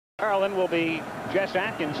Maryland will be Jess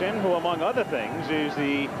Atkinson, who, among other things, is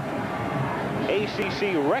the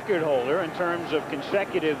ACC record holder in terms of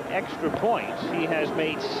consecutive extra points. He has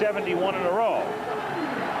made 71 in a row.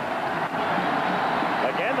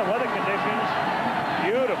 Again, the weather conditions,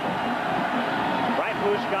 beautiful. Bright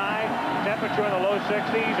blue sky, temperature in the low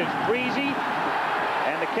 60s. It's breezy,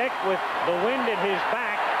 and the kick with the wind at his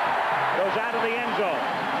back goes out of the end zone.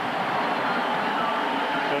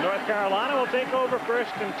 So North Carolina will take over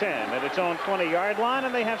 1st and 10 at its own 20-yard line,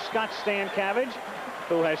 and they have Scott Stankavage,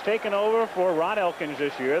 who has taken over for Rod Elkins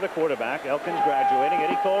this year, the quarterback. Elkins graduating.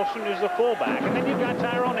 Eddie Colson is the fullback. And then you've got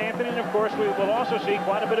Tyrone Anthony, and of course we will also see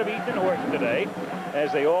quite a bit of Ethan Horton today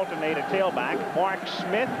as they alternate a tailback. Mark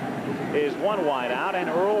Smith is one wide out, and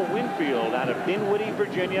Earl Winfield out of Dinwiddie,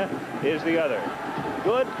 Virginia is the other.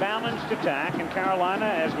 Good balanced attack, and Carolina,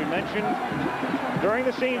 as we mentioned during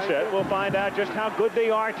the scene set, we'll find out just how good they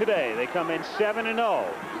are today. They come in 7-0.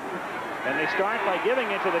 And they start by giving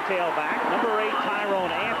it to the tailback, number 8,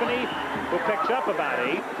 Tyrone Anthony, who picks up about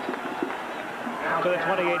 8 to the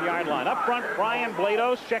 28-yard line. Up front, Brian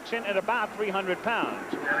Blados checks in at about 300 pounds.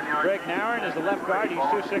 Greg Narron is the left guard. He's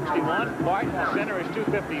 261. Barton, the center, is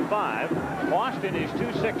 255. Austin is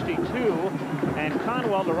 262. And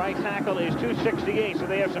Conwell, the right tackle, is 268. So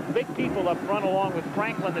they have some big people up front, along with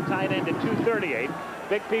Franklin, the tight end, at 238.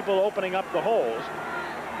 Big people opening up the holes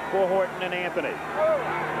for Horton and Anthony.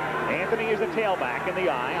 Anthony is the tailback in the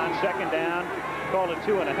eye on 2nd down, call it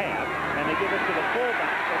 2.5, and they give it to the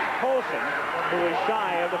fullback. That's Colson, who is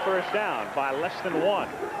shy of the 1st down by less than 1.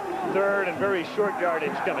 3rd and very short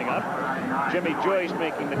yardage coming up. Jimmy Joyce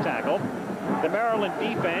making the tackle. The Maryland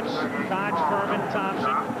defense, Koch, Furman,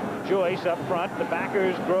 Thompson, Joyce up front. The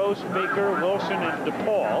backers, Gross, Baker, Wilson, and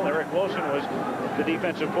DePaul. Eric Wilson was the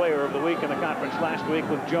defensive player of the week in the conference last week,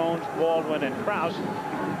 with Jones, Baldwin, and Krause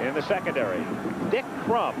in the secondary. Dick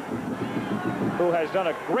Crum, who has done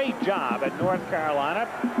a great job at North Carolina,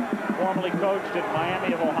 formerly coached at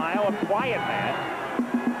Miami of Ohio, a quiet man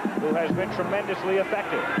who has been tremendously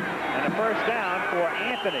effective. And a 1st down for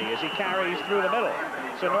Anthony as he carries through the middle.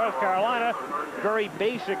 So North Carolina, very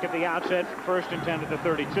basic at the outset, 1st and 10 at the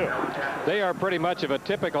 32. They are pretty much of a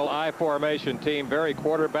typical I formation team, very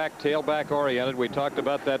quarterback, tailback oriented. We talked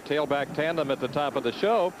about that tailback tandem at the top of the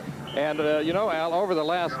show. And, you know, Al, over the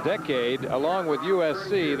last decade, along with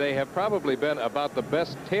USC, they have probably been about the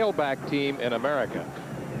best tailback team in America.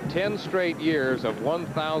 10 straight years of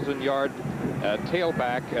 1,000-yard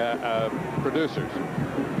tailback producers.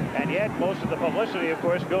 And yet, most of the publicity, of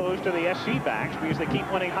course, goes to the SC backs because they keep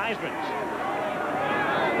winning Heismans.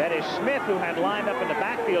 That is Smith, who had lined up in the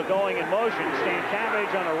backfield going in motion.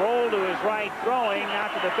 Stankavage on a roll to his right, throwing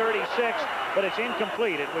out to the 36, but it's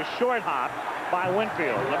incomplete. It was short hop by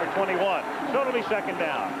Winfield, number 21. Totally 2nd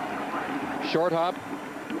down. Short hop?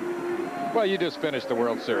 Well, you just finished the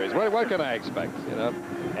World Series. What can I expect, you know?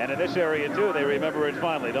 And in this area, too, they remember it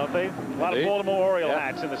fondly, don't they? A lot of Baltimore Oriole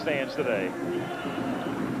hats in the stands today.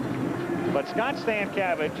 But Scott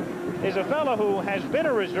Stankavage is a fellow who has been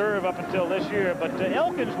a reserve up until this year, but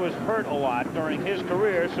Elkins was hurt a lot during his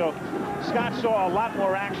career, so Scott saw a lot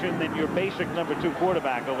more action than your basic number 2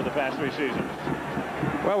 quarterback over the past 3 seasons.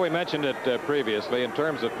 Well, we mentioned it previously. In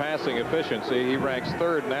terms of passing efficiency, he ranks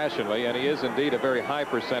 3rd nationally, and he is indeed a very high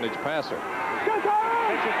percentage passer. Pitches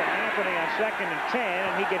to Anthony on 2nd and 10,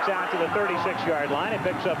 and he gets out to the 36-yard line. He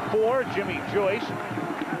picks up 4. Jimmy Joyce,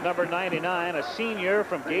 number 99, a senior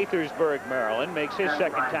from Gaithersburg, Maryland, makes his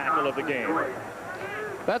 2nd tackle of the game.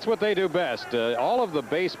 That's what they do best. All of the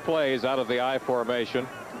base plays out of the I formation,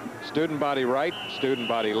 student body right, student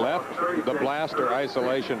body left, the blast or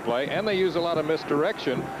isolation play, and they use a lot of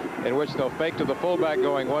misdirection in which they'll fake to the fullback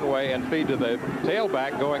going one way and feed to the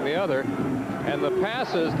tailback going the other. And the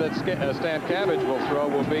passes that Stankavage will throw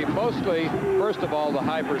will be mostly, first of all, the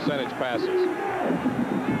high percentage passes.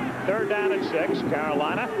 3rd down and 6,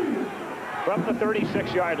 Carolina from the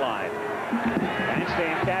 36-yard line. And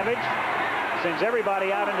Stankavage sends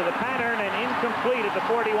everybody out into the pattern, and incomplete at the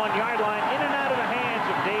 41-yard line, in and out of the hands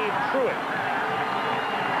of Dave Truitt.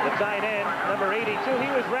 The tight end, number 82,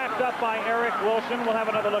 he was wrapped up by Eric Wilson. We'll have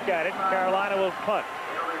another look at it. Carolina will punt.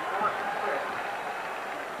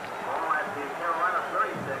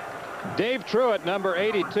 Dave Truitt, number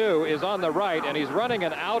 82, is on the right, and he's running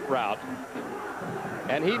an out route.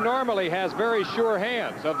 And he normally has very sure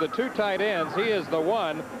hands. Of the 2 tight ends, he is the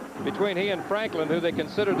one, between he and Franklin, who they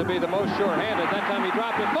consider to be the most sure-handed. That time he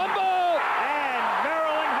dropped it. Fumble! And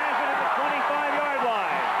Maryland has it at the 25-yard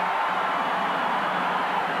line.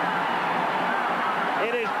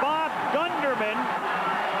 It is Bob Gunderman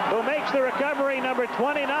who makes the recovery, number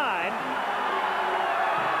 29.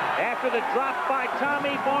 after the drop by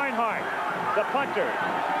Tommy Barnhart, the punter.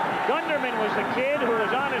 Gunderman was the kid who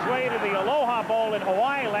was on his way to the Aloha Bowl in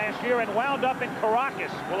Hawaii last year and wound up in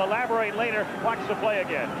Caracas. We'll elaborate later. Watch the play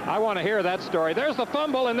again. I want to hear that story. There's the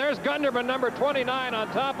fumble, and there's Gunderman, number 29, on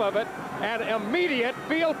top of it. And immediate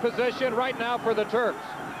field position right now for the Terps.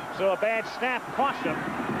 So a bad snap cost him.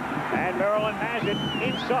 And Maryland has it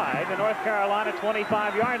inside the North Carolina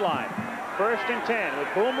 25-yard line. 1st and 10 with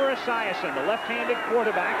Boomer Esiason, the left-handed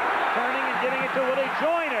quarterback, turning and giving it to Willie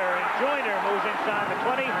Joyner. And Joyner moves inside the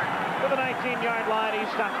 20 to the 19-yard line. He's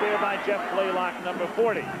stopped there by Jeff Blaylock, number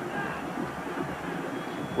 40.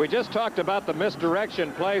 We just talked about the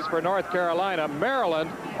misdirection plays for North Carolina. Maryland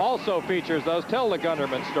also features those. Tell the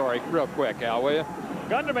Gunderman story real quick, Al, will you?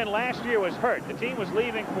 Gunderman last year was hurt. The team was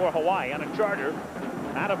leaving for Hawaii on a charter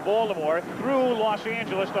out of Baltimore through Los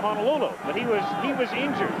Angeles to Honolulu. But he was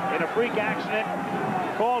injured in a freak accident.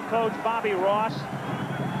 Called Coach Bobby Ross.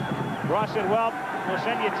 Ross said, well, we'll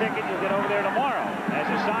send you a ticket. You'll get over there tomorrow. As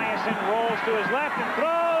Esiason rolls to his left and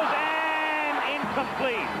throws, and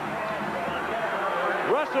incomplete.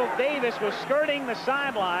 Russell Davis was skirting the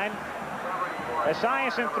sideline.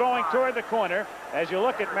 Esiason throwing toward the corner. As you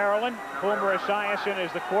look at Maryland, Boomer Esiason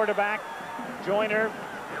is the quarterback. Joyner,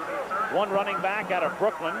 one running back out of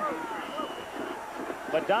Brooklyn.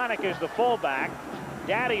 Ladonic is the fullback.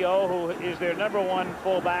 Daddio, who is their number 1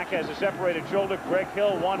 fullback, has a separated shoulder. Greg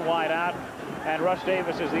Hill, one wide out, and Russ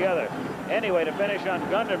Davis is the other. Anyway, to finish on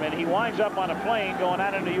Gunderman, he winds up on a plane going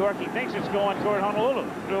out of New York. He thinks it's going toward Honolulu.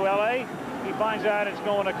 Through L.A., he finds out it's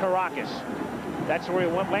going to Caracas. That's where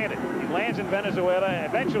he landed. He lands in Venezuela and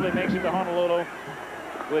eventually makes it to Honolulu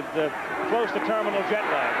with close to terminal jet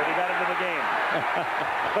lag, but he got into the game.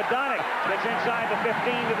 Ladonic gets inside the 15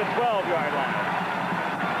 to the 12-yard line.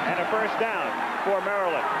 And a 1st down for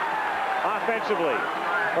Maryland. Offensively,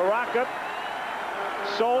 Haraka.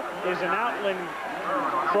 Solt is an Outland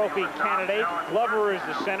Trophy candidate. Glover is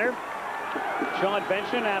the center. Sean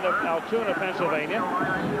Benson out of Altoona, Pennsylvania.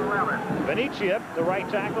 Venetia, the right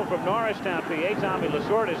tackle from Norristown, PA. Tommy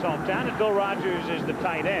Lasorda, his hometown. And Bill Rogers is the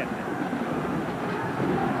tight end.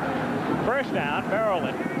 1st down,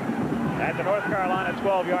 Maryland at the North Carolina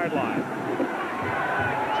 12-yard line.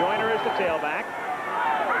 Joyner is the tailback.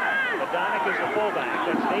 Ladonic is the fullback.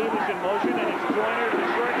 That's Davis in motion, and it's Joyner to the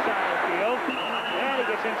short side of the field. And he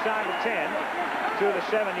gets inside the 10 to the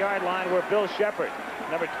 7-yard line where Bill Shepard,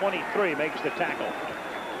 number 23, makes the tackle.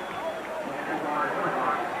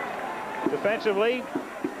 Defensively,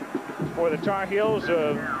 for the Tar Heels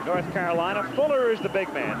of North Carolina, Fuller is the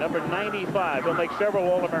big man, number 95. He'll make several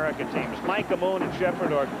All-American teams. Micah Moon and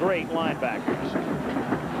Shepard are great linebackers.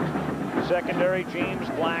 Secondary, James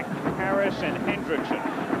Black, Harris, and Hendrickson.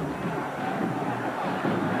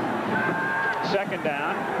 2nd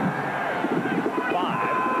down,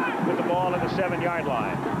 5, with the ball at the 7-yard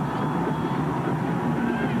line.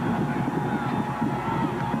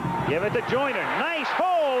 Give it to Joyner. Nice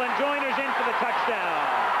hole, and Joyner's in for the touchdown.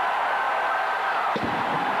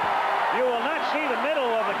 You will not see the middle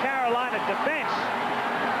of the Carolina defense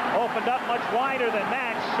opened up much wider than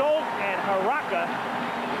that. Solt and Haraka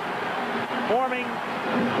forming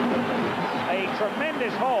a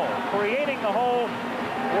tremendous hole, creating the hole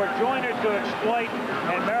for Joyner to exploit,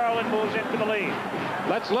 and Maryland moves into the lead.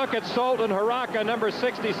 Let's look at Solt and Haraka, number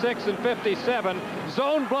 66 and 57.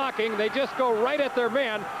 Zone blocking. They just go right at their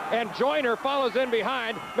men, and Joyner follows in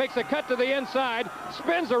behind, makes a cut to the inside,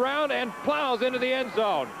 spins around, and plows into the end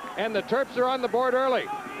zone. And the Terps are on the board early.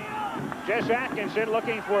 Jess Atkinson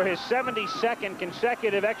looking for his 72nd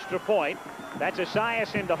consecutive extra point. That's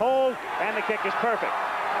Esiason to hold, and the kick is perfect.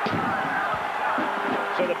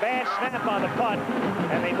 So the bad snap on the punt,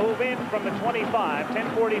 and they move in from the 25.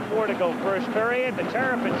 10:44 to go, 1st period. The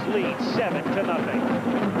Terrapins lead 7-0.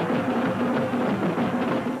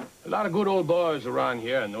 A lot of good old boys around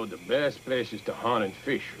here know the best places to hunt and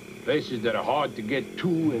fish. Places that are hard to get to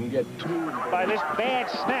and get to. By this bad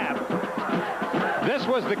snap. This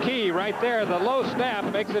was the key right there. The low snap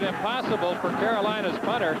makes it impossible for Carolina's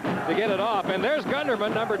punter to get it off. And there's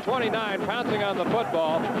Gunderman, number 29, pouncing on the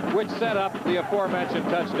football, which set up the aforementioned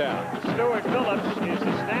touchdown. Stuart Phillips is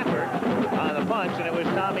the snapper on the punch, and it was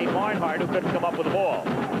Tommy Barnhart who couldn't come up with the ball.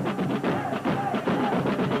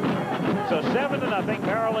 So 7-0,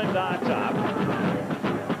 Maryland on top.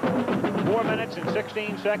 4 minutes and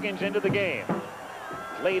 16 seconds into the game.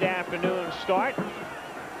 Late afternoon start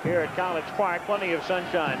here at College Park. Plenty of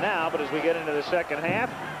sunshine now, but as we get into the second half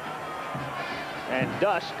and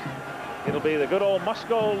dusk, it'll be the good old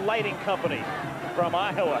Musco Lighting Company from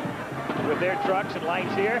Iowa with their trucks and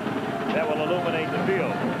lights here that will illuminate the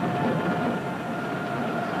field.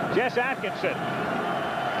 Jess Atkinson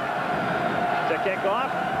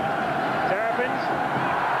kickoff. Terrapins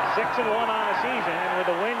 6-1 on the season, and with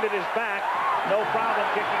the wind at his back, no problem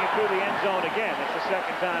kicking it through the end zone again. It's the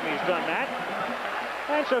second time he's done that.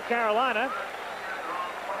 And so Carolina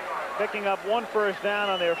picking up 1 first down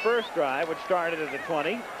on their first drive, which started at the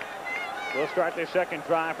 20. Will start their second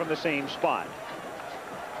drive from the same spot.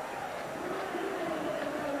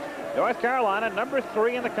 North Carolina, number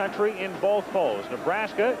 3 in the country in both polls.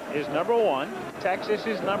 Nebraska is number 1. Texas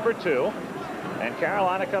is number 2. And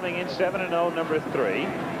Carolina coming in 7-0, number 3.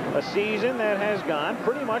 A season that has gone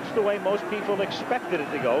pretty much the way most people expected it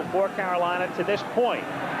to go for Carolina to this point.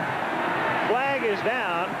 Flag is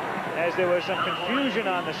down as there was some confusion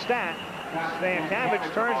on the stat.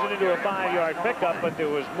 Stankavich turns it into a 5-yard pickup, but there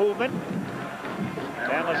was movement.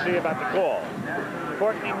 And let's see about the call.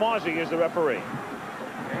 Courtney Mawsey is the referee.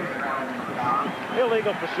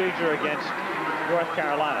 Illegal procedure against North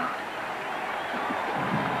Carolina.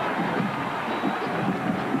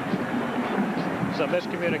 Some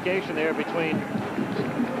miscommunication there between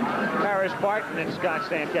Harris Barton and Scott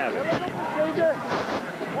Stankavich.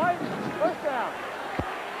 First down.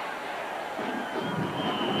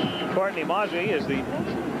 Courtney Mawsey is the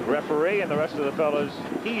referee, and the rest of the fellows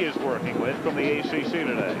he is working with from the ACC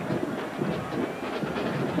today.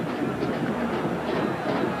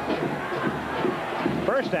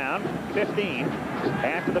 First down, 15.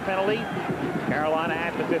 After the penalty, Carolina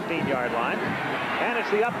at the 15-yard line. And it's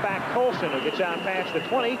the up-back Colson who gets out past the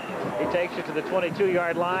 20. He takes it to the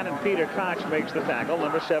 22-yard line, and Peter Koch makes the tackle,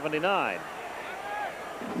 number 79.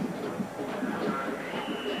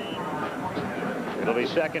 It'll be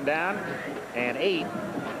second down and 8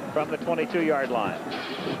 from the 22-yard line.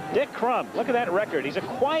 Dick Crum, look at that record. He's a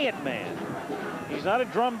quiet man. He's not a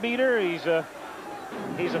drum beater. He's a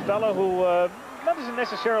fellow who doesn't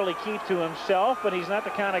necessarily keep to himself, but he's not the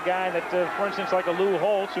kind of guy that, for instance, like a Lou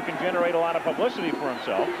Holtz, who can generate a lot of publicity for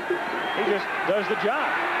himself. He just does the job.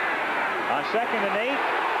 On second and 8,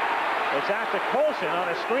 it's out to Colson on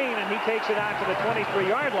a screen, and he takes it out to the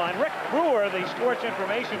 23-yard line. Rick Brewer, the sports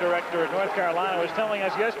information director at North Carolina, was telling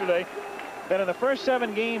us yesterday that in the first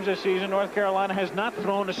 7 games this season, North Carolina has not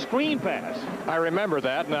thrown a screen pass. I remember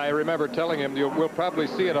that, and I remember telling him we'll probably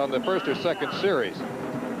see it on the first or second series.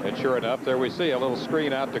 And sure enough, there we see a little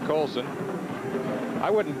screen out to Colson. I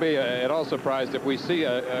wouldn't be at all surprised if we see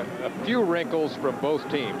a few wrinkles from both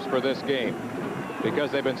teams for this game, because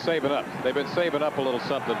they've been saving up. They've been saving up a little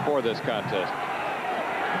something for this contest.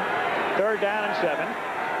 Third down and 7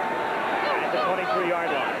 at the 23-yard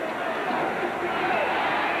line.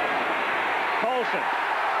 Colson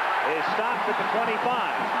is stopped at the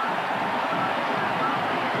 25.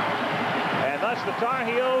 And thus the Tar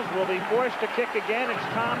Heels will be forced to kick again. It's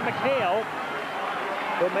Tom McHale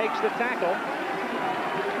who makes the tackle.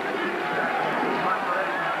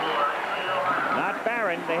 Not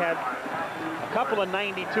Barron. They had a couple of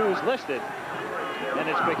 92s listed, and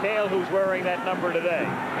it's McHale who's wearing that number today.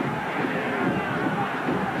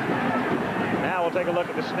 Now we'll take a look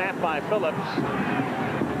at the snap by Phillips.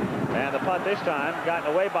 And the punt this time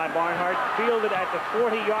gotten away by Barnhart, fielded at the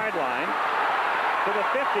 40-yard line, to the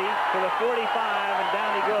 50, to the 45, and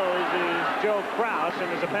down he goes is Joe Kraus, and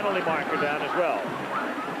there's a penalty marker down as well.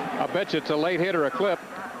 I'll bet you it's a late hit or a clip.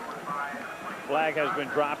 Flag has been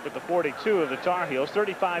dropped at the 42 of the Tar Heels.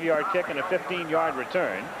 35-yard kick and a 15-yard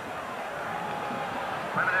return.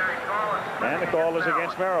 And the call is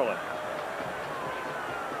against Maryland.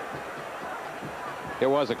 It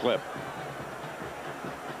was a clip.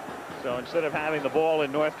 So instead of having the ball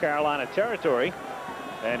in North Carolina territory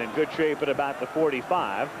and in good shape at about the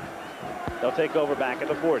 45, they'll take over back at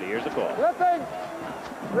the 40. Here's the call. Flipping.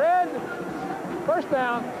 Red. First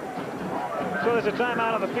down. So there's a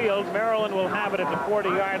timeout on the field. Maryland will have it at the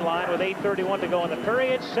 40-yard line with 8:31 to go in the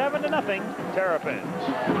period. 7-0 Terrapins.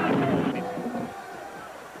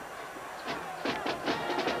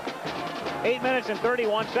 8 minutes and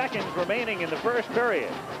 31 seconds remaining in the first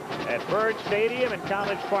period at Byrd Stadium in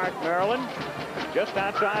College Park, Maryland, just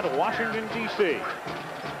outside of Washington, D.C.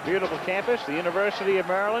 Beautiful campus, the University of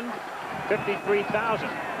Maryland, 53,000.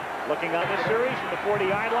 Looking on this series from the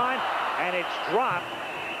 40-yard line, and it's dropped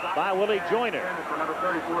by Willie Joyner.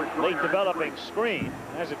 Late developing screen.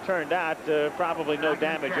 As it turned out, probably no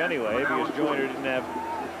damage anyway, because Joyner didn't have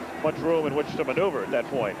much room in which to maneuver at that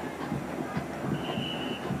point.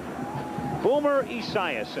 Boomer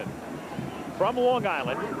Esiason from Long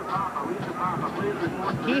Island.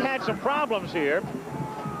 He had some problems here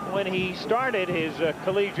when he started his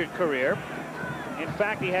collegiate career. In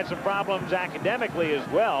fact, he had some problems academically as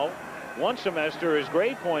well. One semester, his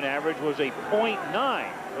grade point average was a .9,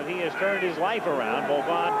 but he has turned his life around, both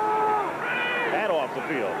on and off the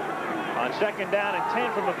field. On second down and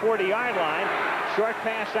 10 from the 40-yard line. Short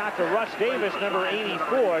pass out to Russ Davis, number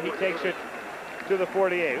 84. He takes it to the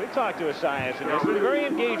 48. We talked to Esiason yesterday. Very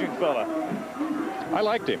engaging fella. I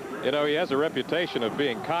liked him. You know, he has a reputation of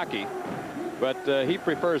being cocky, but he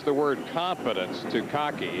prefers the word confidence to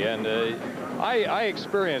cocky. And I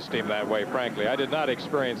experienced him that way, frankly. I did not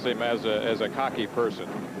experience him as a cocky person.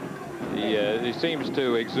 He seems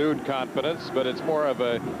to exude confidence, but it's more of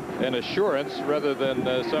an assurance rather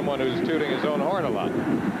than someone who's tooting his own horn a lot.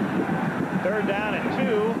 Third down and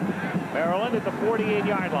 2. Maryland at the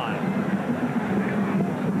 48-yard line.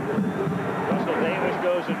 Russell Davis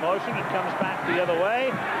goes in motion and comes back the other way.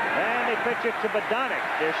 And they pitch it to Bodanik,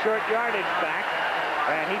 their short yardage back.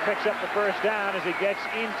 And he picks up the first down as he gets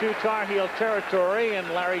into Tar Heel territory. And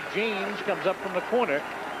Larry James comes up from the corner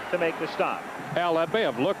to make the stop. Al, that may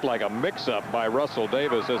have looked like a mix-up by Russell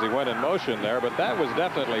Davis as he went in motion there, but that was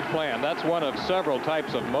definitely planned. That's one of several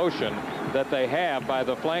types of motion that they have by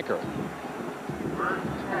the flanker.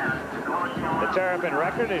 The Terrapin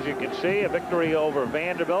record, as you can see, a victory over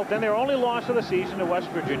Vanderbilt. Then their only loss of the season to West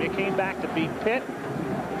Virginia, came back to beat Pitt,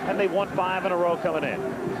 and they won 5 in a row coming in.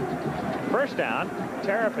 First down,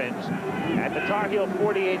 Terrapins at the Tar Heel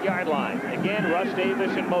 48-yard line. Again, Russ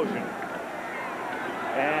Davis in motion.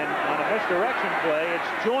 And on a misdirection play,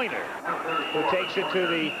 it's Joyner who takes it to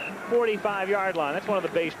the 45-yard line. That's one of the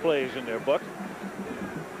base plays in their book.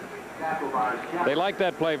 They like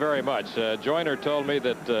that play very much. Joyner told me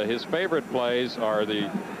that his favorite plays are the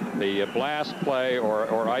blast play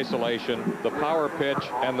or isolation, the power pitch,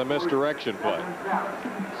 and the misdirection play.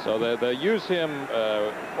 So they use him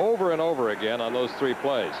over and over again on those 3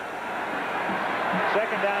 plays.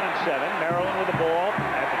 Second down and 7. Maryland with the ball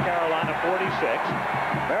at the Carolina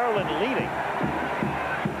 46. Maryland leading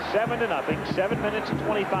 7-0. 7 minutes and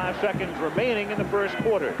 25 seconds remaining in the first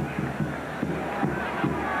quarter.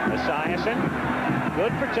 Esiason,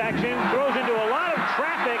 good protection, throws into a lot of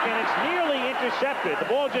traffic, and it's nearly intercepted. The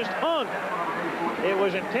ball just hung. It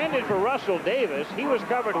was intended for Russell Davis. He was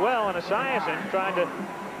covered well, and Esiason trying to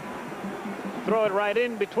throw it right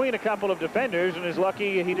in between a couple of defenders, and is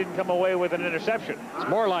lucky he didn't come away with an interception. It's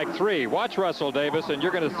more like 3. Watch Russell Davis, and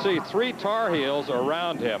you're going to see 3 Tar Heels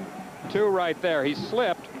around him. 2 right there. He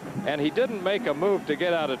slipped, and he didn't make a move to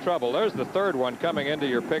get out of trouble. There's the 3rd one coming into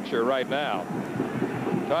your picture right now.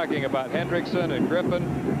 Talking about Hendrickson and Griffin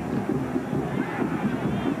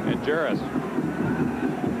and Jarris.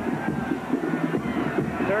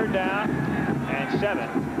 Third down and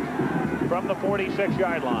 7 from the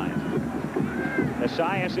 46-yard line.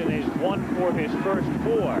 Esiason is 1 for his first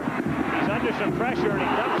 4. He's under some pressure, and he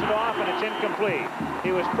dumps it off, and it's incomplete.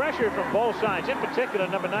 He was pressured from both sides. In particular,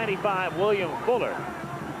 number 95, William Fuller,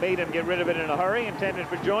 made him get rid of it in a hurry. Intended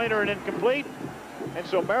for Joyner and incomplete. And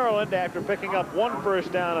so Maryland, after picking up 1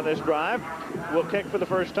 first down on this drive, will kick for the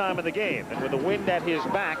first time in the game. And with the wind at his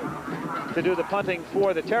back to do the punting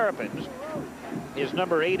for the Terrapins is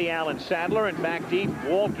number 80, Alan Sadler, and back deep,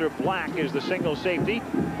 Walter Black is the single safety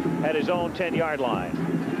at his own 10-yard line.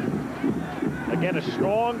 Again, a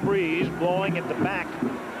strong breeze blowing at the back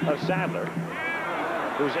of Sadler,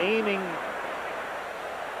 who's aiming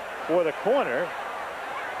for the corner,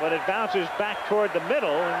 but it bounces back toward the middle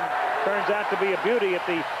and turns out to be a beauty at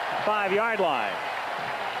the 5-yard line.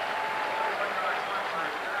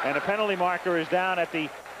 And a penalty marker is down at the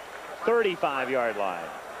 35-yard line.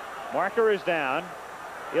 Marker is down.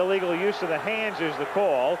 Illegal use of the hands is the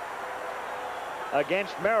call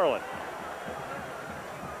against Maryland.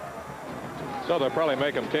 So they'll probably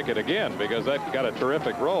make him kick it again because they've got a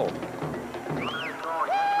terrific roll.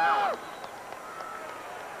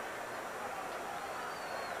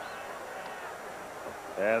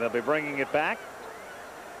 And they'll be bringing it back.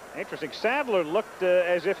 Interesting. Sadler looked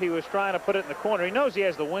as if he was trying to put it in the corner. He knows he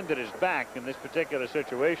has the wind at his back in this particular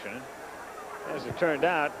situation. As it turned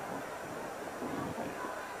out,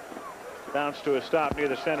 bounced to a stop near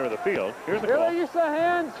the center of the field. Here's the call. Really, use the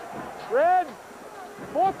hands. Red.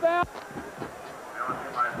 4th down.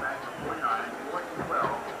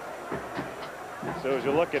 So as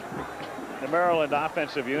you look at the Maryland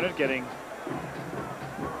offensive unit getting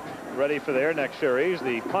ready for their next series,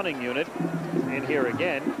 the punting unit in here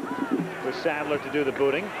again with Sadler to do the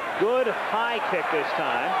booting. Good high kick this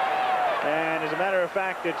time. And as a matter of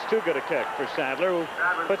fact, it's too good a kick for Sadler, who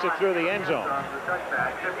puts it through the end zone.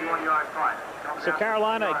 So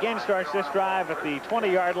Carolina again starts this drive at the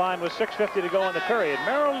 20-yard line with 6:50 to go in the period.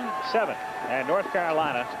 Maryland 7 and North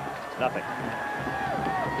Carolina nothing.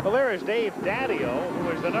 Well, there is Dave Daddio, who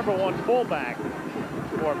is the #1 fullback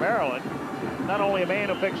for Maryland. Not only a man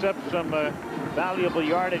who picks up some valuable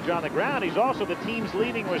yardage on the ground, he's also the team's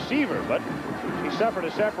leading receiver, but he He suffered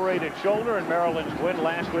a separated shoulder in Maryland's win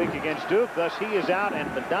last week against Duke. Thus, he is out, and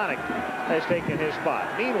Bodanik has taken his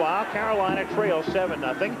spot. Meanwhile, Carolina trails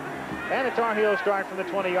 7-0. And the Tar Heels start from the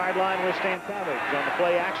 20-yard line with Stankovic on the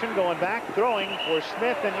play action, going back, throwing for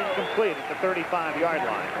Smith, and incomplete at the 35-yard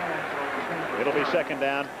line. It'll be 2nd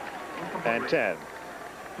down and 10.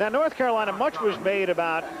 Now, North Carolina, much was made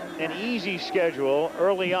about an easy schedule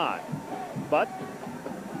early on. But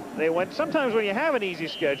they went, sometimes when you have an easy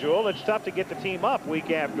schedule, it's tough to get the team up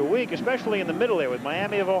week after week, especially in the middle there with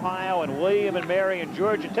Miami of Ohio and William and Mary and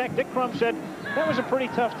Georgia Tech. Dick Crum said that was a pretty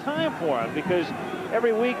tough time for him because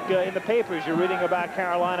every week in the papers you're reading about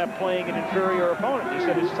Carolina playing an inferior opponent. He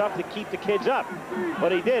said it's tough to keep the kids up.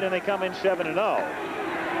 But he did, and they come in 7-0.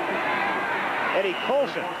 Eddie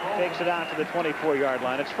Colson takes it out to the 24-yard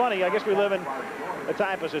line. It's funny, I guess we live in a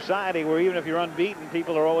type of society where even if you're unbeaten,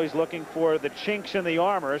 people are always looking for the chinks in the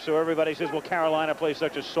armor. So everybody says, well, Carolina plays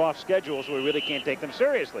such a soft schedule, so we really can't take them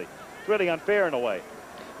seriously. It's really unfair in a way.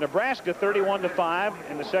 Nebraska 31-5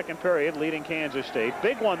 in the second period, leading Kansas State.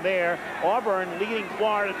 Big one there. Auburn leading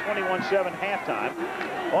Florida 21-7 halftime.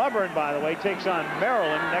 Auburn, by the way, takes on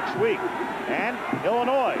Maryland next week. And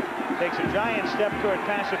Illinois takes a giant step toward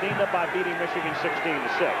Pasadena by beating Michigan 16-6.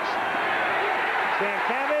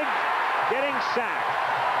 Stankovic getting sacked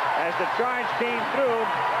as the charge came through,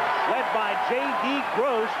 led by J.D.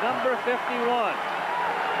 Gross, number 51.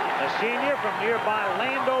 A senior from nearby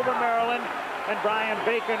Landover, Maryland, and Brian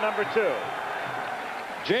Baker, number 2.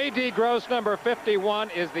 J.D. Gross, number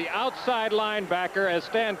 51, is the outside linebacker as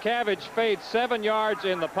Stankovic fades 7 yards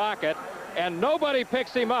in the pocket, and nobody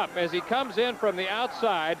picks him up as he comes in from the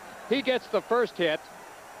outside. He gets the first hit,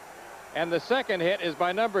 and the second hit is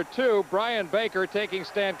by number 2, Brian Baker, taking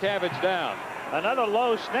Stankovic down. Another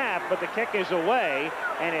low snap, but the kick is away,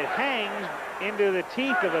 and it hangs into the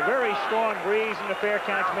teeth of a very strong breeze, and the fair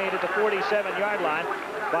catch made at the 47-yard line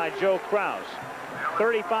by Joe Krause.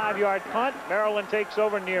 35-yard punt. Maryland takes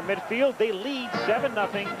over near midfield. They lead 7-0,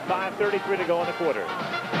 5:33 to go in the quarter.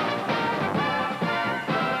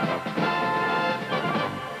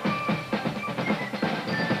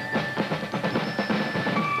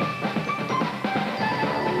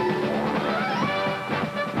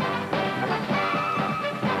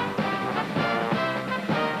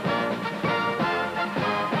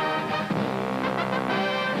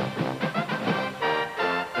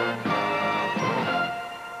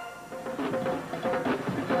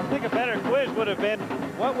 Would have been,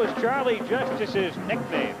 what was Charlie Justice's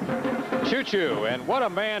nickname? Choo-choo, and what a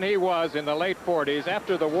man he was in the late 40s.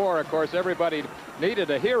 After the war, of course, everybody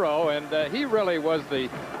needed a hero, and he really was the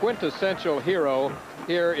quintessential hero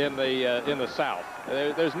here in the South.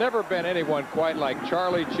 There's never been anyone quite like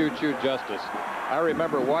Charlie Choo-choo Justice. I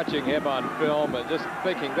remember watching him on film and just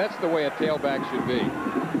thinking that's the way a tailback should be.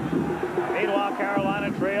 Meanwhile, Carolina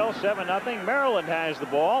trails 7-0. Maryland has the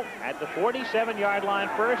ball at the 47-yard line,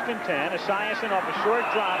 1st and 10. Esiason off a short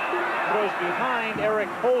drop throws behind Eric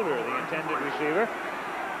Holder, the intended receiver.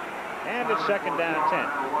 And it's 2nd down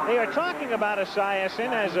 10. They are talking about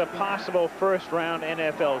Esiason as a possible first-round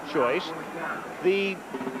NFL choice. The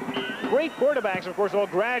great quarterbacks, of course, all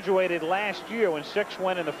graduated last year when 6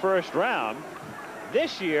 went in the first round.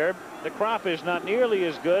 This year, the crop is not nearly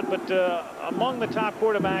as good, but among the top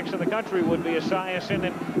quarterbacks in the country would be Esiason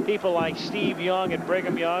and people like Steve Young at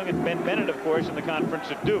Brigham Young and Ben Bennett, of course, in the conference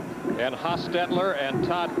at Duke. And Hostetler and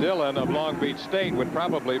Todd Dillon of Long Beach State would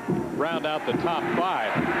probably round out the top 5.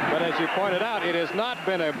 But as you pointed out, it has not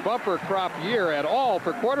been a bumper crop year at all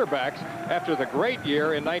for quarterbacks after the great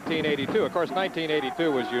year in 1982. Of course, 1982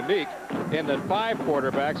 was unique in that 5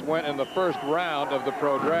 quarterbacks went in the first round of the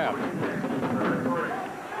pro draft.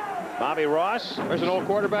 Bobby Ross, there's an old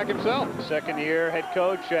quarterback himself. Second-year head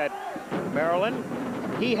coach at Maryland.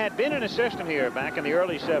 He had been an assistant here back in the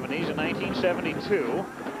early 70s in 1972.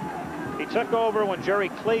 He took over when Jerry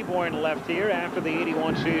Claiborne left here after the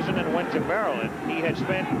 81 season and went to Maryland. He had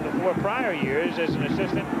spent the 4 prior years as an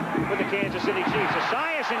assistant with the Kansas City Chiefs.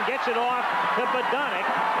 Esiason gets it off to Bodanik,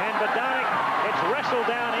 and Bodanik gets wrestled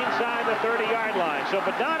down inside the 30-yard line. So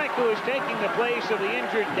Bodanik, who is taking the place of the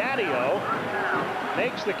injured Daddio,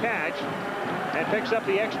 makes the catch and picks up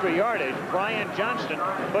the extra yardage. Brian Johnston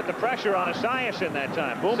put the pressure on Esiason that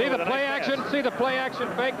time. Boomer see the play action, see the play action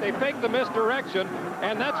fake. They fake the misdirection,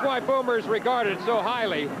 and that's why Boomer is regarded so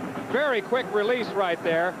highly. Very quick release right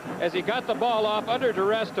there as he got the ball off under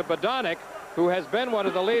duress to Bodanik, who has been one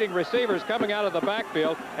of the leading receivers coming out of the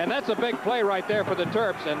backfield, and that's a big play right there for the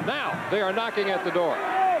Terps, and now they are knocking at the door.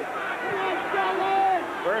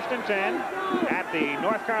 1st and 10 at the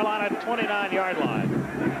North Carolina 29-yard line.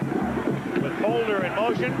 With Holder in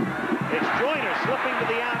motion, it's Joyner slipping to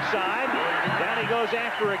the outside. Down he goes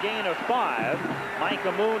after a gain of 5.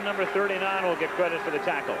 Micah Moon, number 39, will get credit for the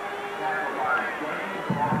tackle.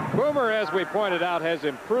 Boomer, as we pointed out, has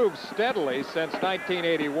improved steadily since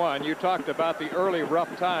 1981. You talked about the early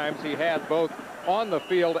rough times he had both on the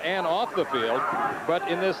field and off the field. But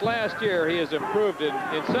in this last year, he has improved in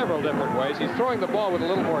several different ways. He's throwing the ball with a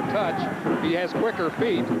little more touch. He has quicker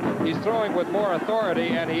feet. He's throwing with more authority,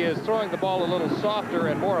 and he is throwing the ball a little softer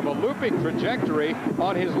and more of a looping trajectory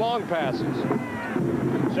on his long passes.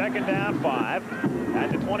 Second down, 5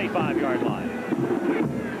 at the 25-yard line.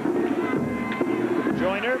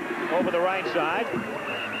 Joyner over the right side.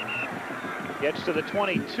 Gets to the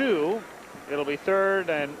 22. It'll be third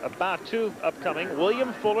and about 2 upcoming.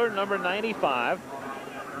 William Fuller, number 95,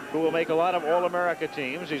 who will make a lot of All-America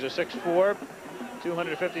teams. He's a 6'4",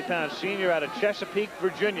 250-pound senior out of Chesapeake,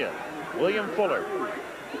 Virginia. William Fuller.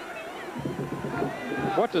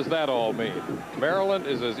 What does that all mean? Maryland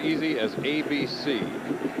is as easy as ABC.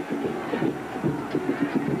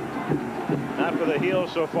 Not for the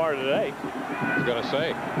Heels so far today. I was going to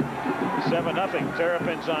say. 7-0.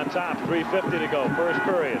 Terrapins on top. 3:50 to go. First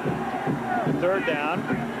period. Third down.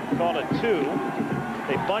 Call it 2.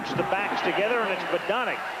 They bunch the backs together, and it's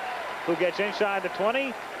Badonic who gets inside the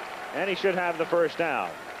 20, and he should have the first down.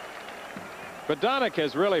 Badonic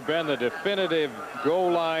has really been the definitive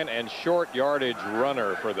goal line and short yardage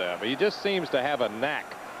runner for them. He just seems to have a knack.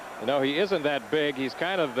 You know, he isn't that big. He's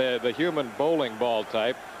kind of the human bowling ball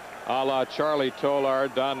type, a la Charlie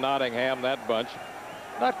Tollard, Don Nottingham, that bunch.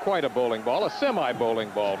 Not quite a bowling ball, a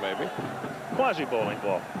semi-bowling ball maybe. Quasi-bowling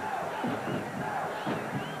ball.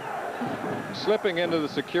 Slipping into the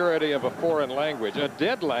security of a foreign language, a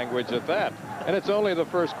dead language at that. And it's only the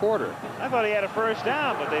first quarter. I thought he had a first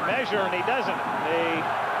down, but they measure and he doesn't. They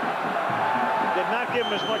did not give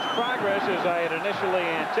him as much progress as I had initially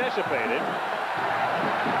anticipated.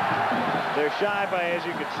 They're shy by, as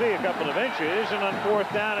you can see, a couple of inches. And on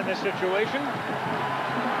fourth down in this situation,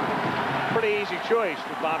 pretty easy choice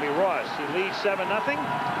for Bobby Ross. He leads 7-0.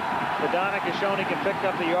 Badonic has shown he can pick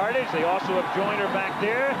up the yardage. They also have Joyner back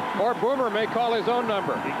there. Or Boomer may call his own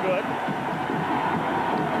number. He could.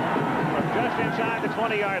 From just inside the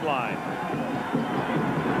 20-yard line.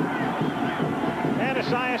 And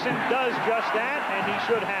Esiason does just that, and he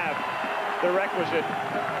should have the requisite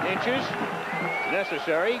inches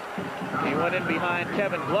necessary. He went in behind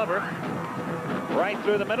Kevin Glover, right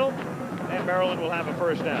through the middle, and Maryland will have a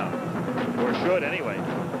first down. Or should, anyway.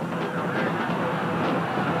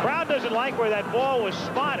 Crowd doesn't like where that ball was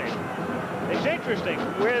spotted. It's interesting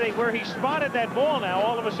where he spotted that ball now.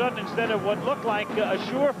 All of a sudden, instead of what looked like a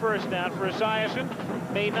sure first down for Esiason,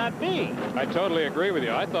 may not be. I totally agree with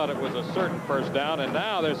you. I thought it was a certain first down, and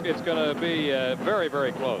now it's going to be very,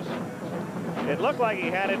 very close. It looked like he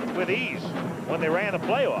had it with ease when they ran the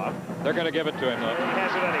play off. They're going to give it to him, though. He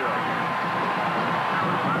has it anyway.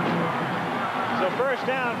 So first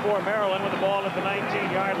down for Maryland with the ball at the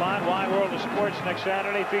 19-yard line. Wide World of Sports next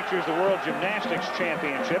Saturday features the World Gymnastics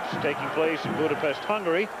Championships taking place in Budapest,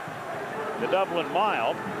 Hungary. The Dublin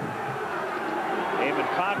Mile. Eamon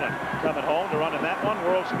Conlon coming home to run in that one.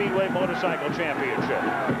 World Speedway Motorcycle Championship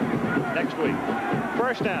next week.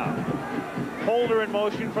 First down. Holder in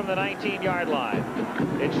motion from the 19-yard line.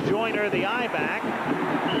 It's Joyner, the I-back,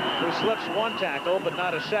 who slips one tackle, but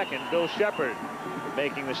not a second. Bill Shepard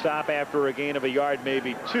making the stop after a gain of a yard,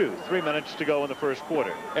 maybe 2. 3 minutes to go in the first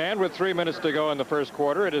quarter. And with 3 minutes to go in the first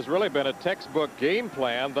quarter, it has really been a textbook game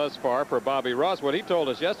plan thus far for Bobby Ross. What he told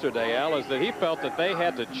us yesterday, Al, is that he felt that they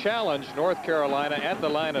had to challenge North Carolina at the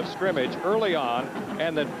line of scrimmage early on,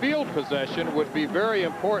 and that field possession would be very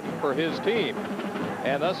important for his team.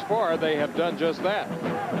 And thus far, they have done just that.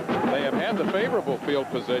 They have had the favorable field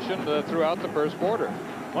position throughout the first quarter.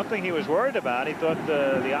 One thing he was worried about, he thought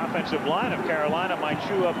the offensive line of Carolina might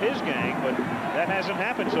chew up his gang, but that hasn't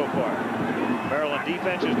happened so far. Maryland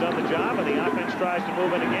defense has done the job, and the offense tries to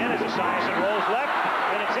move it again as Esiason rolls left,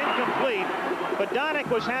 and it's incomplete. Badonic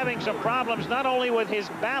was having some problems not only with his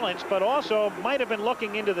balance, but also might have been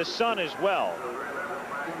looking into the sun as well.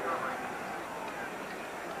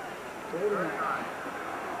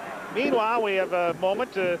 Meanwhile, we have a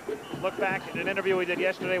moment to look back at an interview we did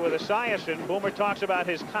yesterday with Esiason. Boomer talks about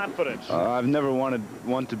his confidence. I've never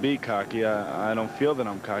wanted to be cocky. I don't feel that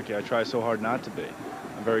I'm cocky. I try so hard not to be.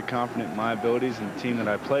 I'm very confident in my abilities and the team that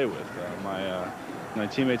I play with. My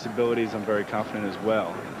teammates' abilities, I'm very confident as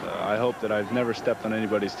well. I hope that I've never stepped on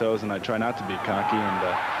anybody's toes, and I try not to be cocky.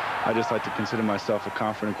 And I just like to consider myself a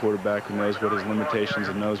confident quarterback who knows what his limitations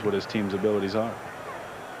and knows what his team's abilities are.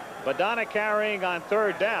 Badonic carrying on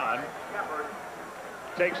third down.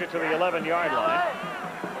 Takes it to the 11-yard line.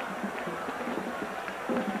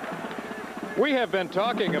 We have been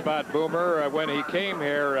talking about Boomer when he came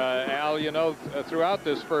here, Al, you know, throughout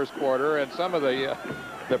this first quarter, and some of the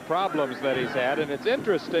problems that he's had. And it's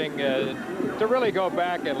interesting to really go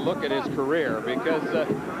back and look at his career, because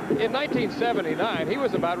in 1979, he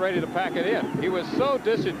was about ready to pack it in. He was so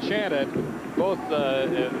disenchanted, both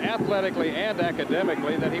athletically and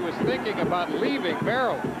academically, that he was thinking about leaving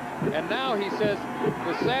Maryland. And now he says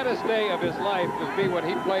the saddest day of his life will be when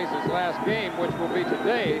he plays his last game, which will be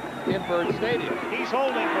today in Byrd Stadium. He's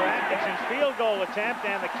holding for Atkinson's field goal attempt,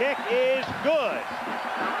 and the kick is good.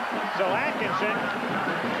 So Atkinson,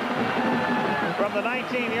 from the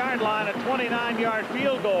 19-yard line, a 29-yard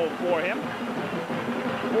field goal for him.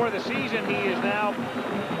 For the season, he is now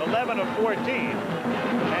 11 of 14.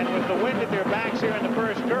 And with the wind at their backs here in the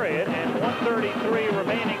first period and 1:33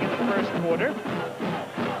 remaining in the first quarter,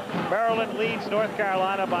 Maryland leads North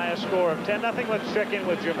Carolina by a score of 10-0. Let's check in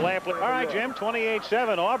with Jim Lampley. All right, Jim,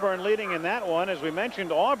 28-7. Auburn leading in that one. As we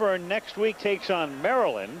mentioned, Auburn next week takes on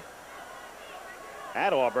Maryland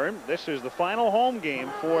at Auburn. This is the final home game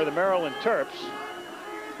for the Maryland Terps.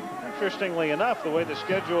 Interestingly enough, the way the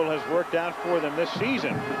schedule has worked out for them this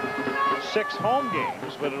season, 6 home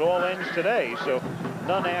games, but it all ends today. So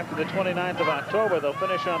none after the 29th of October. They'll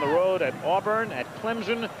finish on the road at Auburn, at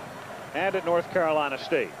Clemson, and at North Carolina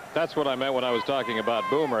State. That's what I meant when I was talking about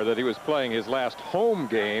Boomer, that he was playing his last home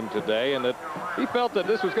game today, and that he felt that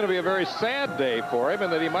this was going to be a very sad day for him,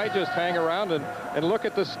 and that he might just hang around and look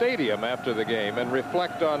at the stadium after the game and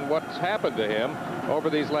reflect on what's happened to him over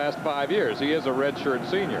these last 5 years. He is a redshirt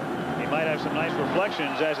senior. He might have some nice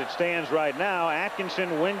reflections as it stands right now.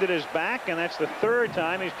 Atkinson winded his back, and that's the 3rd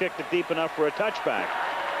time he's kicked it deep enough for a touchback.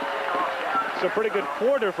 It's a pretty good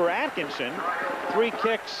quarter for Atkinson. 3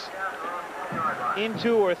 kicks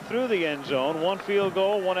into or through the end zone, 1 field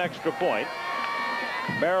goal, 1 extra point.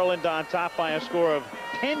 Maryland on top by a score of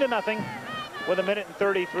 10-0 with 1 minute and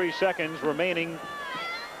 33 seconds remaining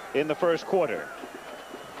in the first quarter.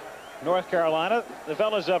 North Carolina, the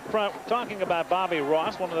fellas up front talking about Bobby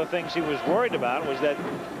Ross. One of the things he was worried about was that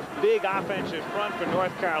big offensive front for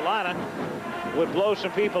North Carolina would blow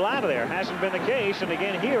some people out of there. Hasn't been the case, and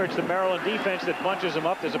again here it's the Maryland defense that bunches them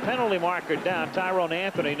up. There's a penalty marker down. Tyrone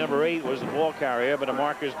Anthony, number 8, was the ball carrier, but a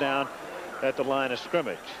marker's down at the line of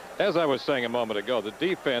scrimmage. As I was saying a moment ago, the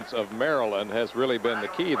defense of Maryland has really been the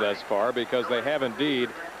key thus far, because they have indeed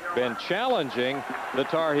been challenging the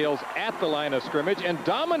Tar Heels at the line of scrimmage and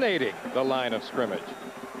dominating the line of scrimmage.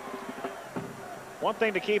 One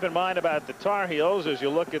thing to keep in mind about the Tar Heels as you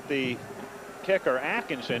look at the kicker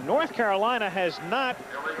Atkinson, North Carolina has not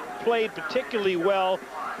played particularly well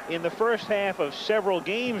in the first half of several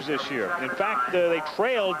games this year. In fact, they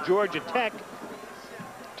trailed Georgia Tech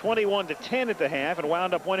 21-10 at the half and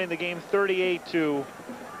wound up winning the game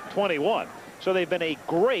 38-21. So they've been a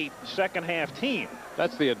great second half team.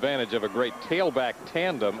 That's the advantage of a great tailback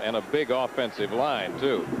tandem and a big offensive line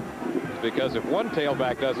too, because if one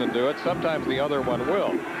tailback doesn't do it, sometimes the other one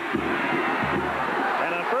will.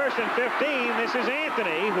 And on 1st and 15, this is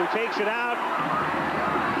Anthony who takes it out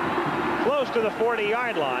close to the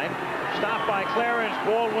 40-yard line, stopped by Clarence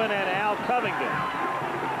Baldwin and Al Covington.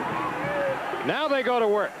 Now they go to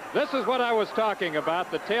work. This is what I was talking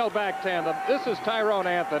about, the tailback tandem. This is Tyrone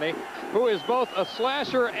Anthony, who is both a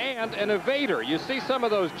slasher and an evader. You see some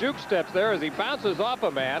of those juke steps there as he bounces off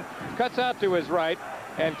a man, cuts out to his right,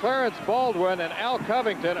 and Clarence Baldwin and Al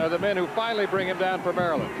Covington are the men who finally bring him down for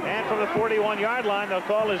Maryland. And from the 41-yard line, they'll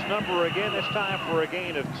call his number again, this time for a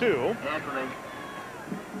gain of 2.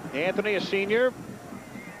 Anthony, a senior,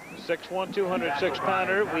 6'1",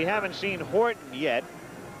 206-pounder. We haven't seen Horton yet.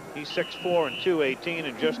 He's 6'4" and 218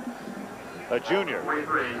 and just a junior.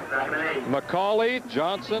 McCauley,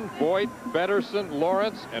 Johnson, Boyd, Betterson,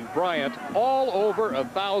 Lawrence, and Bryant all over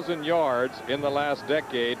 1,000 yards in the last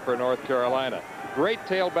decade for North Carolina. Great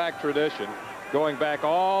tailback tradition going back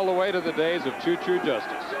all the way to the days of Choo Choo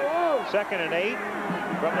Justice. 2nd and 8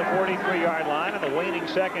 from the 43-yard line in the waning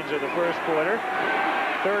seconds of the first quarter.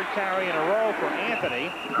 3rd carry in a row for Anthony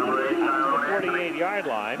up to the 48-yard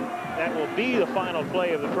line. That will be the final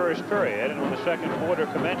play of the first period, and when the second quarter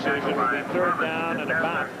commences, it will be 3rd down and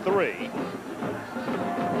about 3.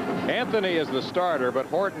 Anthony is the starter, but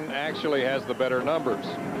Horton actually has the better numbers.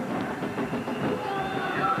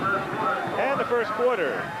 And the first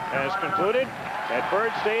quarter has concluded at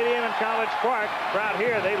Byrd Stadium in College Park. Crowd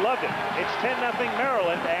here, they loved it. It's 10-0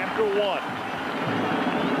 Maryland after 1.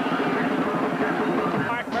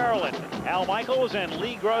 Maryland. Al Michaels and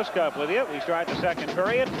Lee Grosscup with you. We start the second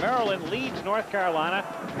period. Maryland leads North Carolina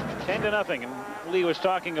 10-0. And Lee was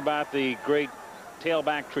talking about the great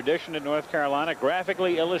tailback tradition in North Carolina,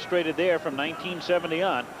 graphically illustrated there from 1970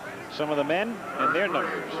 on. some of the men and their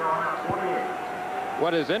numbers.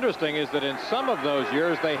 What is interesting is that in some of those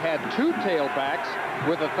years they had 2 tailbacks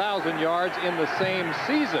with 1,000 yards in the same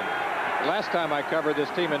season. Last time I covered this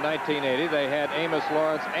team in 1980, they had Amos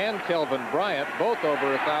Lawrence and Kelvin Bryant, both over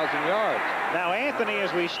 1,000 yards. Now Anthony,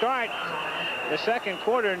 as we start the second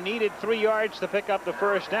quarter, needed 3 yards to pick up the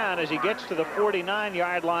first down as he gets to the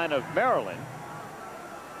 49-yard line of Maryland.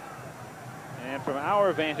 And from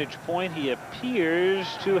our vantage point, he appears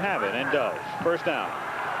to have it, and does. First down.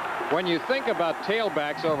 When you think about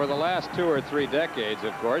tailbacks over the last 2 or 3 decades,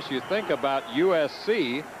 of course, you think about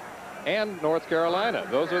USC and North Carolina.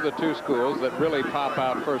 Those are the 2 schools that really pop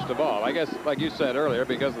out first of all. I guess, like you said earlier,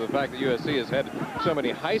 because of the fact that USC has had so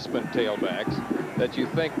many Heisman tailbacks, that you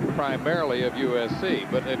think primarily of USC.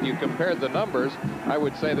 But if you compared the numbers, I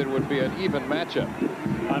would say that it would be an even matchup.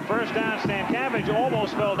 On first down, Stankavich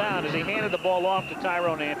almost fell down as he handed the ball off to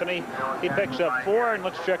Tyrone Anthony. He picks up 4, and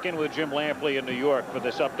let's check in with Jim Lampley in New York for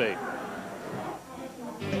this update.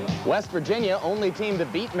 West Virginia, only team to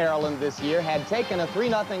beat Maryland this year, had taken a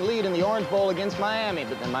 3-0 lead in the Orange Bowl against Miami,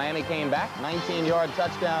 but then Miami came back. 19-yard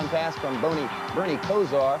touchdown pass from Bernie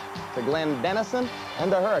Kosar to Glenn Dennison,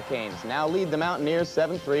 and the Hurricanes now lead the Mountaineers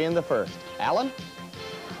 7-3 in the first. Alan?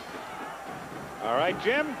 All right,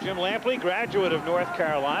 Jim Lampley, graduate of North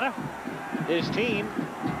Carolina. His team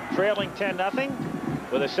trailing 10-0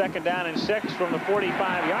 with a 2nd down and 6 from the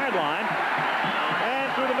 45-yard line.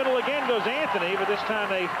 And through the middle again goes Anthony, but this time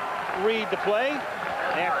they read the play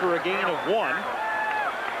after a gain of 1.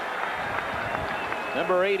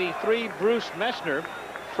 Number 83, Bruce Messner,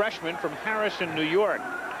 freshman from Harrison, New York,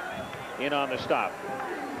 in on the stop.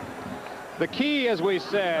 The key, as we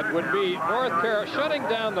said, would be shutting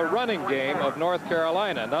down the running game of North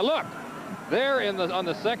Carolina. Now look, they're on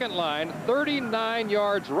the second line, 39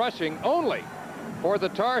 yards rushing only for the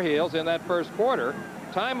Tar Heels in that first quarter.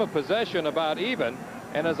 Time of possession about even.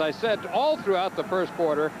 And as I said, all throughout the first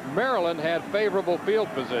quarter, Maryland had favorable field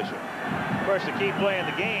position. Of course, the key play in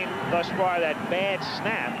the game thus far, that bad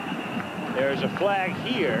snap. There's a flag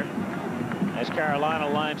here as Carolina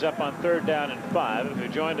lines up on 3rd down and 5. If you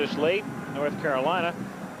joined us late, North Carolina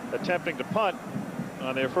attempting to punt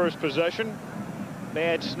on their first possession.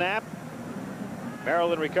 Bad snap.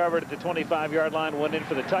 Maryland recovered at the 25-yard line, went in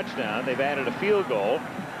for the touchdown. They've added a field goal.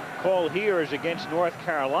 Call here is against North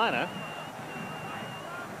Carolina.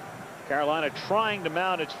 Carolina trying to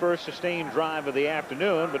mount its first sustained drive of the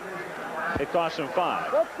afternoon, but it cost them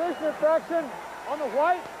 5. Substitution infraction on the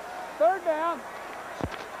white. 3rd down.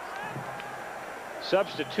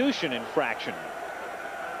 Substitution infraction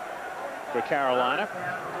for Carolina.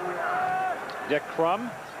 Dick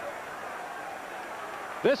Crum.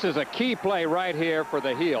 This is a key play right here for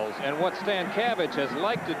the Heels, and what Stankavich has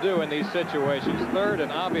liked to do in these situations, 3rd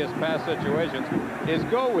and obvious pass situations, is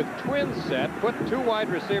go with twin set, put 2 wide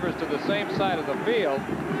receivers to the same side of the field,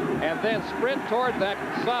 and then sprint toward that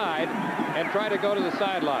side and try to go to the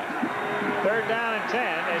sideline. 3rd down and 10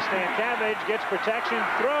 as Stankavich gets protection,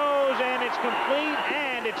 throws, and it's complete,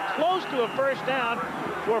 and it's close to a first down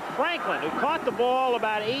for Franklin, who caught the ball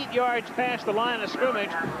about 8 yards past the line of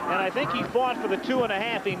scrimmage, and I think he fought for the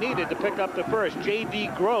 2.5 he needed to pick up the first.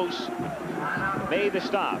 J.D. Gross made the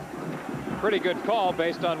stop. Pretty good call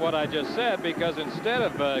based on what I just said, because instead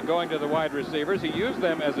of going to the wide receivers, he used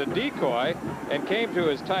them as a decoy and came to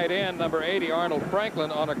his tight end, number 80, Arnold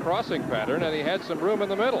Franklin, on a crossing pattern, and he had some room in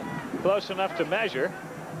the middle. Close enough to measure.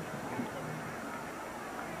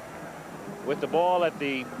 With the ball at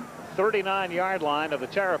the 39-yard line of the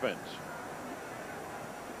Terrapins.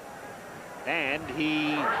 And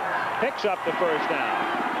he picks up the first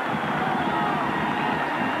down.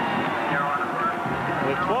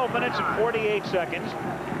 With 12 minutes and 48 seconds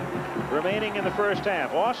remaining in the first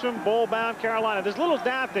half. Awesome bowl-bound Carolina. There's little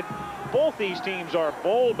doubt that both these teams are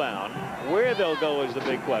bowl-bound. Where they'll go is the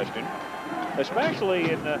big question.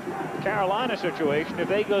 Especially in the Carolina situation, if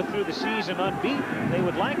they go through the season unbeaten, they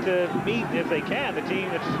would like to meet, if they can, the team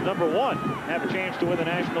that's #1, have a chance to win the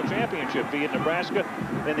national championship, be it Nebraska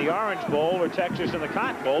in the Orange Bowl or Texas in the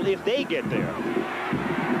Cotton Bowl, if they get there.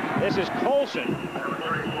 This is Colson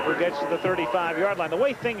who gets to the 35-yard line. The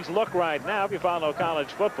way things look right now, if you follow college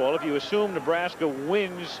football, if you assume Nebraska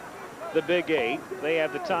wins the Big 8, they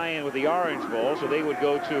have the tie-in with the Orange Bowl, so they would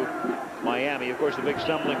go to Miami. Of course, the big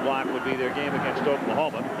stumbling block would be their game against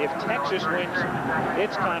Oklahoma. If Texas wins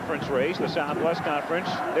its conference race, the Southwest Conference,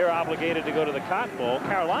 they're obligated to go to the Cotton Bowl.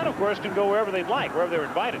 Carolina, of course, can go wherever they'd like, wherever they're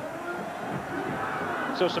invited.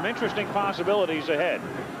 So some interesting possibilities ahead.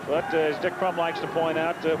 But as Dick Crum likes to point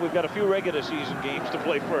out, we've got a few regular season games to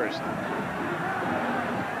play first.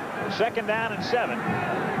 2nd down and 7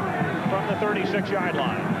 from the 36-yard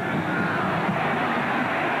line.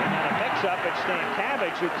 it's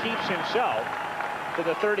Stankavich who keeps himself to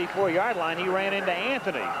the 34-yard line. He ran into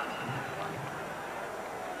Anthony.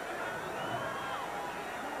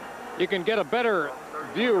 You can get a better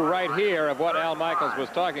view right here of what Al Michaels was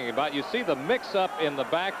talking about. You see the mix-up in the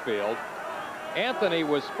backfield. Anthony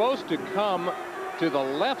was supposed to come to the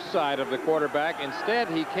left side of the quarterback. Instead,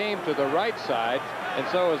 he came to the right side. And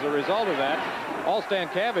so as a result of that, all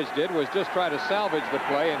Stankavich did was just try to salvage the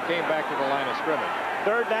play and came back to the line of scrimmage.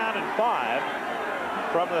 3rd down and 5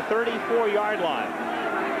 from the 34-yard line.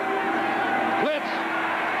 Blitz!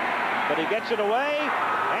 But he gets it away,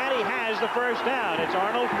 and he has the first down. It's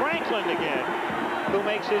Arnold Franklin again, who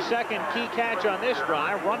makes his second key catch on this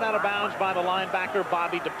drive, run out of bounds by the linebacker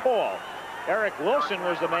Bobby DePaul. Eric Wilson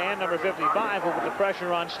was the man, number 55, who put the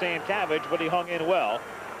pressure on Stankavich, but he hung in well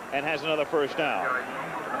and has another first down.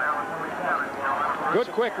 Good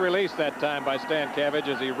quick release that time by Stankavich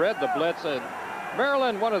as he read the blitz. And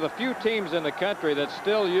Maryland, one of the few teams in the country that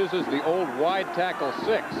still uses the old wide tackle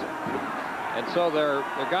 6. And so the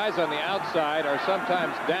guys on the outside are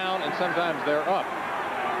sometimes down and sometimes they're up.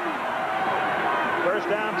 First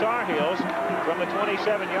down, Tar Heels from the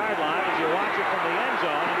 27-yard line. As you watch it from the end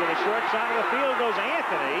zone, into the short side of the field goes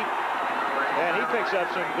Anthony. And he picks up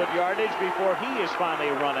some good yardage before he is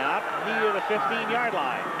finally run out near the 15-yard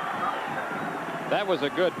line. That was a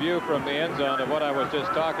good view from the end zone of what I was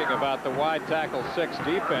just talking about, the wide tackle 6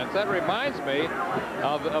 defense. That reminds me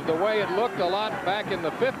of the way it looked a lot back in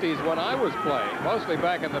the 50s when I was playing. Mostly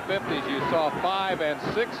back in the 50s, you saw 5- and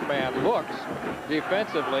 6-man looks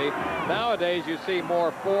defensively. Nowadays, you see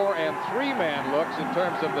more 4- and 3-man looks in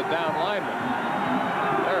terms of the down linemen.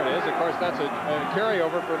 There it is. Of course, that's a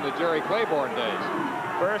carryover from the Jerry Claiborne days.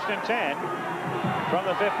 1st and 10 from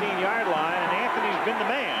the 15-yard line, and Anthony's been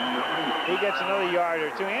the man. He gets another yard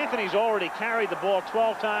or two. Anthony's already carried the ball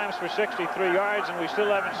 12 times for 63 yards, and we still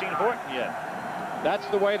haven't seen Horton yet. That's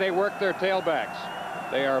the way they work their tailbacks.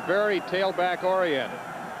 They are very tailback oriented.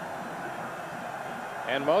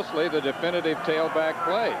 And mostly the definitive tailback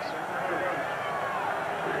plays.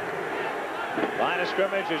 Line of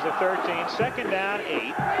scrimmage is the 13. 2nd down,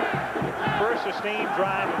 8. First sustained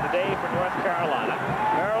drive of the day for North Carolina.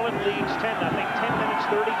 Maryland leads 10-0. 10 minutes,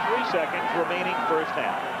 33 seconds remaining first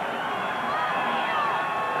half.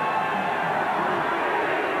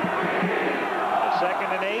 2nd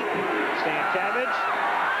and 8. Stankavich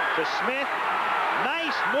to Smith.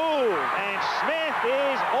 Nice move, and Smith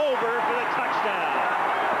is over for the touchdown.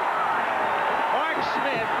 Mark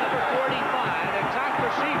Smith, number 45, their top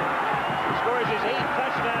receiver, scores his 8th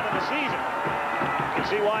touchdown of the season. You can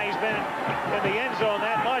see why he's been in the end zone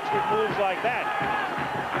that much with moves like that.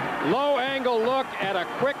 Low angle look at a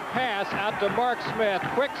quick pass out to Mark Smith.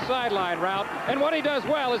 Quick sideline route. And what he does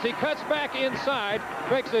well is he cuts back inside,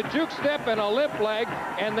 makes a juke step and a limp leg,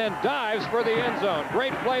 and then dives for the end zone.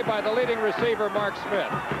 Great play by the leading receiver, Mark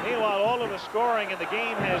Smith. Meanwhile, all of the scoring in the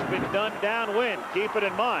game has been done downwind. Keep it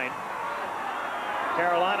in mind.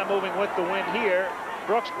 Carolina moving with the wind here.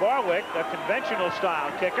 Brooks Barwick, a conventional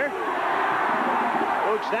style kicker.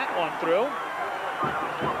 Works that one through.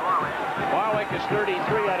 Barwick is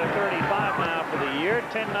 33 out of 35 now for the year.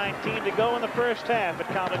 10:19 to go in the first half at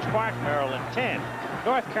College Park. Maryland 10,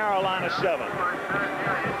 North Carolina 7.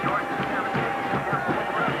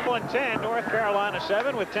 1-10, North Carolina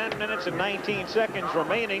 7 with 10 minutes and 19 seconds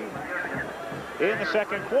remaining in the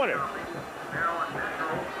second quarter.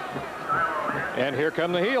 And here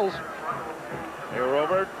come the Heels. They were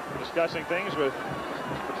over discussing things with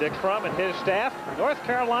Dick Crum and his staff. North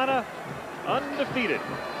Carolina undefeated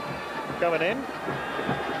coming in.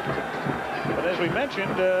 But as we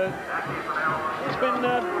mentioned, it's been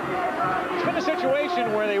a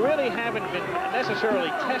situation where they really haven't been necessarily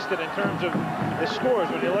tested in terms of the scores.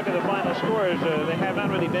 When you look at the final scores, they have not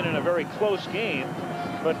really been in a very close game.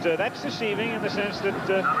 But that's deceiving in the sense that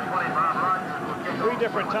 3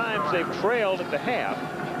 different times they've trailed at the half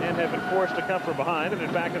and have been forced to come from behind. And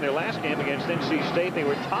in fact, in their last game against NC State, they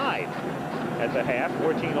were tied at the half,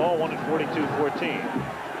 14-all, won at 42-14.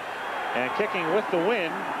 And kicking with the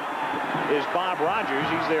win is Bob Rogers.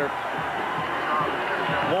 He's their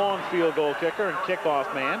long field goal kicker and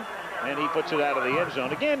kickoff man, and he puts it out of the end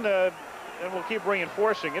zone. Again, and we'll keep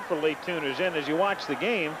reinforcing it for late tuners in as you watch the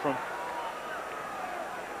game from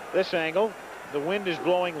this angle. The wind is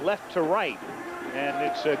blowing left to right, and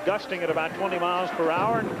it's gusting at about 20 miles per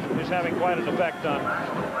hour and is having quite an effect on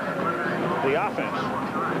the offense.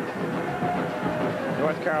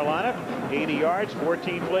 North Carolina, 80 yards,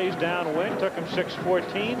 14 plays downwind, took them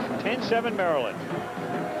 6-14, 10-7 Maryland.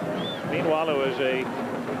 Meanwhile, it was a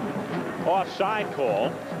offside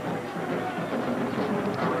call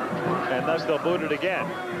And thus they'll boot it again.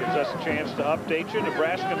 Gives us a chance to update you.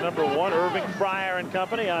 Nebraska #1, Irving Fryar and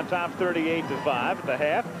company on top 38-5 at the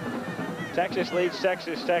half. Texas leads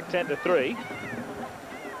Texas Tech 10-3.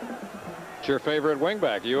 It's your favorite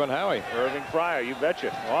wingback, you and Howie. Irving Fryar, you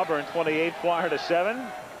betcha. Auburn 28, Florida 7.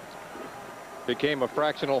 Became a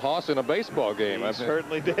fractional hoss in a baseball game. He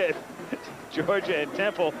certainly did. Georgia and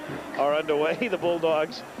Temple are underway. The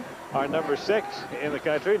Bulldogs are #6 in the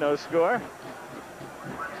country. No score.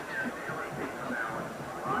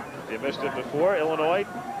 You missed it before. Illinois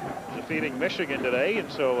defeating Michigan today, and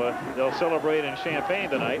so they'll celebrate in Champaign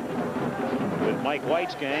tonight with Mike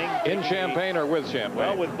White's gang. In Champaign or with Champaign?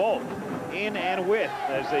 Well, with both. In and with,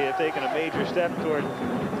 as they have taken a major step toward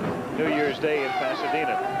New Year's Day in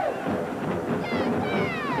Pasadena.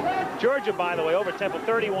 Georgia, by the way, over Temple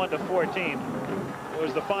 31-14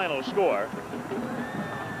 was the final score.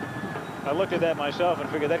 I looked at that myself and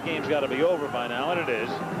figured that game's got to be over by now, and it is.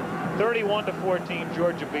 31-14,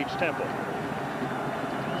 Georgia beats Temple.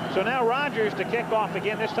 So now Rogers to kick off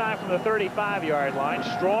again, this time from the 35-yard line.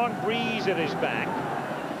 Strong breeze at his back,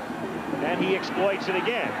 and he exploits it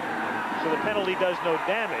again. So the penalty does no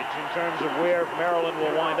damage in terms of where Maryland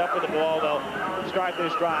will wind up with the ball. They'll start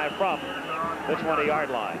this drive from the 20-yard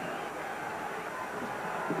line.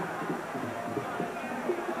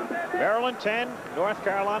 Maryland 10, North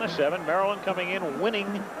Carolina 7. Maryland coming in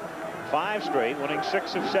winning 5 straight, winning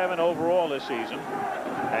 6 of 7 overall this season.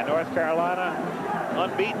 And North Carolina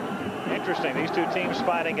unbeaten. Interesting, these two teams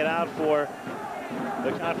fighting it out for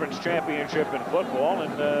the conference championship in football,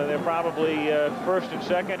 and they're probably first and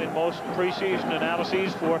second in most preseason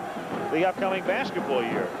analyses for the upcoming basketball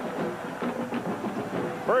year.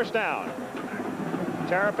 First down.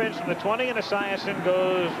 Terrapins from the 20, and Esiason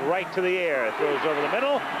goes right to the air. Throws over the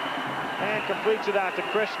middle and completes it out to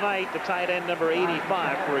Chris Knight, the tight end,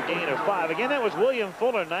 #85, for a gain of 5. Again, that was William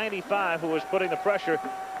Fuller, 95, who was putting the pressure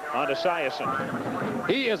on Esiason.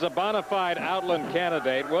 He is a bona fide Outland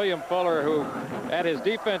candidate. William Fuller, who at his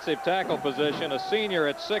defensive tackle position, a senior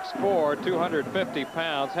at 6'4", 250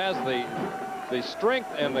 pounds, has the strength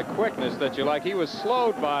and the quickness that you like. He was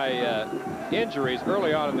slowed by injuries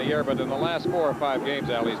early on in the year, but in the last 4 or 5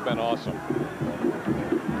 games, Al, he's been awesome.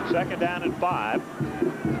 Second down and 5.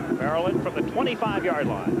 Maryland from the 25-yard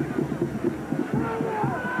line.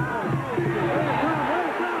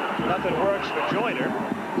 Nothing works for Joyner.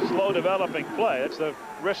 Slow developing play. It's the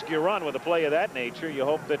risk you run with a play of that nature. You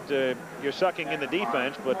hope that you're sucking in the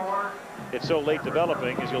defense, but it's so late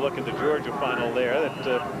developing as you look at the Georgia final there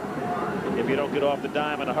that if you don't get off the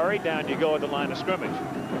dime in a hurry, down you go at the line of scrimmage.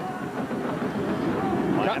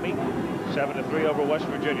 Miami 7-3 over West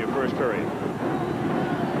Virginia, first period.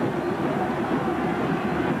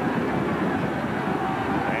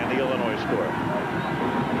 And the Illinois score.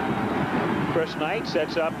 Chris Knight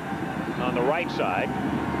sets up on the right side,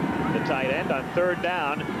 the tight end, on 3rd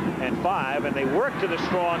down and 5, and they work to the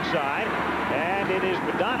strong side, and it is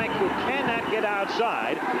Badonic who cannot get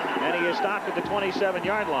outside, and he is stopped at the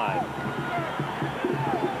 27-yard line.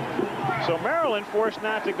 So Maryland forced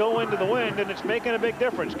not to go into the wind, and it's making a big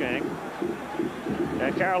difference, gang.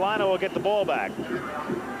 And Carolina will get the ball back.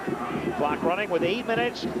 Clock running with 8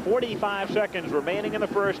 minutes, 45 seconds remaining in the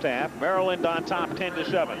first half. Maryland on top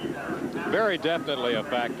 10-7. Very definitely a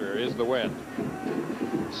factor is the wind.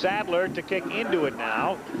 Sadler to kick into it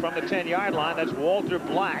now from the 10-yard line. That's Walter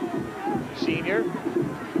Black, senior,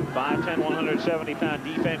 5'10", 170-pound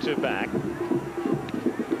defensive back.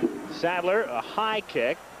 Sadler, a high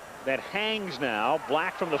kick that hangs now.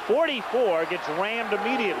 Black from the 44 gets rammed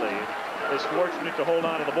immediately. Is fortunate to hold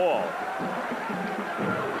on to the ball.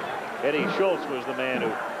 Eddie Schultz was the man who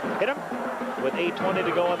hit him with 8:20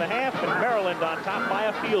 to go in the half, and Maryland on top by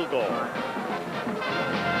a field goal.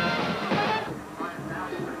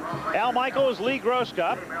 Al Michaels, Lee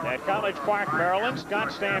Grosscup at College Park, Maryland. Scott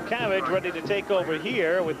Stankevich ready to take over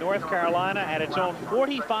here with North Carolina at its own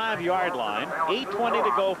 45-yard line. 8:20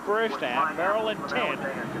 to go first half. Maryland 10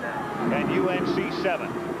 and UNC 7.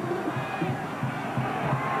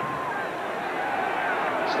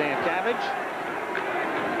 Stankevich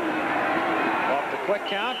off the quick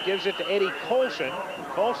count, gives it to Eddie Colson.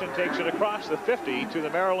 Colson takes it across the 50 to the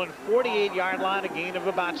Maryland 48-yard line, a gain of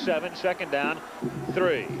about 7. Second down,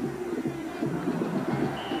 3.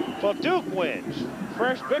 Well, Duke wins.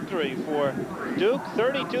 First victory for Duke,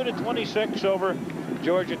 32-26 over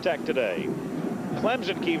Georgia Tech today.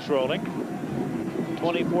 Clemson keeps rolling,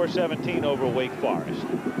 24-17 over Wake Forest.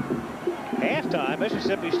 Halftime,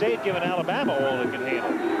 Mississippi State giving Alabama all it can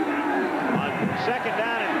handle. On second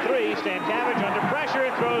down and 3, Stankavich under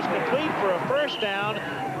pressure throws complete for a first down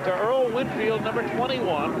to Earl Winfield, number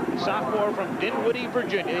 21, sophomore from Dinwiddie,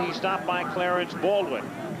 Virginia. He's stopped by Clarence Baldwin.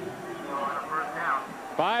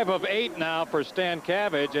 5 of 8 now for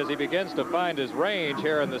Stankavich as he begins to find his range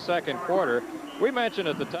here in the second quarter. We mentioned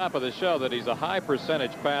at the top of the show that he's a high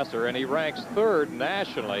percentage passer, and he ranks 3rd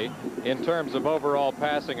nationally in terms of overall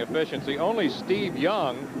passing efficiency. Only Steve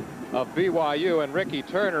Young of BYU and Ricky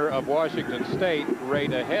Turner of Washington State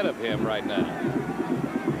rate ahead of him right now.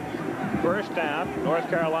 First down, North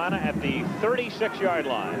Carolina at the 36-yard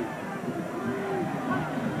line.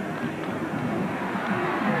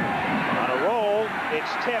 On a roll,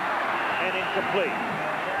 it's tipped and incomplete.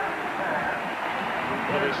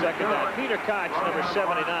 Another second down. Peter Koch, number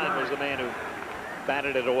 79, was the man who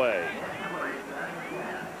batted it away.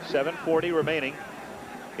 7:40 remaining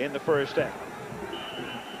in the first half.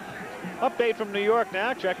 Update from New York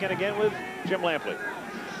now. Check in again with Jim Lampley.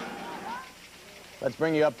 Let's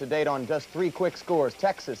bring you up to date on just 3 quick scores.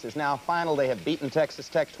 Texas is now final. They have beaten Texas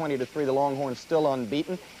Tech 20-3. The Longhorns still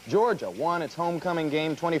unbeaten. Georgia won its homecoming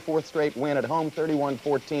game, 24th straight win at home,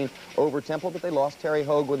 31-14 over Temple, but they lost Terry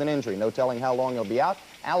Hogue with an injury. No telling how long he'll be out.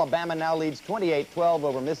 Alabama now leads 28-12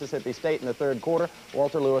 over Mississippi State in the third quarter.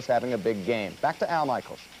 Walter Lewis having a big game. Back to Al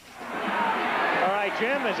Michaels. All right,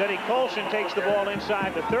 Jim, as Eddie Colson takes the ball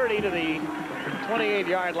inside the 30 to the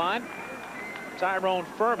 28-yard line. Tyrone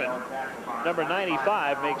Furman, number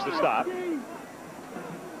 95, makes the stop.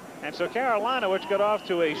 And so Carolina, which got off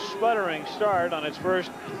to a sputtering start on its first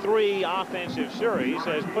 3 offensive series,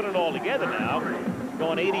 has put it all together now,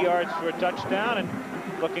 going 80 yards for a touchdown and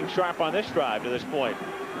looking sharp on this drive to this point.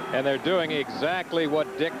 And they're doing exactly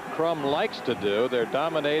what Dick Crum likes to do. They're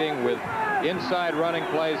dominating with inside running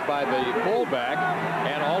plays by the fullback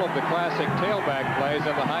and all of the classic tailback plays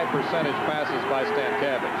and the high percentage passes by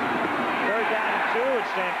Stankavich. Third down and 2. It's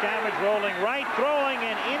Stankavich rolling right, throwing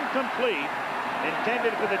and incomplete.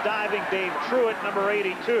 Intended for the diving Dave Truitt, number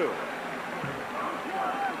 82.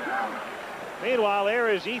 Meanwhile, there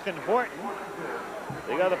is Ethan Horton,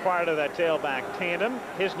 the other part of that tailback tandem.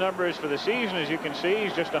 His numbers for the season, as you can see,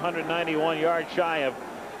 he's just 191 yards shy of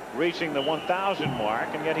reaching the 1,000 mark,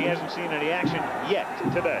 and yet he hasn't seen any action yet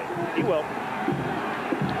today. He will.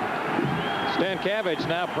 Stankavich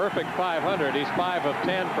now perfect 500. He's 5 of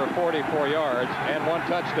 10 for 44 yards and 1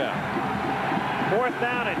 touchdown. Fourth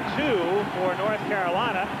down and 2 for North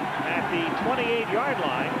Carolina at the 28-yard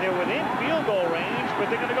line. They're within field goal range,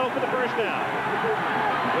 but they're going to go for the first down.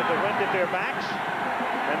 With the wind at their backs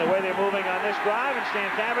and the way they're moving on this drive, and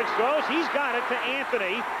Stankavich throws. He's got it to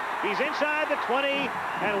Anthony. He's inside the 20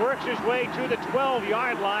 and works his way to the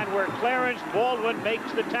 12-yard line where Clarence Baldwin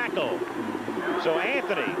makes the tackle. So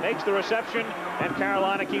Anthony makes the reception, and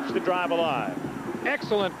Carolina keeps the drive alive.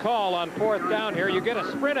 Excellent call on 4th down here. You get a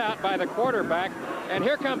sprint out by the quarterback, and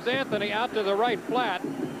here comes Anthony out to the right flat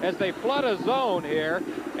as they flood a zone here,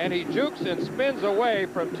 and he jukes and spins away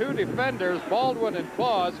from 2 defenders, Baldwin and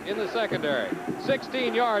Claus, in the secondary.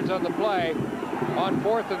 16 yards on the play on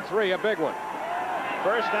 4th and 3, a big one.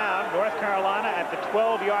 First down, North Carolina at the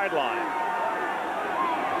 12-yard line.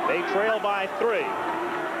 They trail by 3.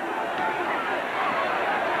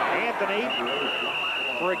 Anthony,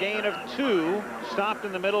 for a gain of 2, stopped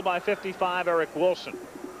in the middle by 55, Eric Wilson.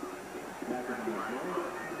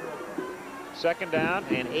 Second down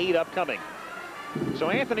and 8 upcoming. So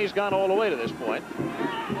Anthony's gone all the way to this point.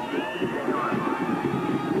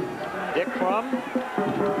 Dick Crum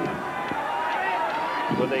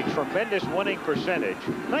with a tremendous winning percentage.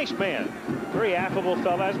 Nice man. Very affable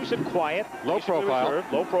fellow. As we said, quiet. Low profile.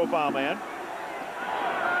 Reserved, low profile man.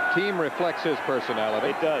 Team reflects his personality.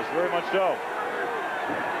 It does, very much so.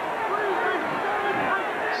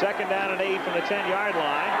 Second down and 8 from the 10-yard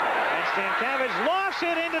line. And Stankavich lofts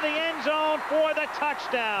it into the end zone for the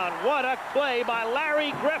touchdown. What a play by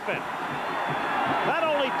Larry Griffin. Not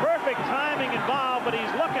only perfect timing involved, but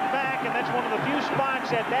he's looking back, and that's one of the few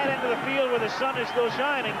spots at that end of the field where the sun is still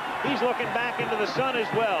shining. He's looking back into the sun as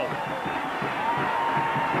well.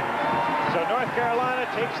 So North Carolina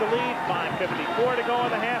takes the lead, 5:54 to go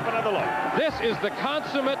in the half. Another look. This is the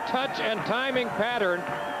consummate touch and timing pattern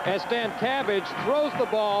as Stankavich throws the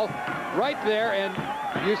ball right there, and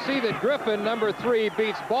you see that Griffin, number 3,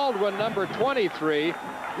 beats Baldwin, number 23.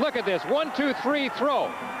 Look at this, 1-2-3 throw.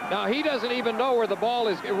 Now he doesn't even know where the ball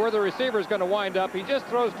is, where the receiver is going to wind up. He just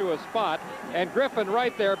throws to a spot, and Griffin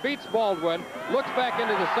right there beats Baldwin, looks back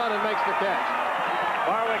into the sun, and makes the catch.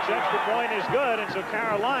 Barwick's extra point is good, and so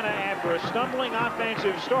Carolina, after a stumbling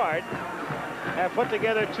offensive start, have put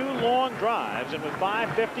together 2 long drives, and with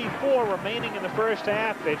 5:54 remaining in the first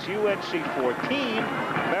half, it's UNC 14,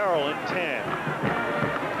 Maryland 10.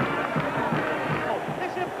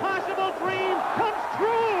 This impossible dream comes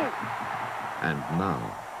true! And now,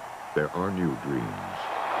 there are new dreams.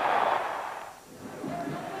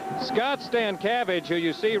 Scott Stankavage, who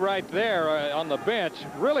you see right there on the bench,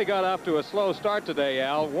 really got off to a slow start today,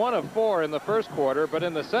 Al. 1 of 4 in the first quarter, but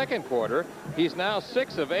in the second quarter, he's now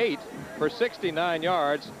 6 of 8 for 69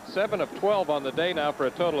 yards, 7 of 12 on the day now for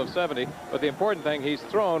a total of 70. But the important thing, he's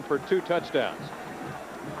thrown for 2 touchdowns.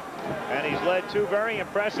 And he's led 2 very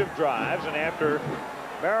impressive drives, and after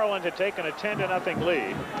Maryland had taken a 10-0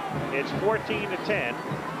 lead, it's 14-10,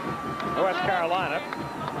 North Carolina.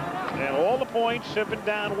 And all the points have been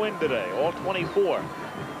downwind today, all 24.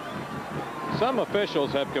 Some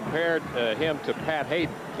officials have compared him to Pat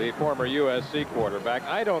Hayden, the former USC quarterback.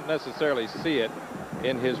 I don't necessarily see it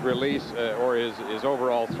in his release or his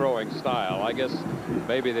overall throwing style. I guess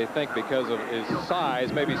maybe they think because of his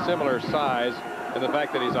size, maybe similar size, and the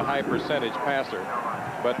fact that he's a high percentage passer.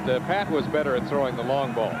 But Pat was better at throwing the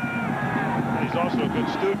long ball. And he's also a good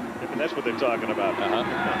student, if that's what they're talking about.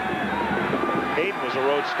 Hayden was a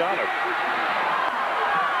Rhodes Scholar.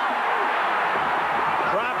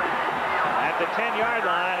 Drop at the 10-yard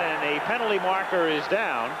line, and a penalty marker is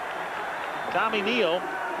down. Tommy Neal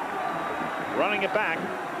running it back.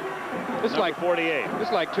 It's like 48.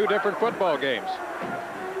 It's like 2 different football games.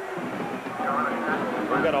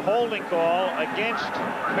 We've got a holding call against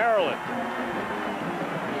Maryland.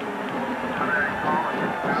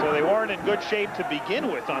 So they weren't in good shape to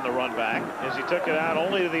begin with on the run back, as he took it out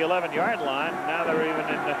only to the 11-yard line. Now they're even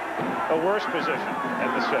in a worse position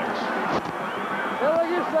at the 6. Billy,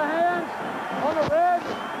 use the hands on the red.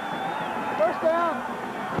 First down.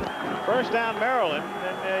 First down, Maryland,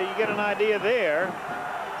 and you get an idea there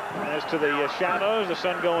as to the shadows, the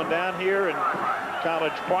sun going down here in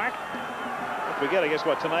College Park. Don't forget, I guess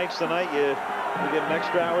what, tonight's the night you get an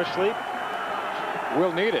extra hour's sleep.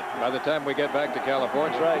 We'll need it by the time we get back to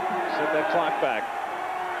California. That's right. Set that clock back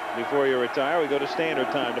before you retire. We go to standard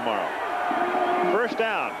time tomorrow. First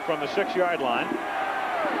down from the 6-yard line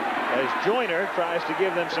as Joyner tries to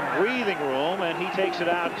give them some breathing room, and he takes it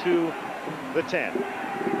out to the 10.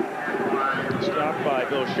 Stopped by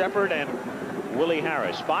Bill Shepard and Willie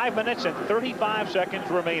Harris. 5 minutes and 35 seconds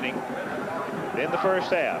remaining in the first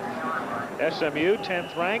half. SMU,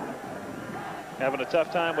 10th ranked, having a tough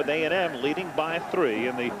time with A&M, leading by 3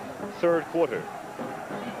 in the third quarter.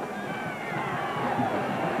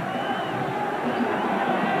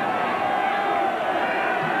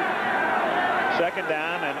 Second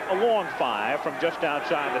down and a long 5 from just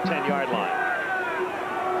outside the 10-yard line.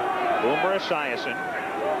 Boomer Esiason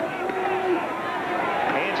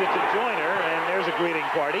hands it to Joyner, and there's a greeting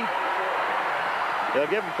party. They'll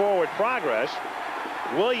give him forward progress.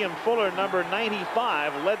 William Fuller, number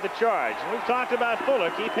 95, led the charge. And we've talked about Fuller.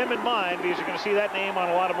 Keep him in mind, because you're going to see that name on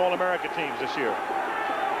a lot of All-America teams this year.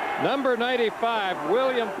 Number 95,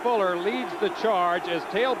 William Fuller, leads the charge as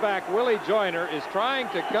tailback Willie Joyner is trying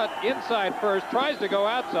to cut inside first, tries to go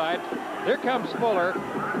outside. Here comes Fuller,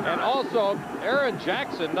 and also Aaron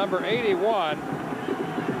Jackson, number 81,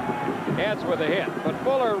 adds with a hit. But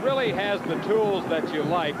Fuller really has the tools that you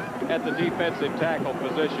like at the defensive tackle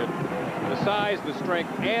position. The size, the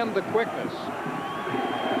strength, and the quickness.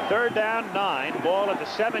 Third down, 9. Ball at the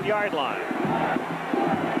 7-yard line.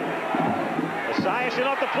 Esiason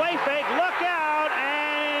off the play fake. Look out,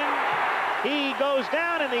 and he goes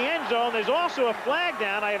down in the end zone. There's also a flag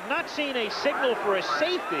down. I have not seen a signal for a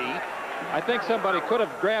safety. I think somebody could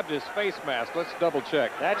have grabbed his face mask. Let's double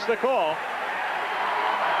check. That's the call.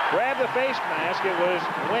 Grab the face mask. It was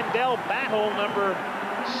Wendell Battle, number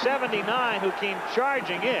 79, who came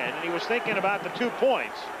charging in, and he was thinking about the 2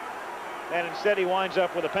 points, and instead he winds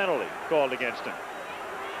up with a penalty called against him.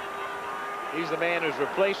 He's the man who's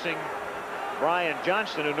replacing Brian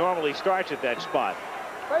Johnston, who normally starts at that spot.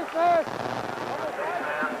 Face mask.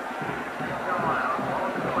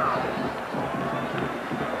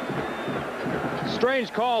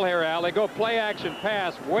 Strange call here, Al. They go play action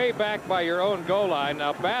pass way back by your own goal line.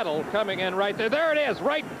 Now Battle coming in right there. There it is,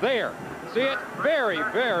 right there. See it? Very,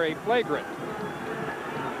 very flagrant.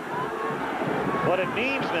 What it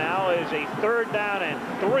means now is a third down and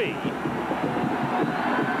 3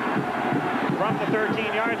 from the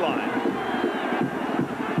 13-yard line.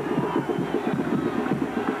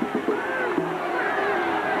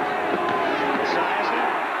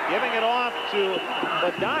 Esiason giving it off to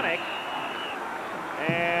Bodonic,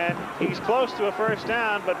 And he's close to a first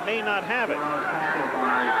down, but may not have it.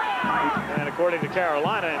 And according to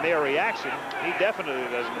Carolina and their reaction, he definitely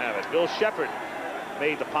doesn't have it. Bill Shepard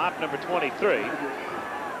made the pop, number 23,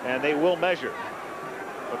 and they will measure.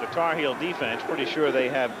 But the Tar Heel defense, pretty sure they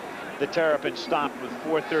have the Terrapins stopped with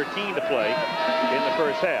 4:13 to play in the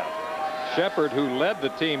first half. Shepard, who led the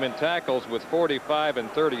team in tackles with 45 and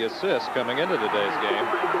 30 assists coming into today's game,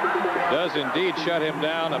 does indeed shut him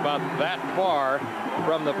down about that far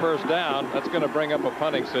from the first down. That's going to bring up a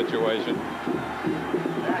punting situation.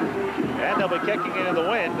 And they'll be kicking into the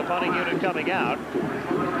wind, the punting unit coming out.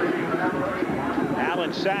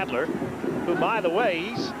 Alan Sadler, who, by the way,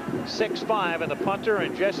 he's 6'5", and the punter,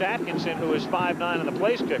 and Jess Atkinson, who is 5'9", and the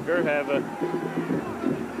place kicker, have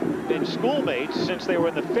been schoolmates since they were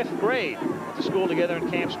in the 5th grade at the school together in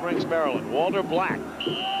Camp Springs, Maryland. Walter Black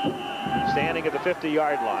standing at the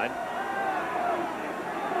 50-yard line,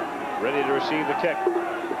 ready to receive the kick.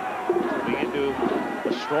 Moving into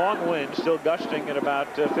a strong wind, still gusting at about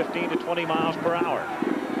 15 to 20 miles per hour.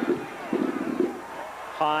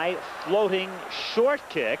 High floating short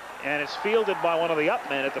kick, and it's fielded by one of the up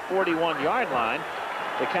men at the 41-yard line.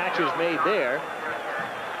 The catch is made there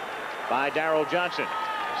by Darrell Johnson.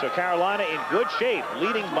 So Carolina in good shape,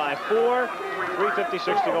 leading by 4,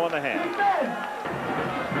 3:56 to go in the half.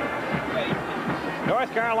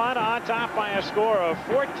 North Carolina on top by a score of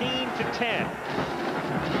 14-10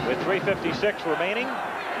 with 3:56 remaining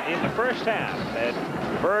in the first half at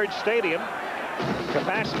Burge Stadium.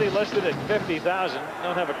 Capacity listed at 50,000.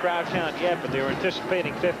 Don't have a crowd count yet, but they were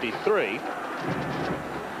anticipating 53.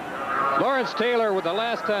 Lawrence Taylor, with the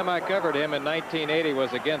last time I covered him in 1980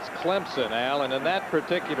 was against Clemson, Al, and in that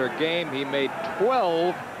particular game he made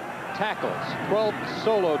 12 tackles, 12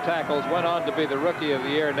 solo tackles, went on to be the Rookie of the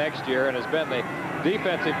Year next year, and has been the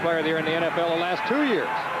Defensive Player of the Year in the NFL the last 2 years.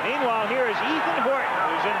 Meanwhile, here is Ethan Horton,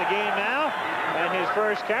 who's in the game now, and his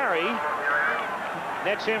first carry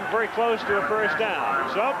nets him very close to a first down.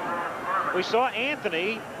 So we saw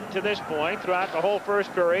Anthony to this point throughout the whole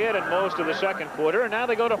first period and most of the second quarter, and now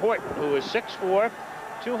they go to Horton, who is 6'4",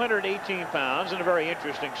 218 pounds, and a very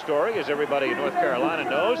interesting story, as everybody in North Carolina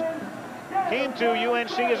knows. Came to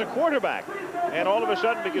UNC as a quarterback, and all of a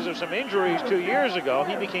sudden, because of some injuries 2 years ago,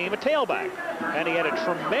 he became a tailback. And he had a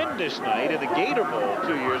tremendous night in the Gator Bowl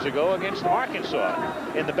 2 years ago against Arkansas,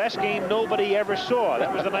 in the best game nobody ever saw.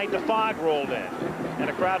 That was the night the fog rolled in, and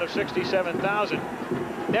a crowd of 67,000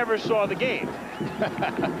 never saw the game.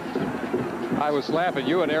 I was laughing.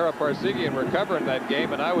 You and Ara Parsegian were covering that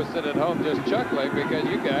game, and I was sitting at home just chuckling because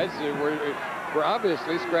you guys were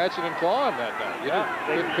obviously scratching and clawing that night.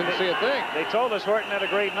 You couldn't see a thing. They told us Horton had a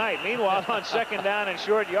great night. Meanwhile, on second down and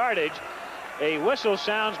short yardage, a whistle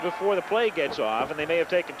sounds before the play gets off, and they may have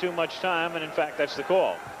taken too much time, and in fact, that's the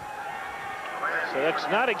call. So that's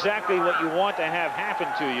not exactly what you want to have happen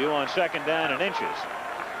to you on second down and inches.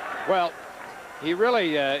 Well, he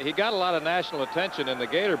really he got a lot of national attention in the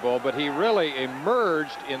Gator Bowl, but he really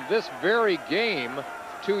emerged in this very game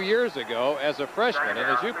 2 years ago as a freshman. And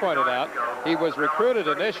as you pointed out, he was recruited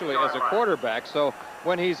initially as a quarterback. So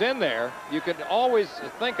when he's in there, you can always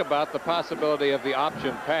think about the possibility of the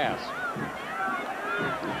option pass.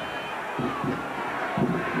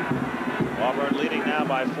 Auburn leading now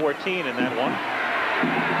by 14 in that one.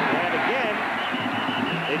 And again,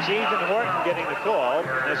 it's Ethan Horton getting the call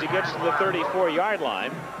as he gets to the 34-yard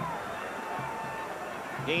line.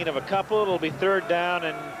 Gain of a couple. It'll be third down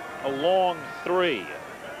and a long 3.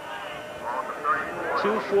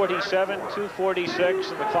 2:47, 2:46,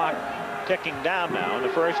 and the clock ticking down now in the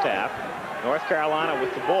first half. North Carolina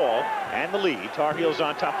with the ball and the lead. Tar Heels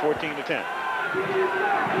on top 14-10.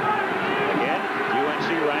 Again, UNC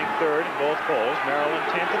ranked third in both polls. Maryland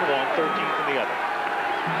 10th in one, 13th in the other.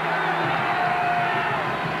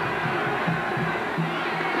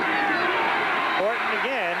 Horton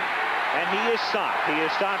again, and he is stopped. He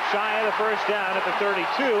is stopped shy of the first down at the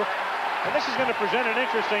 32. And this is going to present an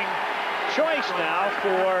interesting choice now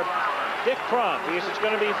for Dick Crum, because it's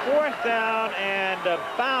going to be fourth down and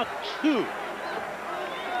about 2.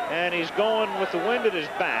 And he's going with the wind at his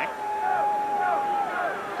back.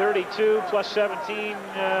 32 plus 17,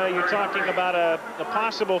 you're talking about a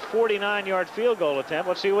possible 49-yard field goal attempt.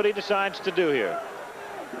 Let's see what he decides to do here.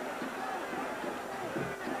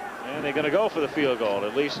 And they're going to go for the field goal,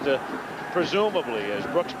 at least presumably, as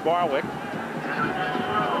Brooks Barwick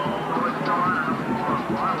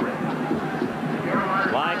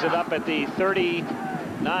lines it up at the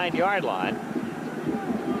 39-yard line.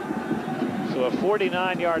 So a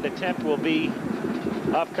 49-yard attempt will be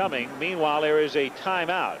upcoming. Meanwhile, there is a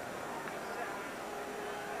timeout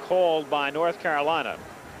called by North Carolina.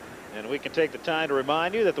 And we can take the time to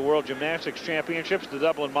remind you that the World Gymnastics Championships, the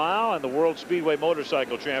Dublin Mile, and the World Speedway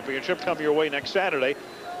Motorcycle Championship come your way next Saturday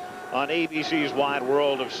on ABC's Wide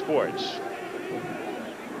World of Sports.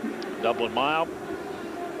 Dublin Mile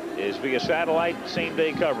is via satellite,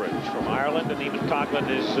 same-day coverage from Ireland, and Eamon Coughlin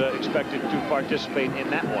is expected to participate in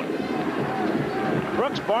that one.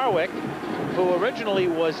 Brooks Barwick, who originally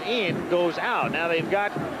was in, goes out. Now they've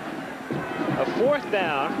got a 4th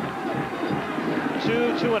down,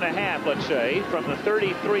 2.5, let's say, from the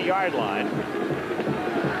 33-yard line.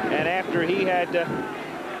 And after he had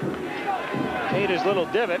made his little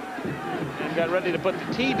divot and got ready to put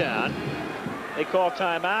the tee down, they call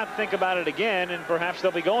timeout, think about it again, and perhaps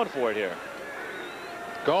they'll be going for it here.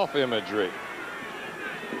 Golf imagery.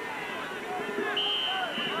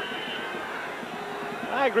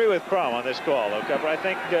 I agree with Crum on this call, though, Cupper. I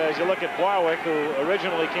think as you look at Barwick, who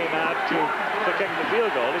originally came out to kick the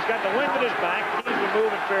field goal, he's got the wind at his back. He's been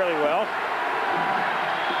moving fairly well.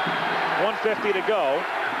 1:50 to go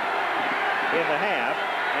in the half.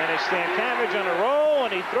 And it's Stankiewicz on a roll,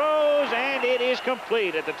 and he throws, and it is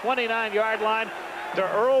complete at the 29-yard line to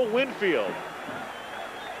Earl Winfield.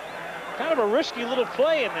 Kind of a risky little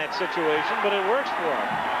play in that situation, but it works for him.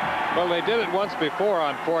 Well, they did it once before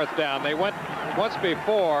on 4th down. They went once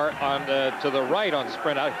before on to the right on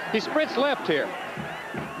sprint out. He sprints left here.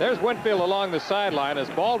 There's Winfield along the sideline as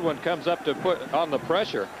Baldwin comes up to put on the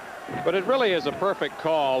pressure. But it really is a perfect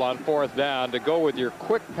call on 4th down to go with your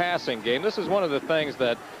quick passing game. This is one of the things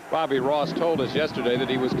that Bobby Ross told us yesterday that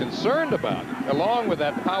he was concerned about, along with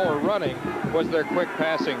that power running, was their quick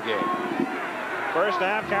passing game. First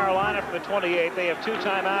down, Carolina from the 28. They have 2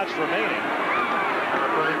 timeouts remaining.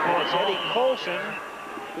 And it's Eddie Colson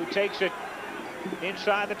who takes it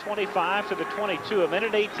inside the 25 to the 22.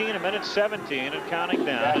 1:18, 1:17, and counting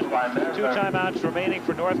down. 2 timeouts remaining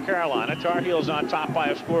for North Carolina. Tar Heels on top by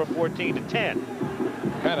a score of 14-10.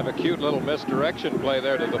 Kind of a cute little misdirection play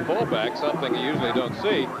there to the fullback, something you usually don't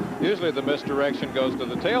see. Usually the misdirection goes to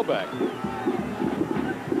the tailback.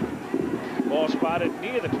 Ball spotted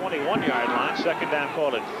near the 21-yard line. 2nd down,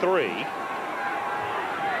 called at 3.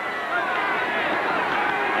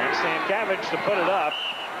 And Stankiewicz to put it up.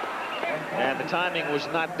 And the timing was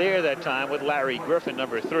not there that time with Larry Griffin,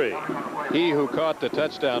 number 3. He who caught the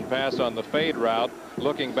touchdown pass on the fade route,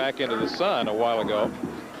 looking back into the sun a while ago.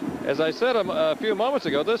 As I said a few moments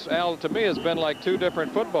ago, this, Al, to me has been like 2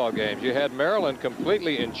 different football games. You had Maryland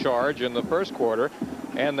completely in charge in the 1st quarter,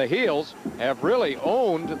 and the Heels have really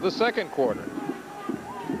owned the 2nd quarter.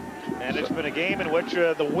 And it's been a game in which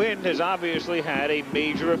the wind has obviously had a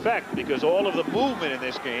major effect, because all of the movement in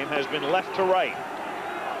this game has been left to right.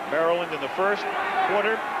 Maryland in the 1st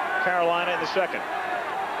quarter, Carolina in the 2nd.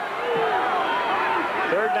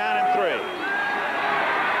 3rd down and 3.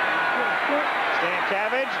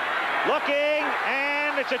 Stankiewicz looking,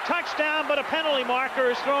 and it's a touchdown, but a penalty marker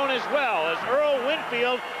is thrown as well as Earl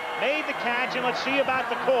Winfield made the catch, and let's see about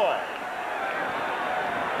the call.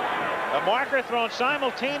 A marker thrown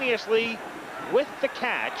simultaneously with the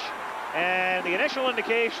catch, and the initial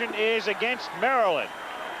indication is against Maryland.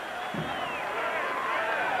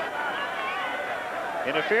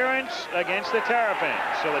 Interference against the Terrapins,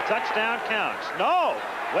 so the touchdown counts. No,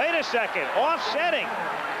 wait a second, offsetting,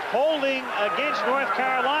 holding against North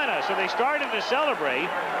Carolina. So they started to celebrate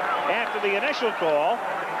after the initial call,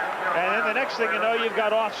 and then the next thing you know, you've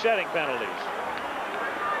got offsetting penalties.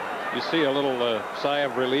 You see a little sigh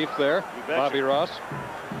of relief there, Bobby Ross.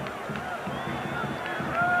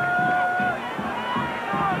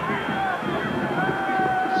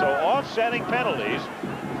 So offsetting penalties.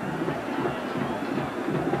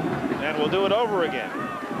 And we'll do it over again.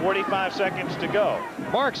 45 seconds to go.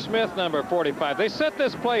 Mark Smith, number 45. They set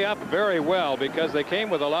this play up very well because they came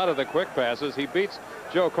with a lot of the quick passes. He beats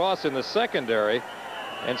Joe Cross in the secondary.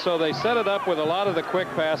 And so they set it up with a lot of the quick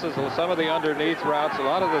passes, some of the underneath routes, a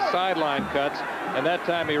lot of the sideline cuts. And that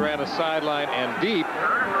time he ran a sideline and deep,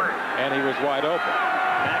 and he was wide open.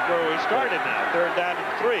 Back where we started now. 3rd down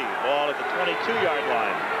and 3. Ball at the 22-yard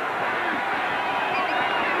line.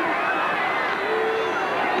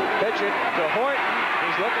 Pitch it to Horton.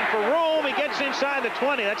 He's looking for room. He gets inside the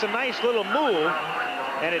 20. That's a nice little move,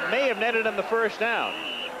 and it may have netted him the 1st down.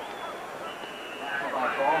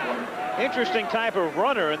 Interesting type of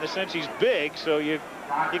runner in the sense he's big, so you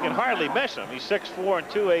can hardly miss him. He's 6'4" and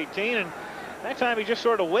 218, and that time he just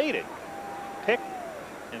sort of waited, picked,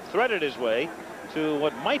 and threaded his way to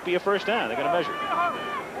what might be a 1st down. They're going to measure.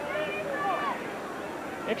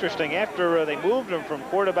 Interesting, after they moved him from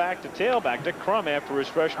quarterback to tailback, Dick Crum, after his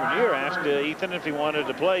freshman year, asked Ethan if he wanted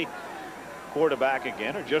to play quarterback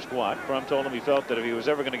again or just what. Crum told him he felt that if he was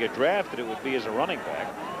ever going to get drafted, it would be as a running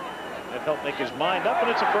back. It helped make his mind up, and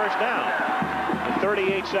it's a first down. With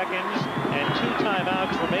 38 seconds and 2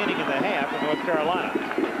 timeouts remaining in the half in North Carolina.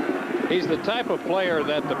 He's the type of player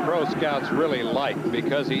that the pro scouts really like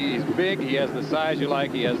because he's big, he has the size you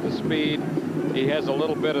like, he has the speed, he has a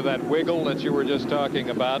little bit of that wiggle that you were just talking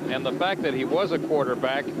about, and the fact that he was a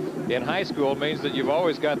quarterback in high school means that you've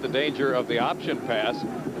always got the danger of the option pass,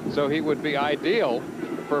 so he would be ideal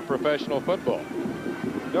for professional football.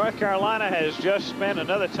 North Carolina has just spent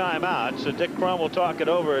another timeout, so Dick Crum will talk it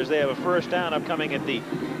over as they have a first down upcoming at the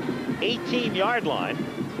 18-yard line.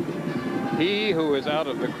 He who is out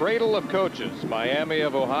of the cradle of coaches, Miami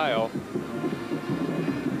of Ohio.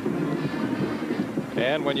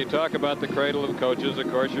 And when you talk about the cradle of coaches, of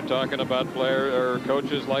course, you're talking about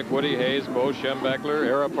coaches like Woody Hayes, Bo Schembechler,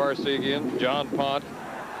 Ara Parseghian, John Pont,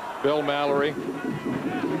 Bill Mallory,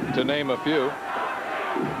 to name a few.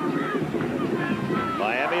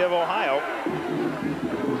 Miami of Ohio.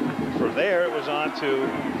 From there, it was on to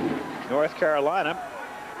North Carolina.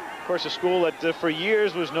 Of course, a school that for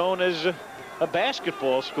years was known as a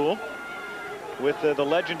basketball school with the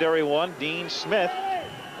legendary one, Dean Smith.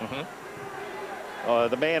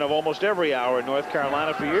 The man of almost every hour in North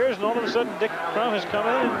Carolina for years, and all of a sudden Dick Crum has come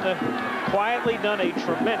in and quietly done a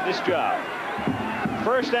tremendous job.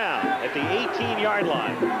 First down at the 18-yard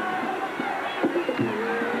line.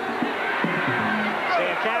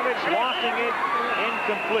 Stankavich lofting it,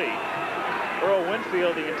 incomplete. Earl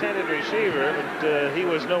Winfield, the intended receiver, but he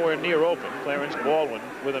was nowhere near open. Clarence Baldwin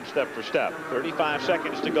with him step for step. 35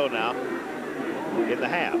 seconds to go now in the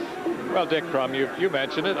half. Well, Dick Crum, you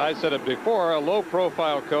mentioned it. I said it before, a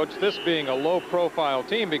low-profile coach, this being a low-profile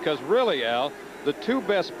team, because really, Al, the 2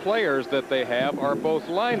 best players that they have are both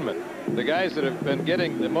linemen. The guys that have been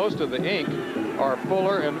getting the most of the ink are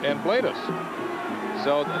Fuller and Bladus.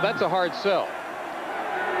 So that's a hard sell.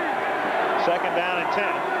 Second down and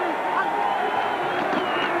 10.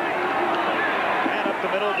 The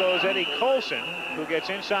middle goes Eddie Colson, who gets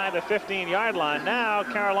inside the 15-yard line. Now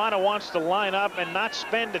Carolina wants to line up and not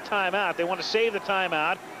spend a timeout. They want to save the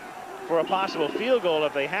timeout for a possible field goal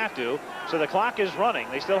if they have to. So the clock is running.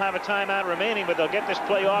 They still have a timeout remaining, but they'll get this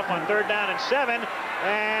play off on 3rd down and 7.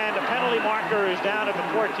 And the penalty marker is down at the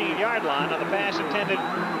 14-yard line on the pass intended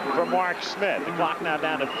for Mark Smith. The clock now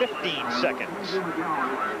down to 15 seconds.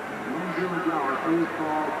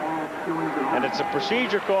 And it's a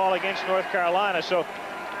procedure call against North Carolina, so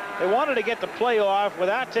they wanted to get the play off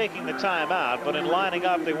without taking the timeout, but in lining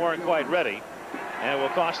up they weren't quite ready, and it will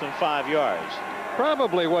cost them 5 yards.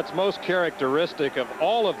 Probably what's most characteristic of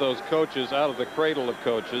all of those coaches out of the cradle of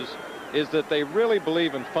coaches is that they really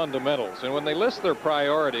believe in fundamentals, and when they list their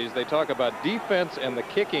priorities, they talk about defense and the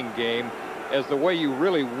kicking game as the way you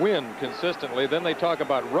really win consistently. Then they talk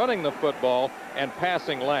about running the football and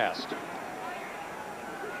passing last.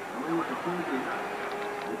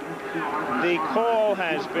 The call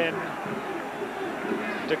has been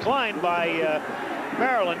declined by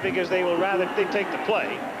Maryland because they take the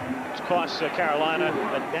play, which costs Carolina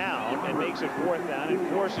a down and makes it 4th down and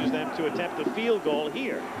forces them to attempt a field goal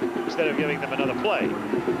here instead of giving them another play.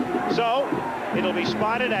 So it'll be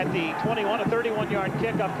spotted at the 21, a 31-yard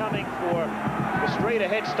kick upcoming for the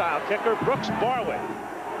straight-ahead style kicker, Brooks Barwick.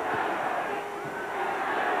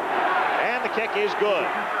 And the kick is good.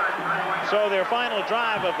 So their final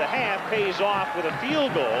drive of the half pays off with a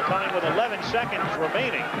field goal coming with 11 seconds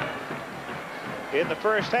remaining in the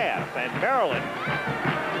first half. And Maryland,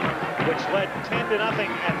 which led 10-0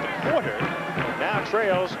 at the quarter, now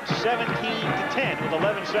trails 17-10 with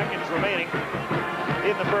 11 seconds remaining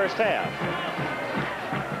in the first half.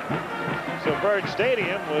 So Byrd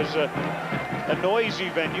Stadium was a noisy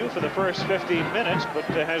venue for the first 15 minutes, but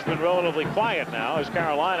has been relatively quiet now as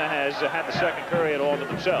Carolina has had the second period all to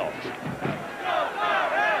themselves.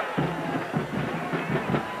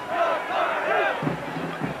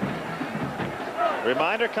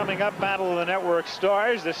 Reminder, coming up, Battle of the Network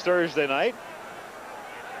Stars this Thursday night,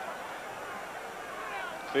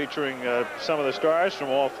 featuring some of the stars from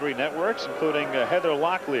all 3 networks, including Heather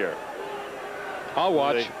Locklear. I'll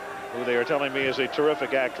watch. Who they are telling me is a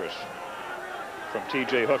terrific actress from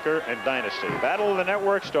T.J. Hooker and Dynasty. Battle of the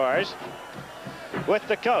Network Stars with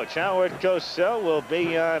the coach. Howard Cosell will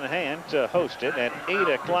be on hand to host it at 8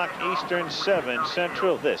 o'clock Eastern, 7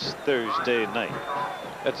 Central this Thursday night.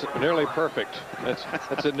 That's nearly perfect.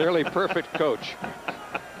 That's a nearly perfect coach.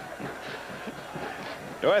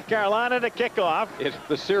 North Carolina to kick off.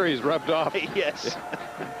 The series rubbed off. Yes.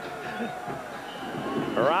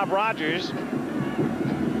 Rob Rogers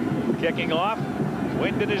kicking off.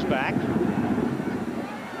 Wind at his back.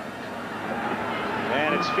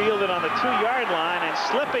 And it's fielded on the 2-yard line, and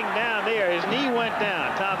slipping down there, his knee went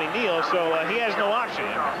down, Tommy Neal, so he has no option.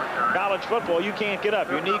 In college football, you can't get up.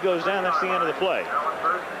 Your knee goes down, that's the end of the play.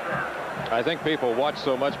 I think people watch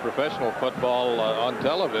so much professional football on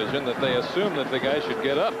television that they assume that the guy should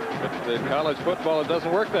get up. But in college football, it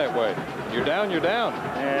doesn't work that way. You're down, you're down.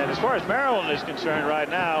 And as far as Maryland is concerned right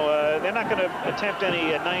now, they're not going to attempt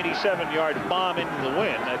any 97-yard bomb into the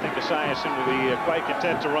wind. I think Esiason will be quite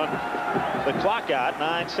content to run the clock out.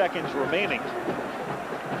 9 seconds remaining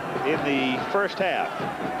in the first half.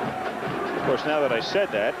 Of course, now that I said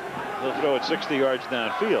that, they'll throw it 60 yards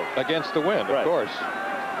downfield. Against the wind, right. Of course.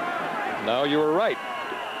 No, you were right.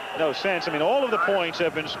 No sense. I mean, all of the points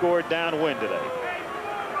have been scored downwind today.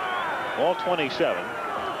 All 27.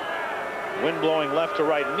 Wind blowing left to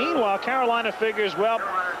right. Meanwhile, Carolina figures, well,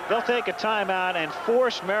 they'll take a timeout and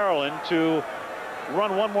force Maryland to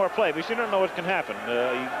run one more play, because you don't know what can happen.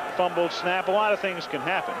 Fumbled snap, a lot of things can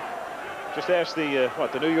happen. Just ask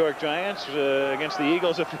the New York Giants against the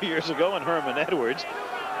Eagles a few years ago and Herman Edwards.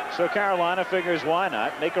 So Carolina figures, why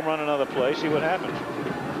not? Make them run another play, see what happens.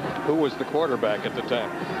 Who was the quarterback at the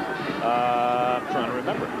time? I'm trying to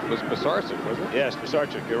remember. It was Pisarcik, wasn't it? Yes,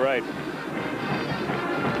 Pisarcik, you're right.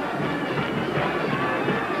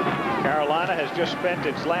 Carolina has just spent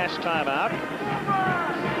its last timeout.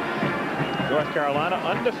 North Carolina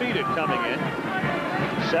undefeated coming in.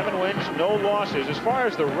 7 wins, no losses. As far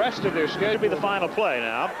as the rest of their schedule, will be the final play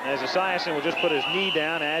now, as Esiason will just put his knee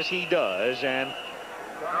down, as he does, and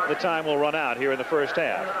the time will run out here in the first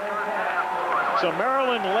half. So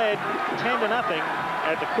Maryland led 10-0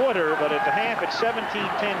 at the quarter, but at the half it's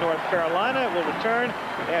 17-10 North Carolina. Will return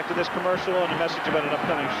after this commercial and a message about an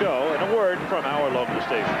upcoming show and a word from our local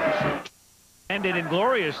stations. Ended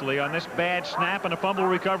ingloriously on this bad snap and a fumble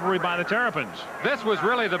recovery by the Terrapins. This was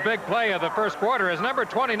really the big play of the first quarter, as number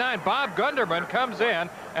 29, Bob Gunderman, comes in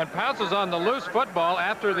and pounces on the loose football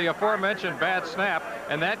after the aforementioned bad snap,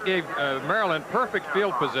 and that gave Maryland perfect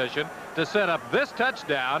field position to set up this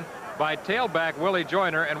touchdown by tailback Willie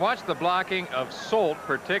Joyner. And watch the blocking of Solt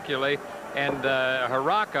particularly, and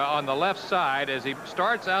Haraka on the left side as he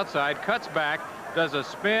starts outside, cuts back, does a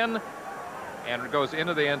spin, and goes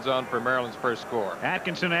into the end zone for Maryland's first score.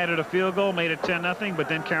 Atkinson added a field goal, made it 10-0, but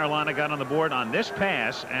then Carolina got on the board on this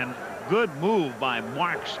pass, and good move by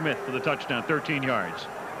Mark Smith for the touchdown, 13 yards.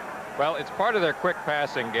 Well, it's part of their quick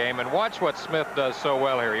passing game, and watch what Smith does so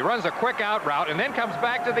well here. He runs a quick out route and then comes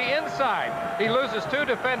back to the inside. He loses 2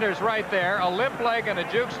 defenders right there, a limp leg and a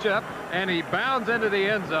juke chip, and he bounds into the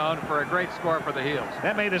end zone for a great score for the Heels.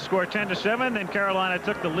 That made the score 10-7, and Carolina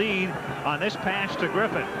took the lead on this pass to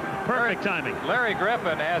Griffin. Perfect timing. Larry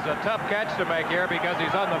Griffin has a tough catch to make here because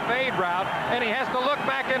he's on the fade route, and he has to look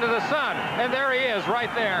back into the sun. And there he is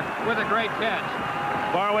right there with a great catch.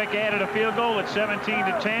 Barwick added a field goal at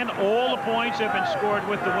 17-10. All the points have been scored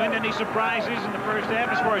with the win. Any surprises in the first half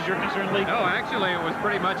as far as you're concerned, Lee? No, actually, it was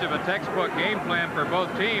pretty much of a textbook game plan for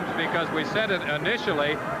both teams, because we said it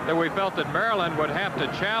initially that we felt that Maryland would have to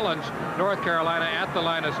challenge North Carolina at the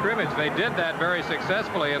line of scrimmage. They did that very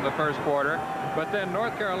successfully in the first quarter, but then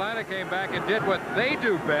North Carolina came back and did what they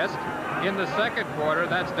do best in the second quarter.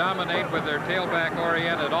 That's dominate with their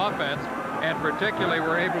tailback-oriented offense, and particularly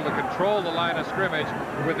were able to control the line of scrimmage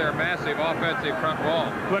with their massive offensive front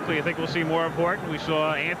wall. Quickly, I think we'll see more of Horton. We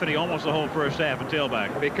saw Anthony almost the whole first half in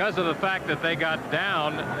tailback. Because of the fact that they got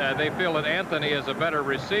down, they feel that Anthony is a better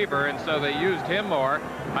receiver, and so they used him more.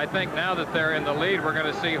 I think now that they're in the lead, we're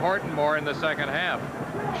going to see Horton more in the second half.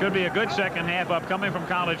 Should be a good second half upcoming from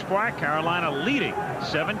College Park. Carolina leading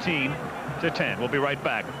 17-10. We'll be right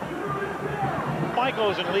back.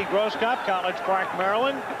 Michaels and Lee Grosskopf, College Park,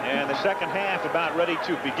 Maryland, and the second half about ready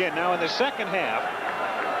to begin. Now in the second half,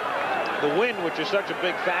 the wind, which is such a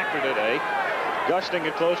big factor today, gusting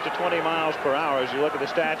at close to 20 miles per hour. As you look at the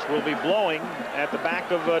stats, will be blowing at the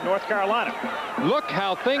back of North Carolina. Look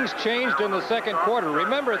how things changed in the second quarter.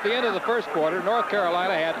 Remember, at the end of the first quarter, North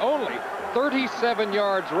Carolina had only 37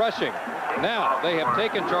 yards rushing. Now they have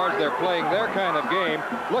taken charge. They're playing their kind of game.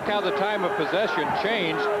 Look how the time of possession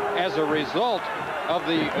changed as a result of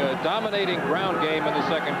the dominating ground game in the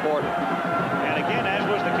second quarter. And again, as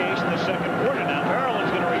was the case in the second quarter, now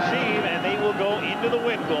Maryland's going to receive, and they will go into the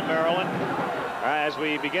wind, will Maryland, as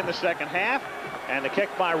we begin the second half. And the kick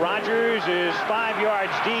by Rogers is 5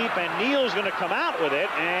 yards deep, and Neal's going to come out with it,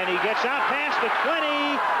 and he gets out past the 20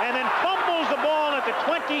 and then fumbles the ball at the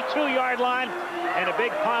 22-yard line, and a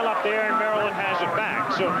big pile up there, and Maryland has it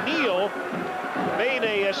back. So Neal made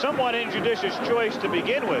a somewhat injudicious choice to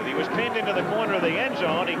begin with. He was pinned into the corner of the end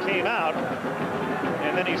zone. He came out,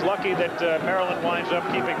 and then he's lucky that Maryland winds up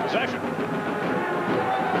keeping possession.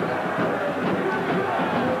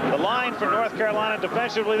 line for North Carolina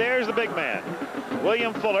defensively. There's the big man,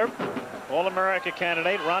 William Fuller, All-America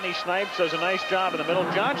candidate. Ronnie Snipes does a nice job in the middle.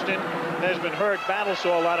 Johnston has been hurt. Battle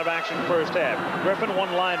saw a lot of action first half. Griffin, one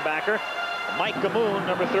linebacker. Mike Gamoon,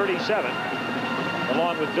 number 37,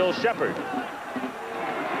 along with Bill Shepard. On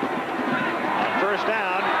first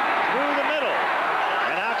down, through the middle.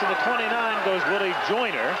 And out to the 29 goes Willie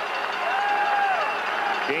Joyner.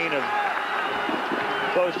 Gain of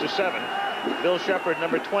close to 7. Bill Shepard,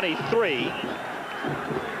 number 23,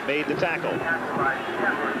 made the tackle.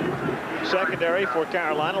 Secondary for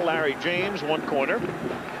Carolina, Larry James, one corner.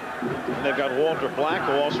 And they've got Walter Black,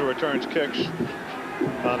 who also returns kicks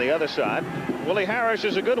on the other side. Willie Harris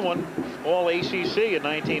is a good one, all ACC in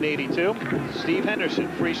 1982. Steve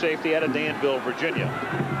Henderson, free safety out of Danville, Virginia.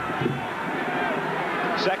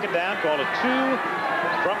 Second down, called a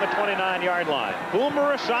 2 from the 29-yard line.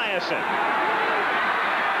 Boomer Esiason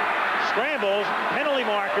scrambles, penalty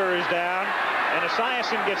marker is down, and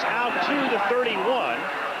Esiason gets out to the 31.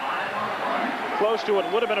 Close to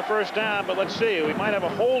what would have been a first down, but let's see. We might have a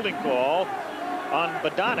holding call on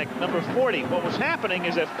Badonic, number 40. What was happening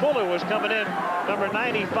is that Fuller was coming in, number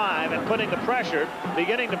 95, and putting the pressure,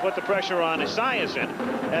 beginning to put the pressure on Esiason,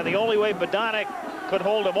 and the only way Badonic could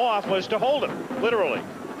hold him off was to hold him, literally.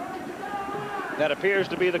 That appears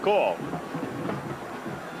to be the call.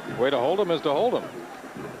 Way to hold him is to hold him.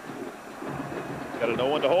 Got to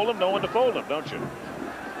know when to hold him, know when to fold him, don't you?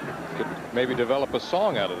 Could maybe develop a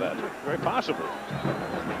song out of that. Very possible.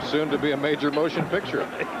 Soon to be a major motion picture.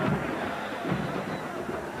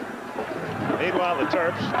 Meanwhile, the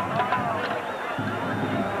Terps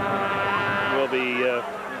will be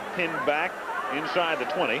pinned back inside the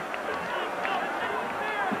 20.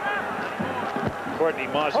 Courtney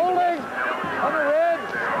Moss. Holding on the red.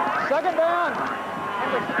 Second down.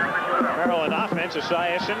 Maryland offense,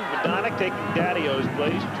 Esiason, Badonic taking Daddy-O's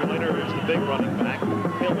place. Joyner is the big running back.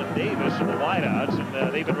 Hill and Davis are the wideouts,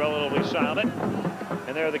 and they've been relatively silent.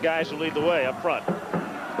 And they're the guys who lead the way up front.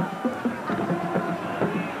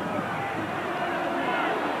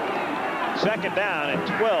 Second down and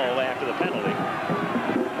 12 after the penalty.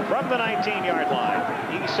 From the 19-yard line,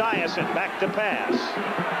 Esiason back to pass.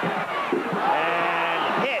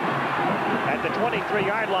 And hit at the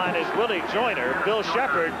 23-yard line is Willie Joyner. Bill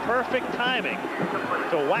Shepard, perfect timing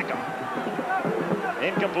to whack him.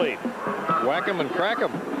 Incomplete. Whack him and crack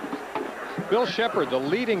him. Bill Shepard, the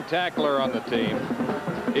leading tackler on the team,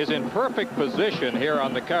 is in perfect position here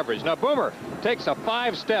on the coverage. Now, Boomer takes a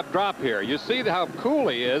 5-step drop here. You see how cool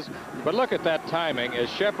he is, but look at that timing as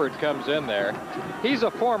Shepard comes in there. He's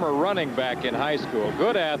a former running back in high school,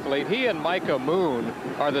 good athlete. He and Micah Moon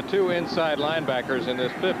are the two inside linebackers in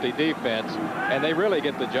this 50 defense, and they really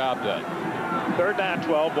get the job done. Third down,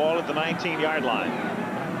 12, ball at the 19-yard line.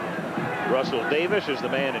 Russell Davis is the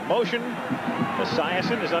man in motion.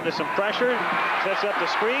 Esiason is under some pressure, sets up the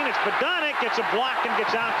screen. It's Badonic, gets a block and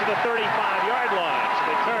gets out to the 35-yard line. So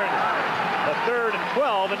they turn a 3rd and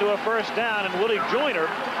 12 into a first down, and Willie Joyner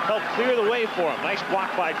helped clear the way for him. Nice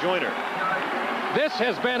block by Joyner. This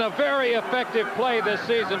has been a very effective play this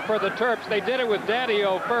season for the Terps. They did it with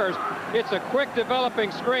Daddy-O first. It's a quick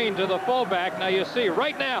developing screen to the fullback. Now you see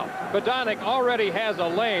right now, Badonic already has a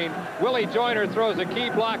lane. Willie Joyner throws a key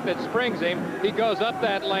block that springs him. He goes up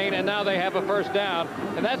that lane, and now they have a first down.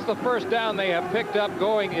 And that's the first down they have picked up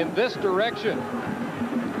going in this direction.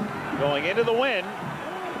 Going into the wind.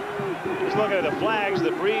 Just looking at the flags,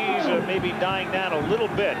 the breeze may be dying down a little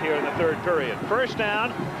bit here in the third period. First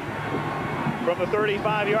down from the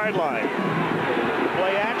 35-yard line.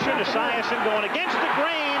 Play action, Esiason going against the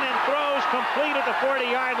grain and throws complete at the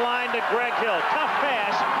 40-yard line to Greg Hill. Tough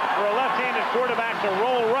pass for a left-handed quarterback to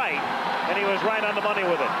roll right, and he was right on the money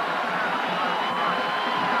with it.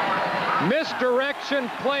 Misdirection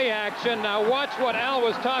play action. Now watch what Al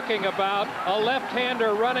was talking about. A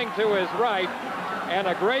left-hander running to his right, and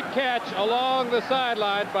a great catch along the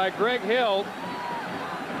sideline by Greg Hill.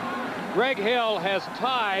 Greg Hill has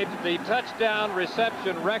tied the touchdown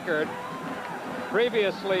reception record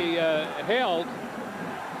previously held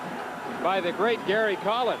by the great Gary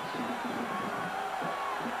Collins.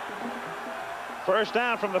 First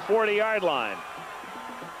down from the 40-yard line.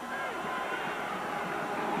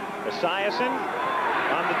 Esiason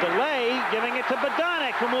on the delay, giving it to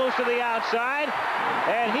Badonic, who moves to the outside,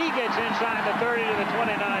 and he gets inside the 30 to the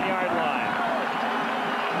 29-yard line.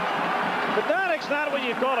 Badonic's not what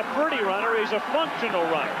you call a pretty runner. He's a functional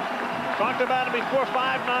runner. Talked about him before,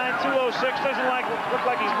 5'9", 206. Doesn't look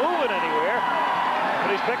like he's moving anywhere, but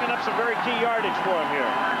he's picking up some very key yardage for him here.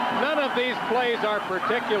 None of these plays are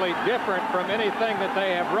particularly different from anything that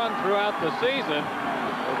they have run throughout the season.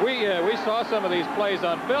 We saw some of these plays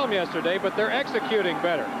on film yesterday, but they're executing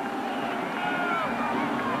better.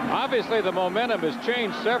 Obviously, the momentum has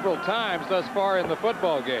changed several times thus far in the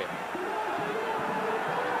football game.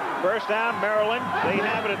 First down, Maryland. They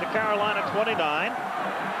have it at the Carolina 29.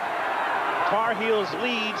 Tar Heels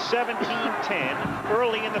lead 17-10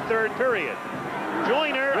 early in the third period.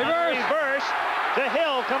 Joyner reverse to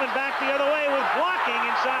Hill, coming back the other way with blocking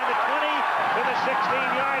inside the 20 to the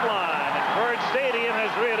 16-yard line. And Bird Stadium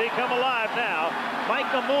has really come alive now.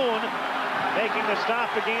 Micah Moon making the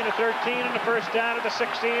stop, a gain of 13 and the first down at the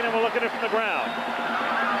 16, and we'll look at it from the ground.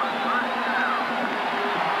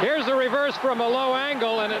 Here's the reverse from a low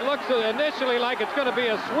angle, and it looks initially like it's going to be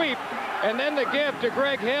a sweep. And then the give to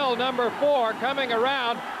Greg Hill, number 4, coming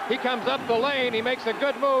around. He comes up the lane. He makes a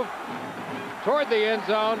good move toward the end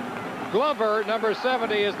zone. Glover, number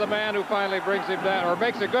 70, is the man who finally brings him down, or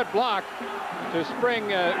makes a good block to spring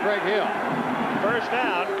Greg Hill. First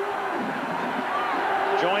down.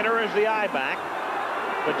 Joyner is the I-back.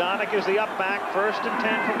 Badonic is the up-back. First and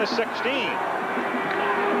 10 from the 16.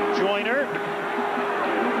 Joyner,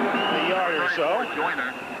 a yard or so.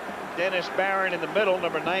 Dennis Barron in the middle,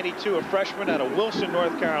 number 92, a freshman out of Wilson,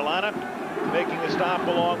 North Carolina, making the stop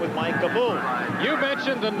along with Micah Moon. You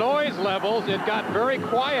mentioned the noise levels. It got very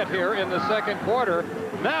quiet here in the second quarter.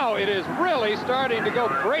 Now it is really starting to go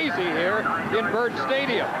crazy here in Byrd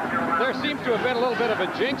Stadium. There seems to have been a little bit of a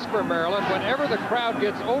jinx for Maryland. Whenever the crowd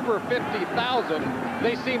gets over 50,000,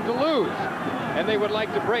 they seem to lose. And they would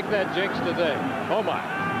like to break that jinx today. Oh, my.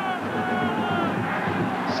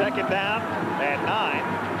 Second down at 9.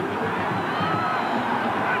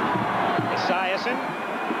 Esiason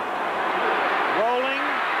rolling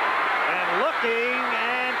and looking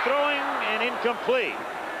and throwing and incomplete.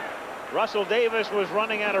 Russell Davis was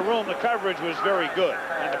running out of room. The coverage was very good,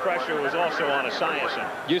 and the pressure was also on Esiason.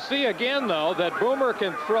 You see again, though, that Boomer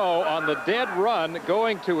can throw on the dead run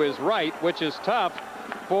going to his right, which is tough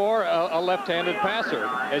for a left-handed passer.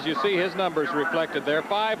 As you see his numbers reflected there,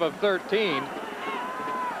 5 of 13.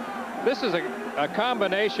 This is a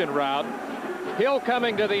combination route. Hill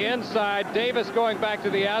coming to the inside, Davis going back to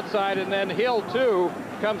the outside, and then Hill, too,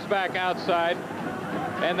 comes back outside.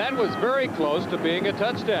 And that was very close to being a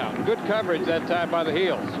touchdown. Good coverage that time by the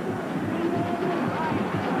Heels.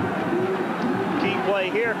 Key play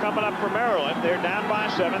here coming up for Maryland. They're down by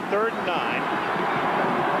 7, 3rd and 9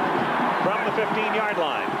 from the 15-yard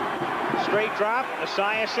line. Straight drop,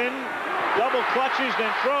 Esiason double clutches,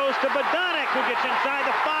 then throws to Badonic, who gets inside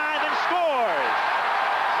the 5 and scores.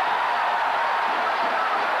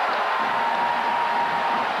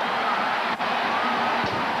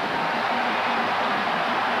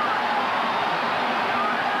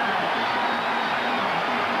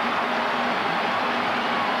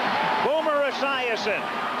 Esiason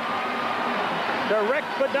to Rick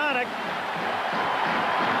Badonic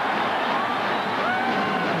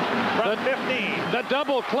from 15. The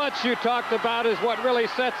double clutch you talked about is what really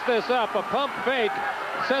sets this up. A pump fake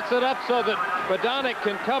sets it up so that Badonic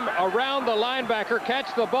can come around the linebacker,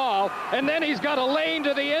 catch the ball, and then he's got a lane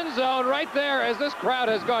to the end zone right there as this crowd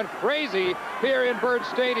has gone crazy here in Byrd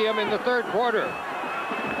Stadium in the third quarter.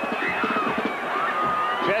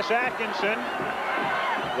 Jess Atkinson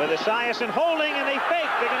with Esiason holding, and they fake.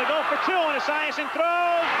 They're going to go for 2, and Esiason throws,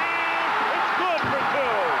 and it's good for 2.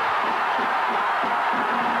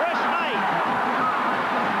 Chris Knight.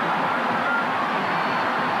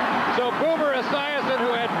 So Boomer Esiason,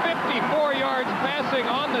 who had 54 yards passing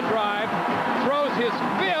on the drive, throws his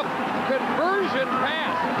 5th conversion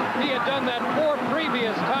pass. He had done that 4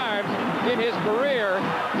 previous times in his career.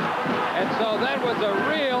 And so that was a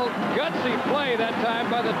real gutsy play that time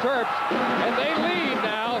by the Terps. And they lead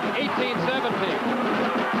now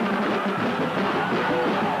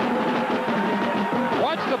 18-17.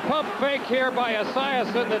 Watch the pump fake here by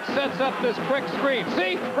Esiason that sets up this quick screen.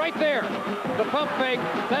 See, right there, the pump fake,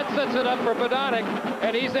 that sets it up for Badonic,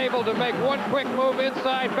 and he's able to make one quick move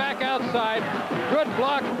inside, back outside. Good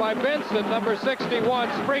block by Benson, number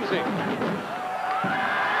 61, springs him.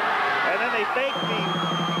 And then they fake the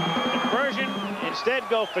conversion, instead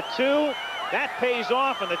go for 2. That pays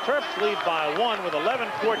off, and the Terps lead by 1 with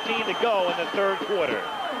 11:14 to go in the third quarter.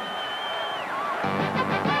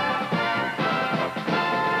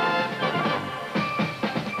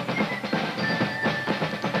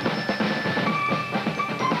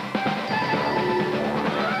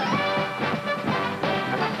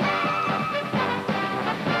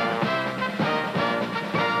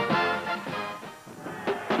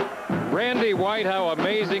 Randy White, how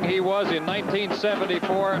amazing he was in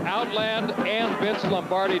 1974. Outland and Vince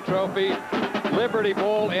Lombardi Trophy. Liberty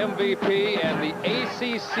Bowl MVP and the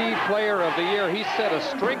ACC Player of the Year. He set a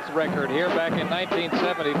strength record here back in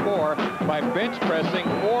 1974 by bench pressing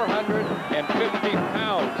 450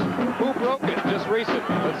 pounds. Who broke it just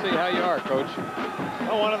recently? Let's see how you are, Coach.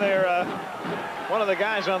 Well, one of the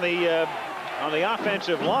guys on the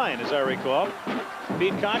offensive line, as I recall.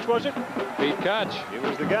 Pete Koch, was it? Pete Koch. He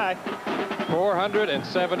was the guy.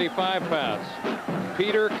 475 pounds.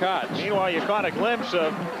 Peter Koch. Meanwhile, you caught a glimpse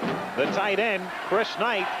of the tight end, Chris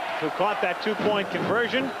Knight, who caught that two-point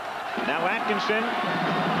conversion. Now Atkinson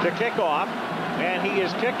to kick off, and he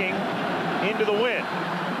is kicking into the wind.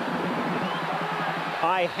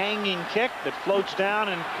 High hanging kick that floats down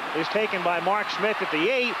and is taken by Mark Smith at the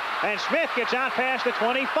 8, and Smith gets out past the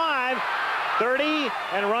 25, 30,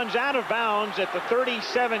 and runs out of bounds at the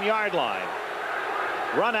 37-yard line.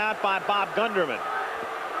 Run out by Bob Gunderman.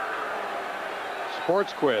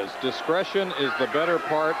 Sports quiz. Discretion is the better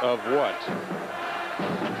part of what?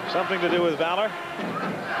 Something to do with valor.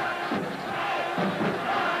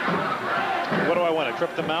 What do I want? A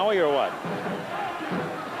trip to Maui or what?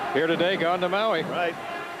 Here today, gone to Maui. Right.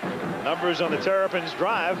 Numbers on the Terrapins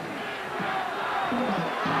drive.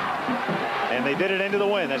 And they did it into the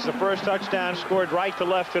wind. That's the first touchdown scored right to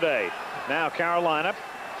left today. Now Carolina,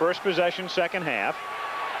 first possession, second half.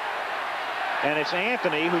 And it's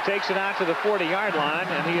Anthony who takes it out to the 40-yard line,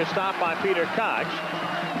 and he is stopped by Peter Koch.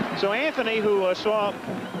 So Anthony, who saw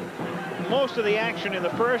most of the action in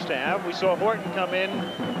the first half, we saw Horton come in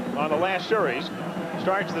on the last series,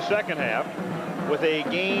 starts the second half with a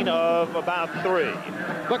gain of about 3.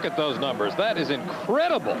 Look at those numbers. That is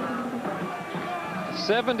incredible.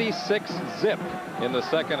 76 zip in the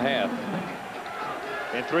second half.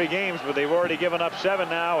 In 3 games, but they've already given up 7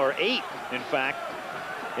 now, or 8, in fact,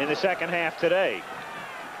 in the second half today.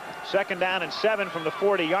 Second down and 7 from the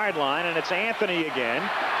 40-yard line, and it's Anthony again.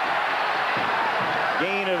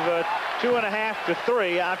 Gain of 2.5 to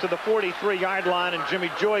 3 out to the 43-yard line, and Jimmy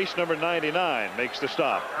Joyce, number 99, makes the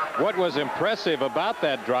stop. What was impressive about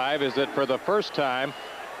that drive is that for the first time,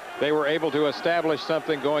 they were able to establish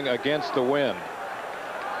something going against the wind.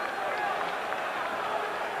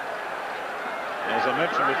 As I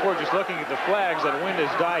mentioned before, just looking at the flags, that wind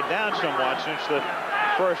has died down somewhat since the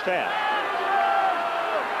first half.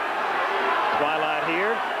 Twilight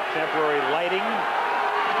here. Temporary lighting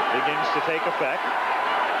begins to take effect.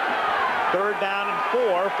 Third down and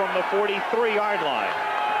 4 from the 43-yard line.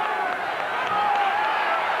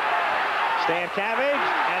 Stankavage,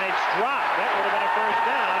 and it's dropped. That would have been a first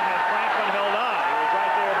down had Franklin held on. He was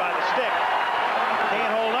right there by the stick.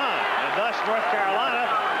 Can't hold on. And thus North Carolina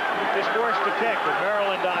is forced to kick with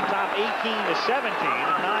Maryland on top 18 to 17,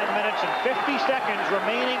 and 9 minutes and 50 seconds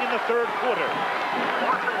remaining in the third quarter.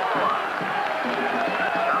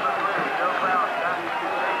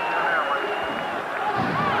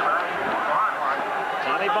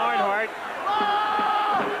 Tommy Barnhart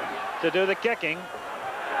to do the kicking.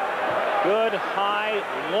 Good high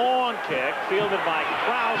long kick fielded by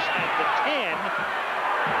Kraus at the 10,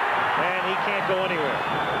 and he can't go anywhere.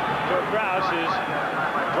 So Kraus is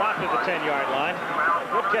dropped at the 10-yard line.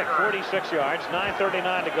 Good kick, 46 yards,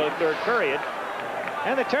 9:39 to go third period.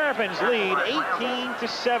 And the Terrapins lead 18 to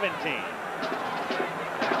 17.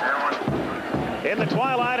 In the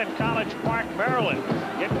twilight in College Park, Maryland.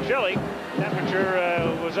 Getting chilly.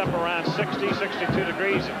 Temperature was up around 60, 62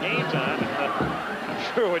 degrees at game time.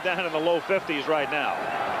 I'm sure we're down in the low 50s right now.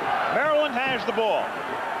 Maryland has the ball.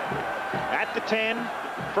 At the 10,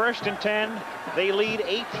 first and 10. They lead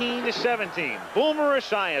 18 to 17. Boomer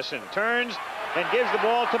Esiason turns and gives the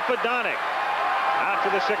ball to Podonick. Out to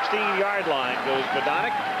the 16-yard line goes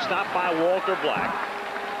Podonick, stopped by Walter Black.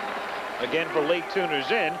 Again for late tuners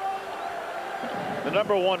in, the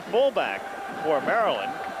number 1 fullback for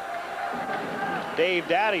Maryland, Dave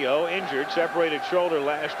Daddio, injured, separated shoulder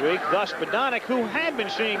last week. Thus Podonick, who had been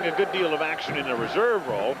seeing a good deal of action in the reserve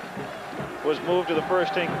role, was moved to the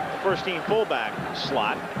first team fullback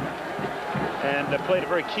slot and played a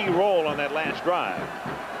very key role on that last drive.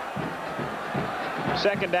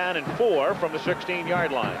 Second down and 4 from the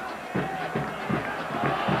 16-yard line.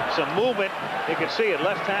 Some movement. You can see it.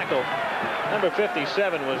 Left tackle, number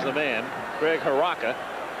 57 was the man. Greg Haraka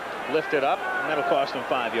lifted up, and that'll cost him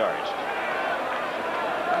 5 yards.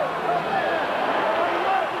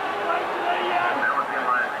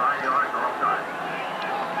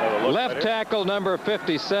 Left tackle number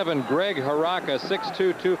 57, Greg Haraka, 6'2",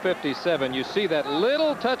 257. You see that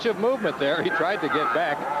little touch of movement there. He tried to get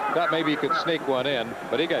back. Thought maybe he could sneak one in,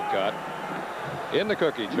 but he got caught in the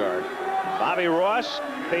cookie jar. Bobby Ross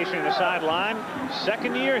pacing the sideline.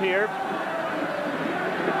 Second year here.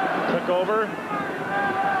 Took over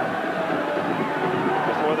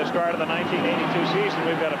before the start of the 1982 season.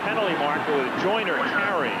 We've got a penalty marker with Joyner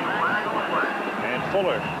carrying. And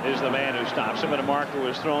Fuller is the man who stops him, and a marker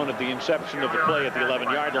was thrown at the inception of the play at the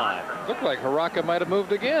 11-yard line. Looked like Haraka might have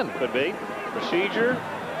moved again. Could be. Procedure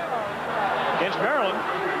against Maryland.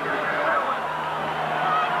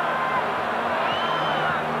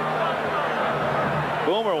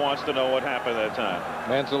 Boomer wants to know what happened that time.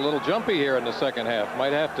 Man's a little jumpy here in the second half.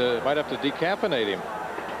 Might have to decaffeinate him.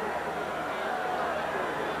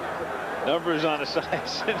 Numbers on the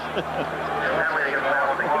sides. Where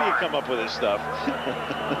do you come up with this stuff?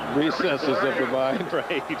 Recesses of the mind.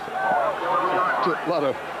 Right. A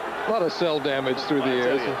lot of cell damage through the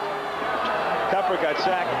ears. Cupper got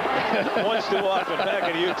sacked once too often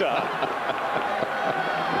back in Utah.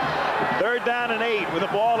 3rd down and 8 with the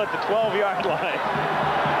ball at the 12-yard line.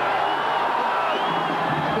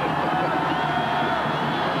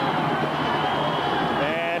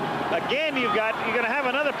 And again, you're going to have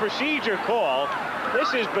another procedure call.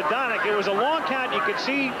 This is Badonic. It was a long count. You could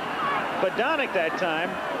see Badonic that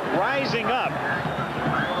time rising up.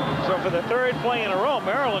 So for the 3rd play in a row,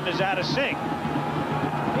 Maryland is out of sync.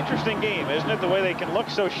 Interesting game, isn't it? The way they can look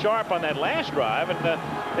so sharp on that last drive, and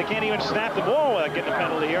they can't even snap the ball without getting a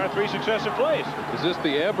penalty here on 3 successive plays. Is this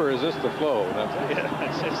the ebb or is this the flow?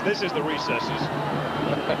 Yeah, this is the recesses.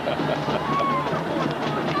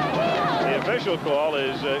 The official call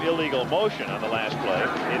is illegal motion on the last play.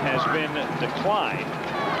 It has been declined.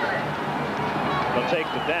 They'll take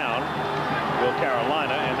the down, Will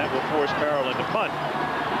Carolina, and that will force Maryland to punt.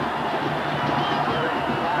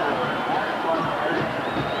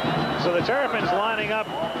 So the Terrapins lining up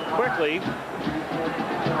quickly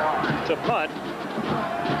to punt.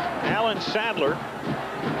 Alan Sadler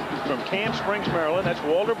from Camp Springs, Maryland. That's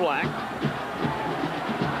Walter Black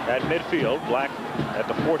at midfield. Black at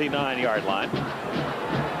the 49-yard line.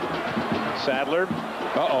 Sadler.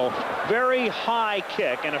 Very high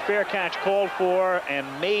kick, and a fair catch called for and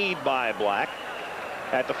made by Black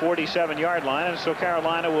at the 47-yard line. And so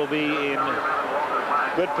Carolina will be in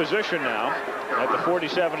good position now at the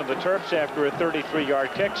 47 of the Terps after a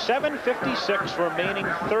 33-yard kick. 7:56 remaining,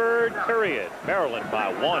 3rd period. Maryland by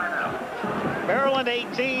 1. Maryland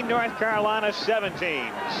 18, North Carolina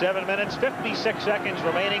 17. 7 minutes, 56 seconds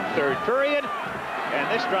remaining, 3rd period. And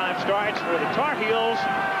this drive starts for the Tar Heels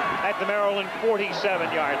at the Maryland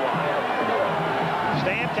 47-yard line.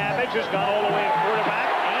 Stan Cabbage has gone all the way at quarterback.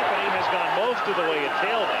 Anthony has gone most of the way at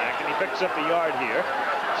tailback, and he picks up the yard here.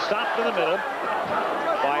 Stopped in the middle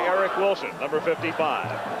by Eric Wilson, number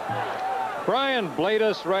 55. Brian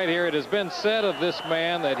Bladus right here. It has been said of this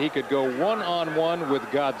man that he could go one-on-one with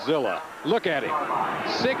Godzilla. Look at him.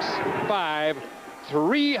 6'5",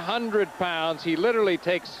 300 pounds. He literally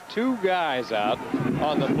takes 2 guys out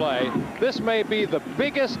on the play. This may be the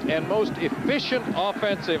biggest and most efficient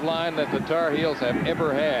offensive line that the Tar Heels have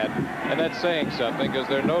ever had. And that's saying something, because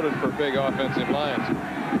they're noted for big offensive lines.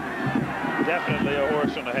 Definitely a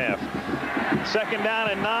horse and a half. 2nd down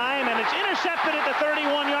and 9, and it's intercepted at the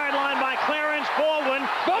 31-yard line by Clarence Baldwin.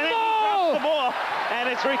 And then he drops the ball, and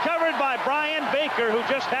it's recovered by Brian Baker, who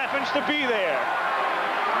just happens to be there.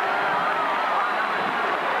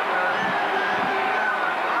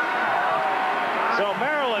 So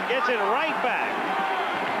Maryland gets it right back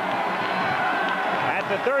at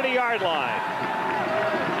the 30-yard line.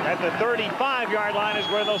 At the 35-yard line is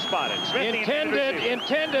where they'll spot it. Smith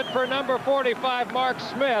Intended for number 45, Mark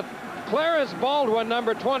Smith. Clarence Baldwin,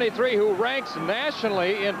 number 23, who ranks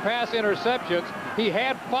nationally in pass interceptions. He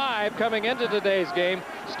had 5 coming into today's game.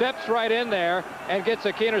 Steps right in there and gets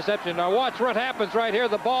a key interception. Now watch what happens right here.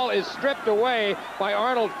 The ball is stripped away by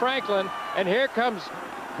Arnold Franklin, and here comes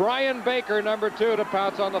Brian Baker, number 2, to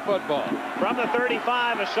pounce on the football. From the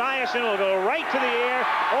 35, Esiason will go right to the air.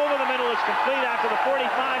 Over the middle, it's complete out to the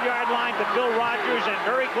 45-yard line to Bill Rogers, and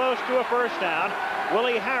very close to a 1st down.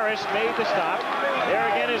 Willie Harris made the stop. There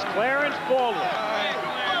again is Clarence Baldwin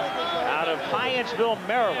out of Hyattsville,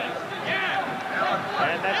 Maryland.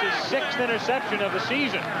 And that's his 6th interception of the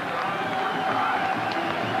season.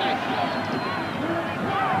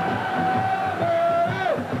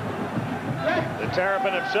 The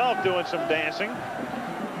Terrapin himself doing some dancing,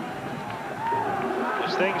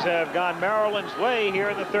 as things have gone Maryland's way here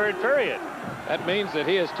in the 3rd period. That means that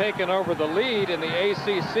he has taken over the lead in the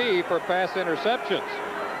ACC for pass interceptions.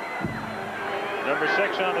 Number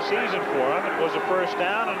 6 on the season for him. It was a 1st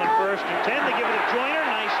down, and then 1st and 10. They give it to Joyner.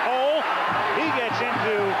 Nice hole. He gets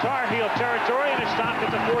into Tar Heel territory and is stopped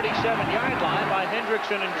at the 47-yard line by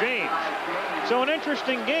Hendrickson and James. So an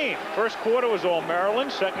interesting game. First quarter was all Maryland.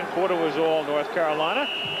 Second quarter was all North Carolina.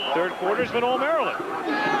 Third quarter's been all Maryland.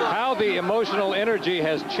 How the emotional energy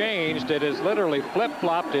has changed. It has literally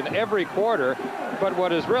flip-flopped in every quarter. But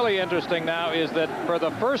what is really interesting now is that for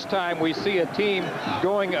the first time we see a team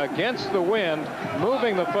going against the wind,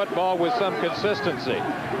 moving the football with some consistency.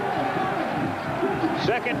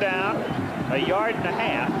 Second down, 1.5 yards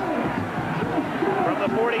from the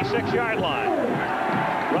 46-yard line.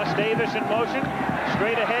 Russ Davis in motion,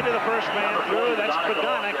 straight ahead to the first man through. That's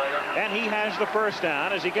Pedonic, and he has the first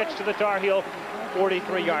down as he gets to the Tar Heel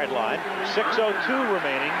 43-yard line. 6:02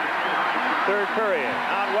 remaining, third period.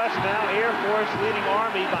 Out west now, Air Force leading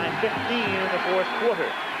Army by 15 in the fourth quarter.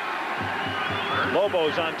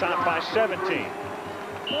 Lobos on top by 17.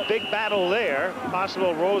 Big battle there,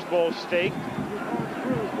 possible Rose Bowl stake.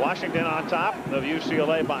 Washington on top of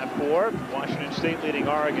UCLA by 4. Washington State leading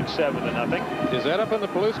Oregon 7-0. Is that up in the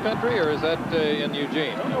Palouse country, or is that in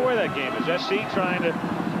Eugene? I don't know where that game is. SC trying to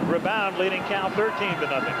rebound, leading Cal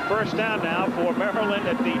 13-0. First down now for Maryland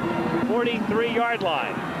at the 43-yard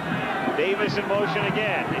line. Davis in motion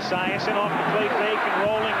again. Esiason off the play fake and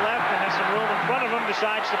rolling left, and has some room in front of him.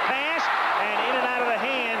 Decides to pass, and in and out of the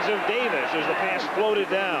hands of Davis as the pass floated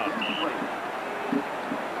down.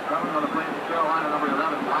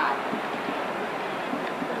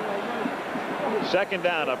 Second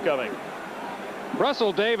down upcoming.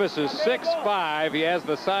 Russell Davis is 6'5". He has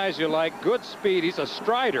the size you like, good speed. He's a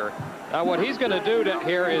strider. Now what he's going to do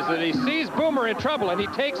here is that he sees Boomer in trouble and he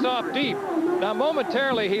takes off deep. Now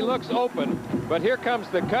momentarily he looks open, but here comes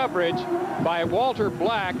the coverage by Walter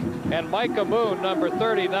Black and Micah Moon, number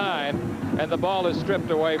 39, and the ball is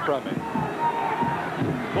stripped away from him.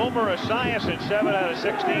 Boomer Esiason 7 out of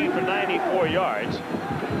 16 for 94 yards.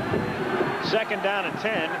 Second down and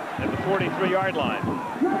 10 at the 43-yard line.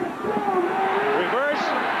 Reverse,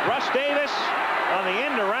 Russ Davis on the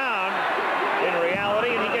end around in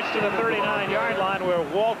reality, and he gets to the 39-yard line where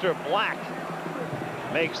Walter Black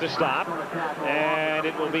makes the stop, and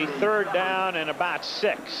it will be third down and about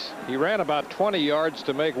 6. He ran about 20 yards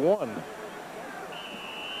to make 1.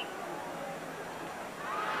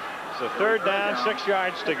 So third down, 6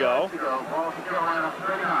 yards to go.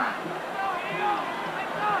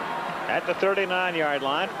 At the 39-yard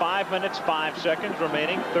line, 5 minutes, 5 seconds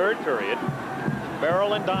remaining, third period.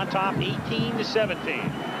 Maryland on top,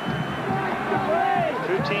 18-17.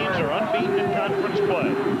 Two teams are unbeaten in conference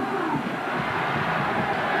play.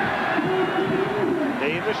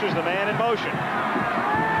 Davis is the man in motion.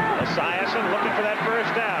 Esiason looking for that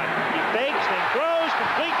first down. He fakes and throws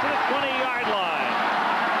complete to the 20-yard line.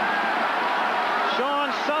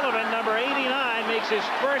 Sean Sullivan, number 89, makes his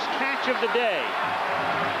first catch of the day.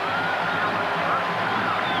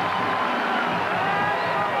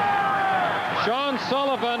 Sean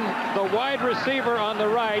Sullivan, the wide receiver on the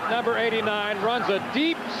right, number 89, runs a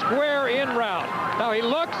deep square in route. Now he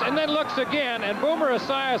looks and then looks again, and Boomer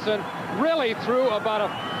Esiason really threw about a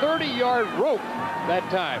 30-yard rope that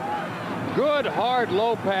time. Good, hard,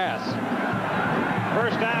 low pass.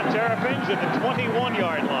 First down, Terrapins at the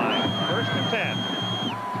 21-yard line. First and 10.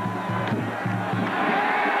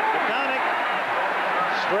 Pedonic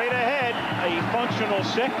straight ahead, a functional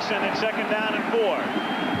 6, and then second down and 4.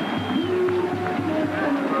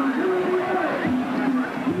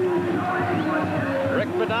 Rick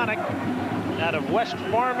Pedonic out of West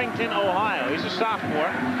Farmington, Ohio. He's a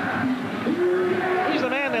sophomore. He's the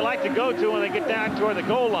man they like to go to when they get down toward the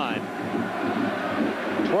goal line.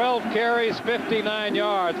 12 carries, 59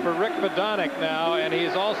 yards for Rick Pedonic now, and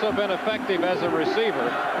he's also been effective as a receiver.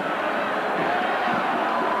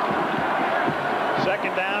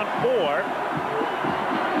 Second down, 4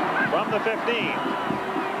 from the 15.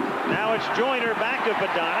 Now it's Joyner back to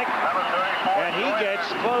Pedonic, and he gets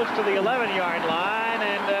close to the 11-yard line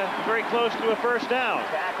and very close to a first down.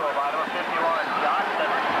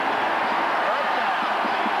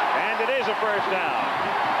 And it is a first down.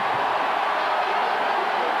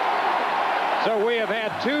 So we have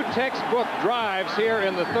had 2 textbook drives here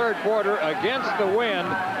in the third quarter against the wind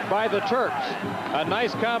by the Terps. A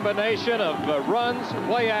nice combination of runs,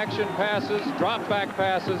 play action passes, drop back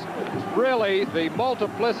passes. Really the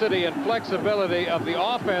multiplicity and flexibility of the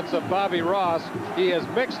offense of Bobby Ross. He has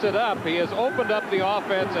mixed it up. He has opened up the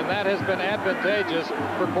offense, and that has been advantageous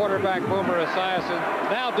for quarterback Boomer Esiason.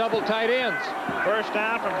 Now double tight ends. First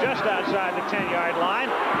down from just outside the 10-yard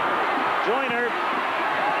line. Joyner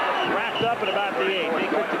wrapped up at about the 8. They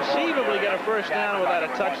could conceivably get a first down without a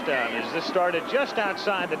touchdown. As this started just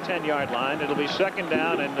outside the 10-yard line, it'll be second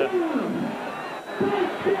down and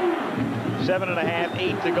 7.5,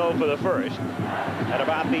 8 to go for the first. At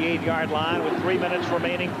about the 8-yard line with 3 minutes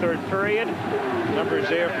remaining, third period. Numbers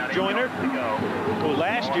there for Joyner, who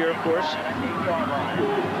last year, of course,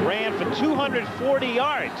 ran for 240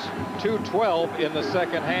 yards. 212 in the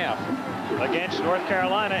second half. Against North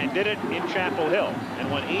Carolina, and did it in Chapel Hill, and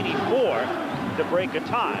won 84 to break a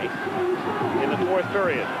tie in the fourth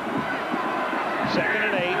period. 2nd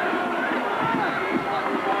and 8.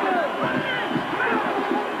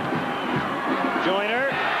 Joyner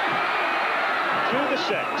to the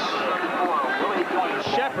 6.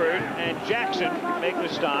 Shepard and Jackson make the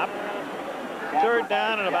stop. Third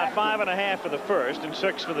down and about 5.5 for the first and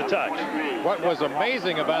 6 for the touch. What was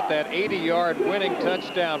amazing about that 80-yard winning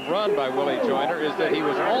touchdown run by Willie Joyner is that he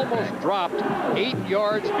was almost dropped 8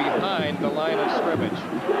 yards behind the line of scrimmage.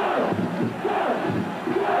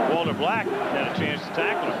 Walter Black had a chance to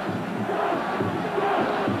tackle him.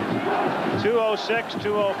 2:06,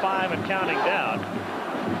 2:05 and counting down.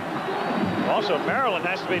 Also, Maryland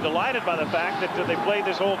has to be delighted by the fact that they played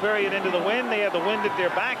this whole period into the wind. They have the wind at their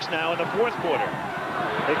backs now in the fourth quarter.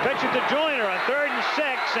 They pitch it to Joyner on 3rd and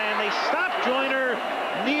 6, and they stop Joyner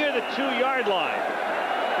near the 2-yard line.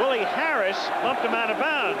 Willie Harris bumped him out of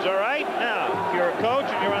bounds. All right, now, if you're a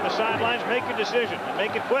coach and you're on the sidelines, make your decision and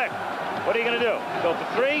make it quick. What are you going to do? Go for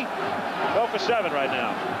 3? Go for 7 right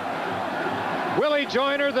now. Willie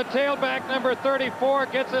Joyner, the tailback, number 34,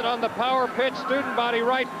 gets it on the power pitch, student body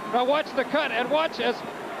right. Now watch the cut, and watch as,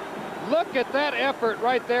 look at that effort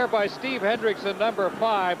right there by Steve Hendrickson, number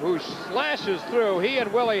 5, who slashes through. He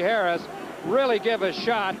and Willie Harris really give a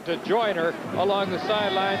shot to Joyner along the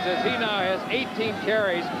sidelines, as he now has 18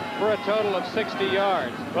 carries for a total of 60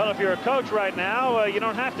 yards. Well, if you're a coach right now, you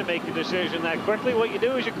don't have to make the decision that quickly. What you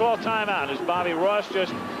do is you call timeout, as Bobby Ross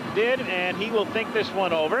just did, and he will think this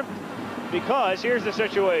one over. Because here's the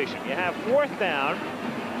situation. You have 4th down.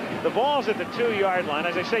 The ball's at the 2-yard line.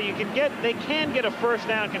 As I say, they can get a first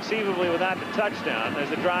down conceivably without the touchdown, as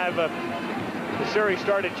the drive the series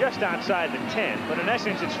started just outside the 10. But in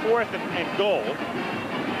essence, it's 4th and goal.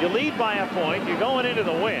 You lead by a point. You're going into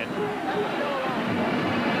the wind.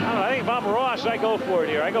 I think if I'm Ross, I go for it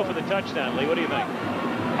here. I go for the touchdown, Lee. What do you think?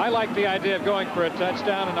 I like the idea of going for a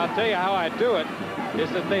touchdown, and I'll tell you how I do it. Is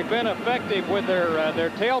that they've been effective with their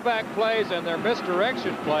tailback plays and their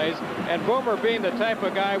misdirection plays, and Boomer being the type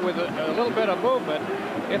of guy with a little bit of movement,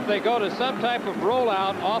 if they go to some type of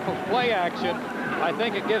rollout off of play action, I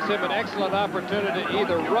think it gives him an excellent opportunity to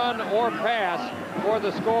either run or pass for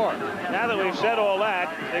the score. Now that we've said all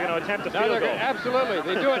that, they're going to attempt a field goal. Absolutely.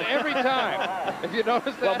 They do it every time. If you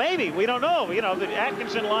notice that. Well, maybe. We don't know. You know,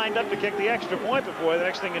 Atkinson lined up to kick the extra point before. The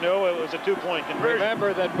next thing you know, it was a 2-point conversion.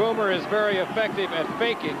 Remember that Boomer is very effective at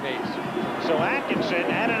faking these. So Atkinson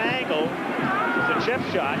at an angle with a chip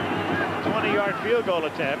shot, 20-yard field goal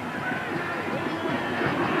attempt.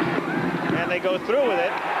 And they go through with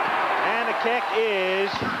it. And the kick is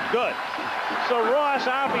good. So Ross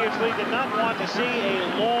obviously did not want to see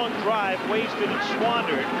a long drive wasted and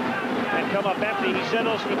squandered and come up empty. He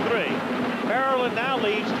settles for 3. Maryland now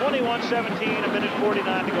leads 21-17, a minute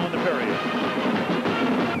 49 to go in the period.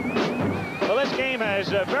 Well, this game has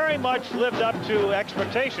very much lived up to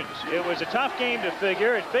expectations. It was a tough game to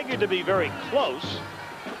figure. It figured to be very close,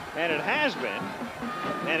 and it has been.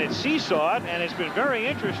 And it's seesawed, and it's been very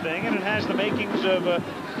interesting, and it has the makings of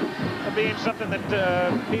being something that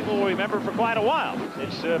people will remember for quite a while.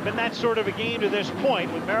 It's been that sort of a game to this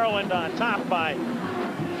point, with Maryland on top by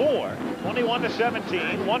 4,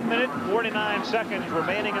 21-17, 1 minute 49 seconds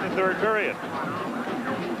remaining in the third period.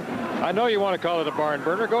 I know you want to call it a barn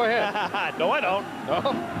burner. Go ahead. No, I don't.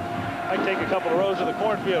 No? I'd take a couple of rows of the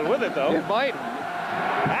cornfield with it, though. It might.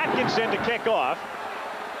 Atkinson to kick off.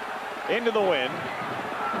 Into the wind.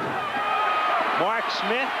 Mark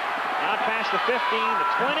Smith out past the 15, the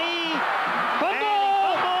 20. Fumble!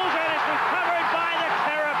 And fumbles, and it's recovered by the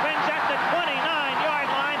Terrapins at the 29-yard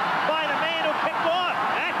line by the man who kicked off,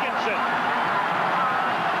 Atkinson.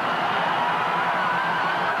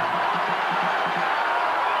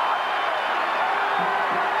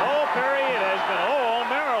 The whole period has been all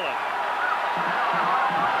Maryland.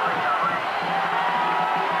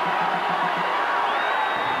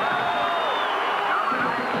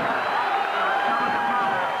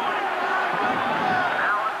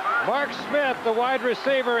 Mark Smith, the wide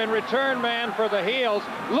receiver and return man for the Heels,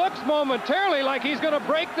 looks momentarily like he's going to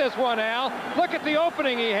break this one, Al. Look at the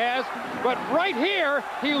opening he has. But right here,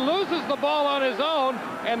 he loses the ball on his own,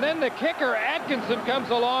 and then the kicker, Atkinson, comes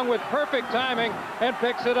along with perfect timing and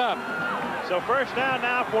picks it up. So first down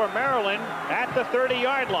now for Maryland at the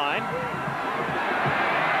 30-yard line.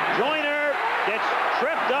 Joyner gets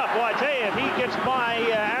tripped up. Well, I tell you, if he gets by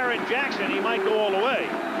Aaron Jackson, he might go all the way.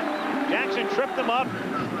 Jackson tripped them up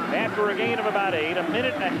after a gain of about 8. A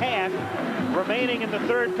minute and a half remaining in the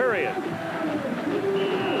third period.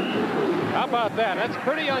 How about that? That's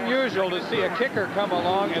pretty unusual to see a kicker come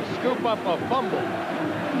along and scoop up a fumble.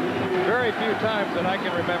 Very few times that I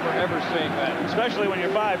can remember ever seeing that. Especially when you're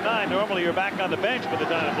 5'9". Normally you're back on the bench by the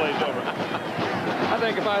time the play's over. I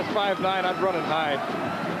think if I was 5'9", I'd run and hide.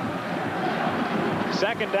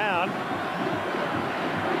 Second down.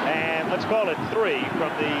 And let's call it 3 from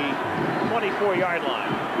the 24-yard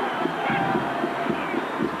line.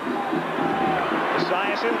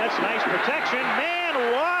 Esiason, that's nice protection. Man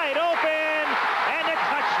wide open. And a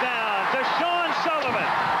touchdown to Sean Sullivan.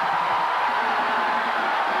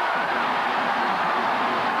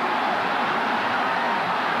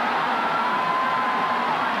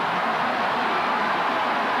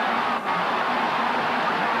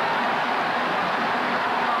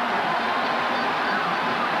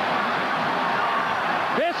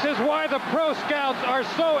 This is why the pro scouts are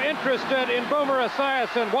so interested in Boomer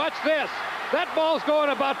Esiason. Watch this. That ball's going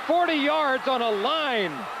about 40 yards on a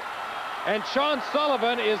line. And Sean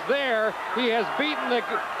Sullivan is there. He has beaten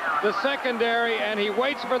the secondary, and he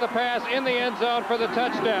waits for the pass in the end zone for the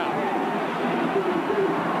touchdown.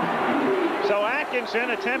 So Atkinson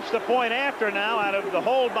attempts the point after now out of the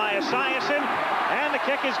hold by Esiason, and the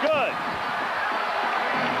kick is good.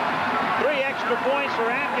 3 extra points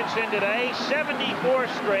for Atkinson today, 74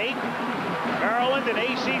 straight. Maryland, an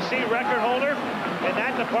ACC record holder in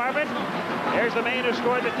that department. There's the man who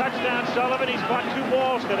scored the touchdown, Sullivan. He's caught 2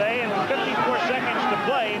 balls today, and with 54 seconds to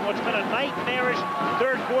play in what's been a nightmarish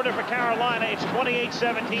third quarter for Carolina. It's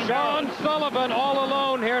 28-17. Sean Sullivan all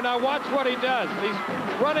alone here. Now watch what he does. He's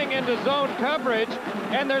running into zone coverage,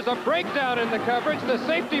 and there's a breakdown in the coverage. The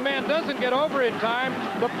safety man doesn't get over in time.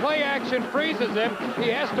 The play action freezes him. He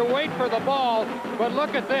has to wait for the ball, but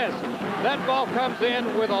look at this. That ball comes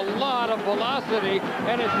in with a lot of velocity,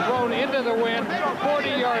 and it's thrown into the wind.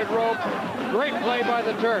 40-yard rope. Great play by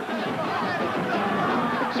the Terps.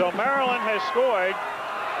 So Maryland has scored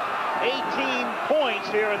 18 points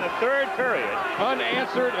here in the third period.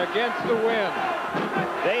 Unanswered against the wind.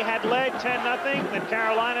 They had led 10-0. Then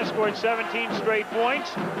Carolina scored 17 straight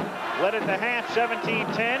points. Led at the half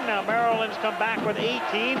 17-10. Now Maryland's come back with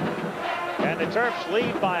 18. And the Terps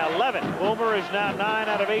lead by 11. Boomer is now 9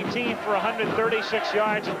 out of 18 for 136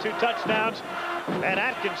 yards and 2 touchdowns. And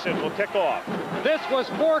Atkinson will kick off. This was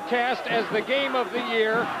forecast as the game of the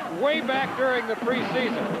year way back during the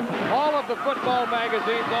preseason. All of the football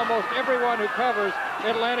magazines, almost everyone who covers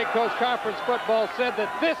Atlantic Coast Conference football, said that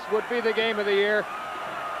this would be the game of the year.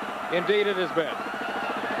 Indeed, it has been.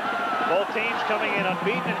 Both teams coming in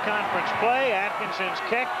unbeaten in conference play. Atkinson's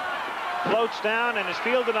kick floats down and is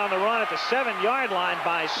fielded on the run at the 7-yard line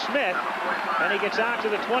by Smith, and he gets out to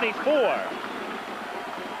the 24.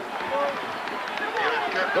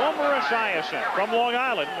 Boomer Esiason from Long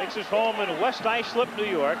Island makes his home in West Islip, New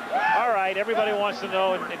York. All right, everybody wants to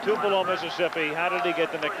know in Tupelo, Mississippi, how did he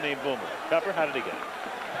get the nickname Boomer? Pepper, how did he get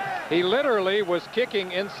it? He literally was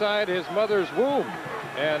kicking inside his mother's womb,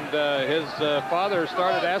 and his father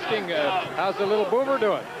started asking, how's the little Boomer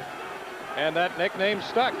doing? And that nickname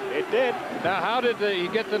stuck. It did. Now, how did he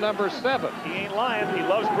get the number 7? He ain't lying. He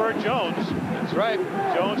loves Bert Jones. That's right.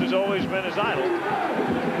 Jones has always been his idol.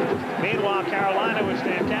 Meanwhile, Carolina with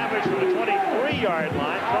Stankiewicz from the 23-yard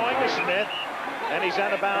line, throwing to Smith, and he's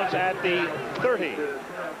out of bounds at the 30.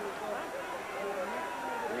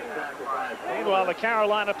 Meanwhile, the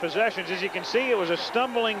Carolina possessions, as you can see, it was a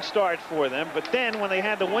stumbling start for them. But then when they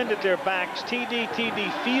had the wind at their backs, TD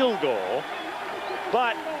field goal.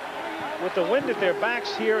 But with the wind at their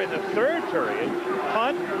backs here in the third period,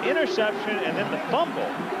 punt, interception, and then the fumble,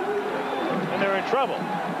 and they're in trouble.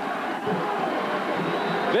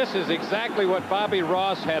 This is exactly what Bobby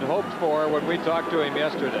Ross had hoped for when we talked to him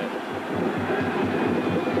yesterday.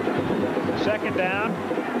 Second down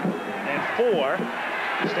and 4.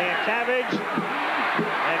 Stankiewicz,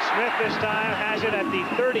 and Smith this time has it at the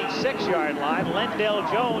 36-yard line. Lendell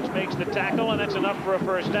Jones makes the tackle, and that's enough for a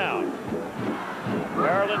first down.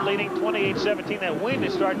 Maryland leading 28-17. That wind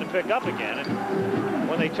is starting to pick up again, and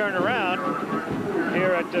when they turn around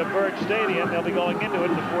here at Byrd Stadium, they'll be going into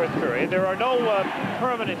it in the fourth period. There are no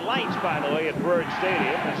permanent lights, by the way, at Byrd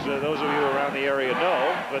Stadium, as those of you around the area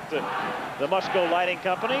know, but the Musco Lighting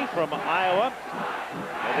Company from Iowa,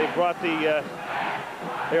 they brought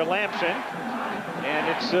their lamps in, and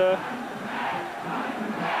it's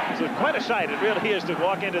quite a sight. It really is to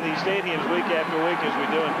walk into these stadiums week after week as we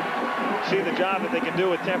do and see the job that they can do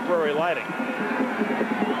with temporary lighting.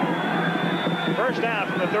 First down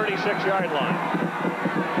from the 36-yard line.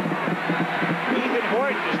 Ethan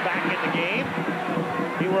Horton is back in the game.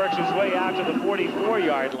 works his way out to the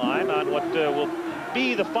 44-yard line on what will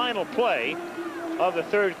be the final play of the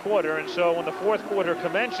third quarter. And so when the fourth quarter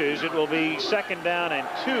commences, it will be 2nd down and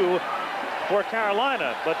 2 for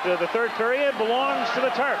Carolina. But the third period belongs to the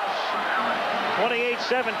Terps.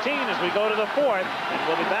 28-17 as we go to the fourth. And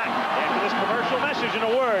we'll be back after this commercial message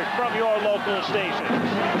and a word from your local station.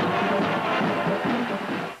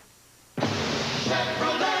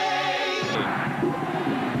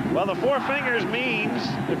 Well, the four fingers means,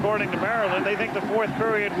 according to Maryland, they think the fourth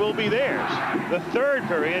period will be theirs. The third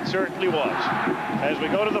period certainly was. As we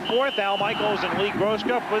go to the fourth, Al Michaels and Lee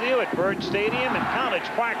Groscup with you at Byrd Stadium in College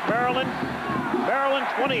Park, Maryland. Maryland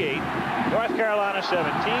 28, North Carolina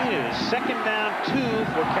 17. It is 2nd down 2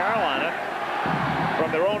 for Carolina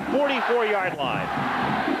from their own 44-yard line.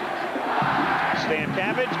 Stan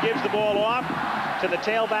Cabbage gives the ball off to the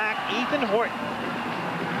tailback, Ethan Horton,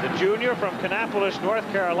 the junior from Kannapolis, North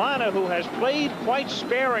Carolina, who has played quite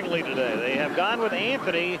sparingly today. They have gone with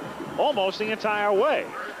Anthony almost the entire way.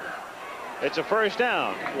 It's a first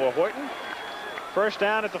down for Horton. First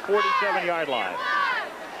down at the 47-yard line.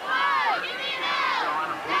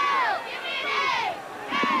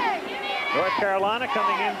 North Carolina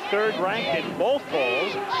coming in third ranked in both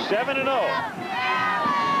polls, 7-0.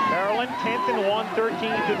 Maryland 10th in one,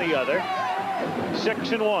 13th in the other.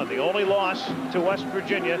 6-1, the only loss to West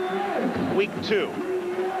Virginia week 2.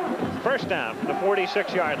 First down from the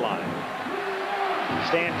 46-yard line.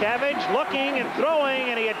 Stan Cabbage looking and throwing,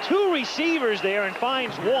 and he had 2 receivers there and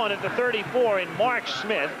finds one at the 34 in Mark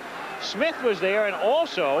Smith. Smith was there, and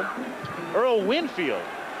also Earl Winfield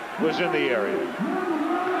was in the area.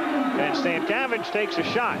 And Stan Cabbage takes a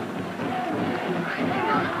shot.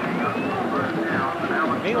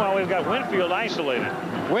 Meanwhile, we've got Winfield isolated.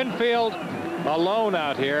 Winfield alone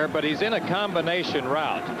out here, but he's in a combination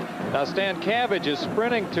route. Now Stan Cabbage is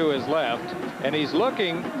sprinting to his left, and he's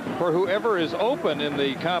looking for whoever is open in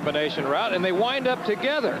the combination route, and they wind up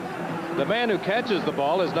together. The man who catches the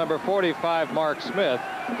ball is number 45, Mark Smith,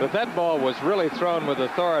 but that ball was really thrown with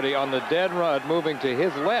authority on the dead run moving to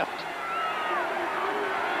his left.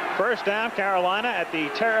 First down, Carolina at the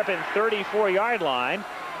Terrapin 34-yard line,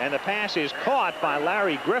 and the pass is caught by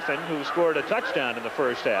Larry Griffin, who scored a touchdown in the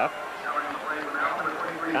first half.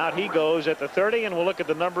 Out he goes at the 30, and we'll look at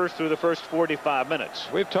the numbers through the first 45 minutes.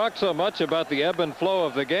 We've talked so much about the ebb and flow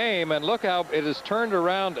of the game, and look how it has turned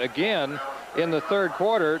around again in the third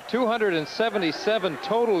quarter. 277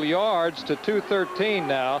 total yards to 213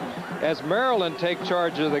 now as Maryland takes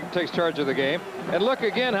charge of the game. And look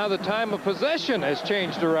again how the time of possession has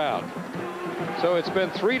changed around. So it's been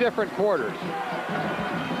 3 different quarters.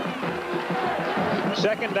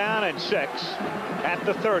 2nd down and 6 at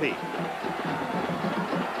the 30.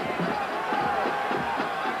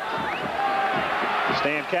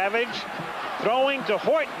 Stan Cabbage throwing to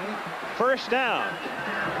Horton. First down.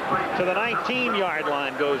 To the 19-yard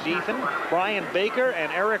line goes Ethan. Brian Baker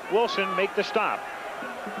and Eric Wilson make the stop.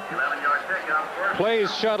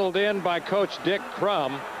 Plays shuttled in by Coach Dick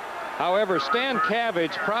Crum. However, Stan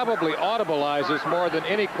Cabbage probably audibilizes more than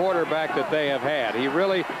any quarterback that they have had. He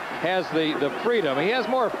really has the freedom. He has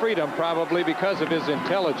more freedom probably because of his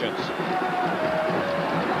intelligence.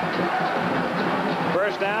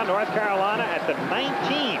 First down, North Carolina at the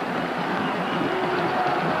 19.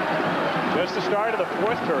 Just the start of the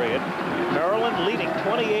fourth period. Maryland leading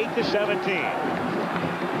 28-17.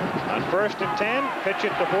 On 1st and 10, pitch it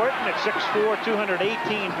to Horton at 6'4",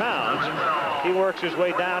 218 pounds. And he works his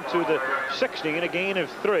way down to the 60 and a gain of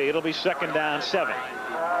 3. It'll be 2nd down 7.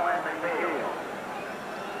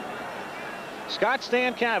 Scott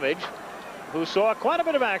Stan Cabbage, who saw quite a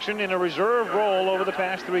bit of action in a reserve role over the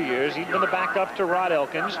past 3 years. He's been the backup to Rod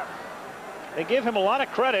Elkins. They give him a lot of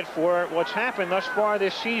credit for what's happened thus far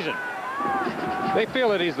this season. They feel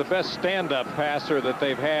that he's the best stand-up passer that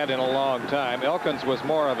they've had in a long time. Elkins was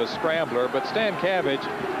more of a scrambler, but Stan Cabbage,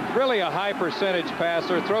 really a high percentage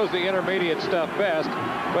passer, throws the intermediate stuff best,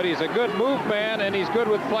 but he's a good move man, and he's good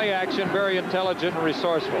with play action, very intelligent and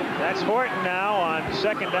resourceful. That's Horton now on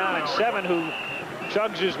 2nd down and 7, who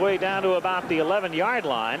chugs his way down to about the 11-yard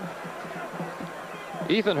line.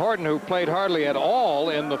 Ethan Horton, who played hardly at all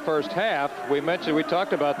in the first half, we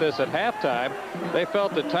talked about this at halftime. They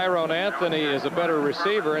felt that Tyrone Anthony is a better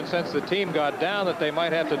receiver, and since the team got down, that they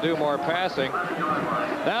might have to do more passing.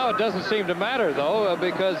 Now it doesn't seem to matter, though,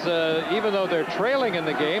 because even though they're trailing in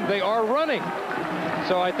the game, they are running.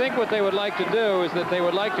 So I think what they would like to do is that they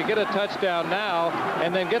would like to get a touchdown now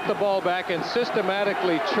and then get the ball back and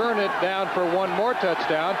systematically churn it down for one more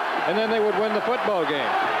touchdown, and then they would win the football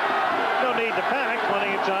game. No need to panic.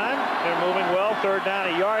 Plenty of time. They're moving well. 3rd down,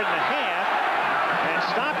 1.5 yards. And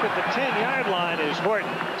stop at the 10-yard line is Horton.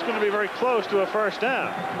 It's going to be very close to a first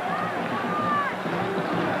down,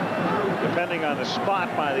 depending on the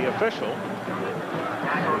spot by the official.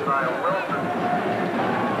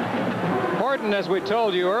 Horton, as we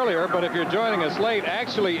told you earlier, but if you're joining us late,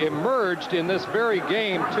 actually emerged in this very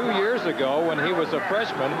game 2 years ago when he was a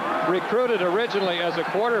freshman, recruited originally as a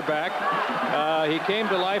quarterback. He came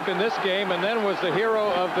to life in this game and then was the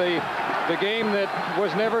hero of the game that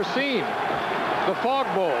was never seen. The Fog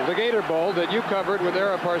Bowl, the Gator Bowl that you covered with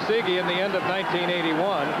Ara Parseghi in the end of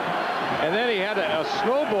 1981. And then he had a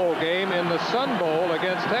Snow Bowl game in the Sun Bowl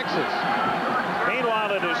against Texas.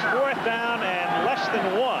 Meanwhile, it is 4th down and less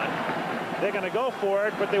than 1. They're going to go for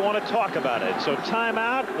it, but they want to talk about it. So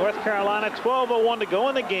timeout, North Carolina, 12:01 to go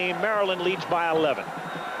in the game. Maryland leads by 11.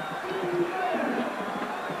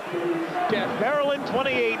 Maryland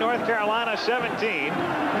 28, North Carolina 17.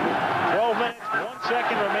 12 minutes, 1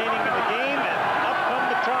 second remaining in the game, and up come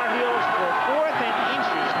the Tar Heels for 4th and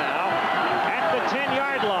inches now at the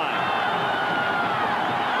 10-yard line.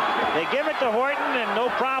 They give it to Horton, and no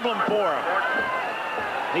problem for him.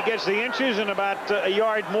 He gets the inches and about a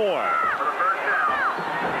yard more.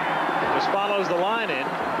 This follows the line in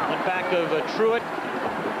back of Truitt,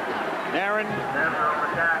 Nairn,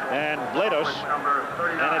 and Blados,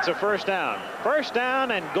 and it's a first down. First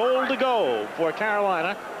down and goal to go for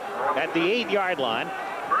Carolina at the 8-yard line.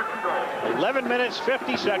 11 minutes,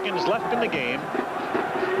 50 seconds left in the game.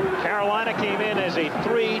 Carolina came in as a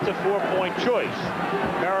 3 to 4 point choice.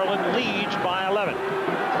 Maryland leads by 11.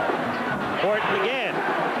 Horton again.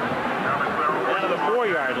 Down to the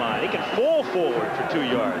 4-yard line. He can fall forward for 2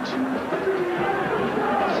 yards.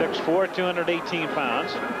 6'4", 218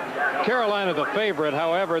 pounds. Carolina the favorite.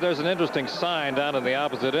 However, there's an interesting sign down in the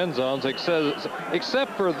opposite end zones. It says,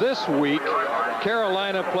 except for this week,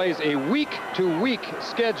 Carolina plays a week-to-week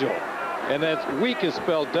schedule. And that week is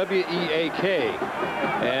spelled W-E-A-K.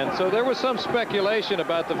 And so there was some speculation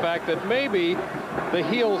about the fact that maybe the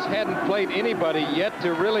Heels hadn't played anybody yet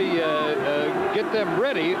to really get them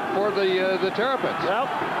ready for the Terrapins. Well,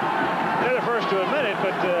 they're the first to admit it,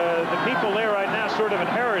 but the people there right now sort of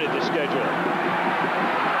inherited the schedule.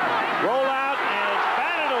 Roll out, and it's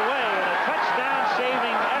batted away, and a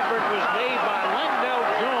touchdown-saving effort was made by Lendell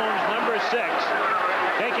Jones, number 6,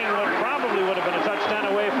 taking what probably would have been a touchdown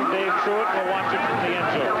away from Dave Truitt. We'll watch it from the end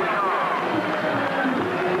zone.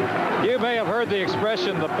 You may have heard the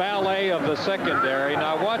expression, the ballet of the secondary.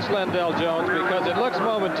 Now watch Lendell Jones, because it looks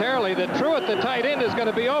momentarily that Truitt, the tight end, is going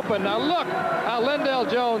to be open. Now look how Lendell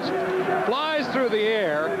Jones flies through the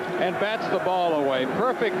air and bats the ball away.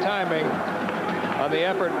 Perfect timing on the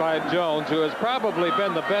effort by Jones, who has probably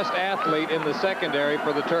been the best athlete in the secondary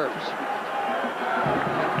for the Terps.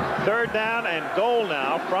 3rd down and goal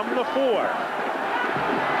now from the 4.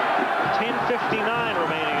 10:59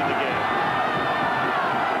 remaining in the game.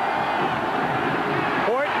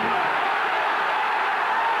 Horton,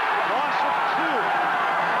 loss of 2.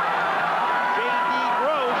 J.D.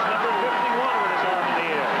 Gross, number 51, with his arm in the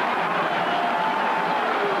air.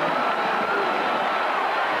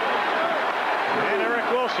 And Eric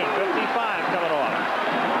Wilson, 55, coming off.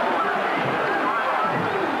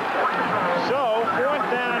 So 4th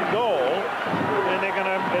down goal, and they're going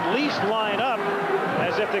to at least line up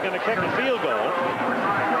as if they're going to kick a field goal.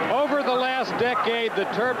 Over the last decade, the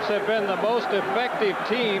Terps have been the most effective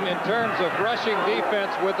team in terms of rushing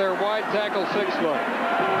defense with their wide tackle 6-foot.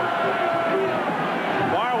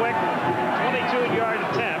 Barwick, 22-yard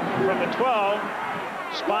attempt from the 12.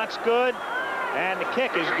 Spot's good, and the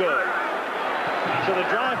kick is good. So the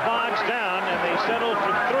drive bogs down, and they settle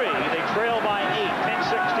for 3. They trail by 8.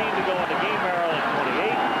 10:16 to go in the game. Maryland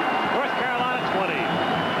 28, North Carolina 20.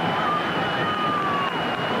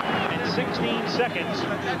 And 16 seconds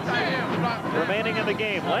remaining in the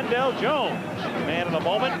game. Lendell Jones, man of the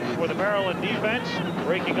moment for the Maryland defense,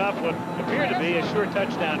 breaking up what appeared to be a sure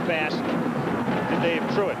touchdown pass to Dave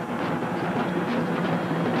Truitt.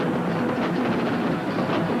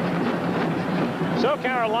 So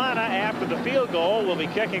Carolina, after the field goal, will be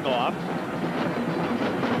kicking off.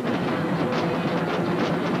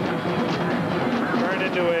 Turned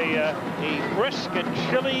into a brisk and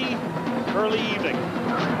chilly early evening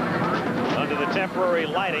under the temporary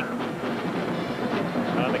lighting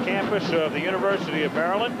on the campus of the University of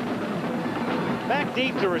Maryland. Back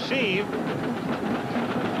deep to receive.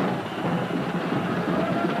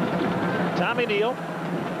 Tommy Neal,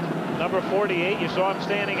 number 48. You saw him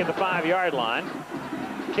standing at the 5-yard line.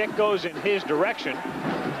 Kick goes in his direction,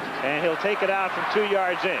 and he'll take it out from 2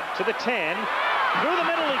 yards in. To the 10. Through the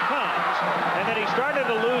middle he comes, and then he started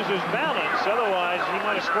to lose his balance. Otherwise, he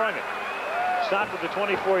might have sprung it. stopped at the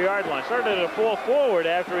 24-yard line. Started to fall forward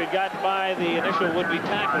after he'd gotten by the initial would-be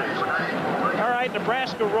tacklers. All right,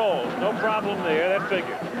 Nebraska rolls. No problem there. That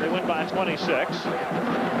figured. They win by 26.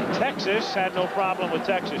 Texas had no problem with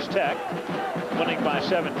Texas Tech, winning by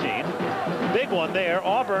 17. Big one there.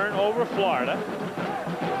 Auburn over Florida.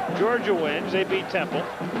 Georgia wins. They beat Temple.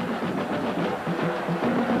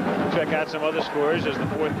 Check out some other scores as the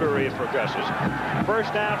fourth period progresses.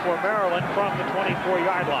 First down for Maryland from the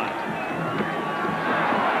 24-yard line.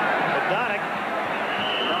 Badonic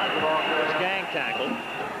was gang tackled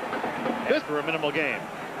after a minimal game.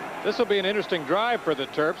 This will be an interesting drive for the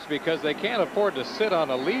Terps because they can't afford to sit on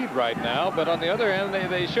a lead right now, but on the other hand,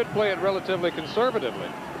 they should play it relatively conservatively.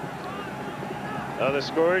 Other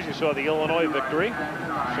scores, you saw the Illinois victory.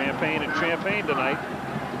 Champaign and Champaign tonight.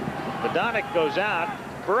 Badonic goes out.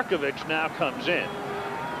 Berkovich now comes in.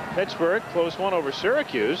 Pittsburgh, close one over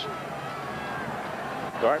Syracuse.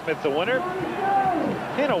 Dartmouth the winner.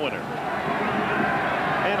 And a winner.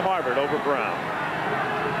 And Harvard over Brown.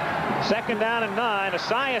 Second down and 9.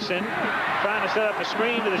 Esiason trying to set up a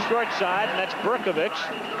screen to the short side, and that's Berkovich,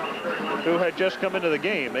 who had just come into the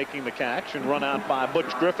game, making the catch and run out by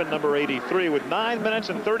Butch Griffin, number 83, with 9 minutes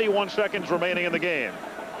and 31 seconds remaining in the game.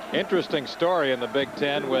 Interesting story in the Big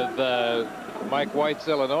Ten with Mike White's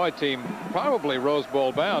Illinois team, probably Rose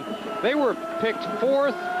Bowl bound. They were picked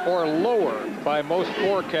 4th or lower by most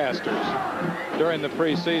forecasters during the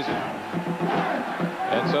preseason.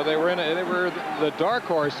 And so they were the dark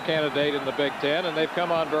horse candidate in the Big Ten, and they've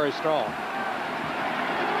come on very strong.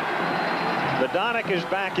 Badonic is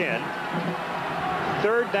back in.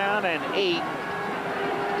 Third down and 8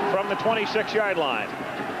 from the 26-yard line.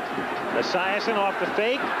 Esiason off the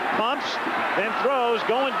fake, pumps, then throws,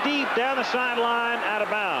 going deep down the sideline, out of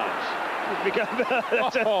bounds.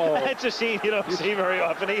 That's a scene you don't see very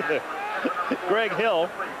often either. Greg Hill.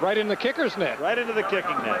 Right in the kicker's net. Right into the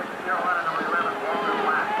kicking net.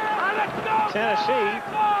 Tennessee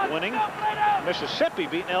winning. Mississippi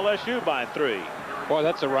beating LSU by 3. Boy,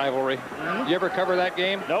 that's a rivalry. You ever cover that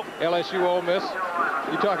game? Nope. LSU Ole Miss?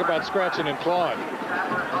 You talk about scratching and clawing.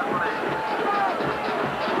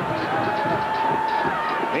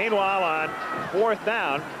 Meanwhile, on 4th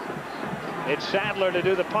down, it's Sadler to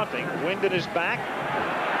do the punting. Wind at his back.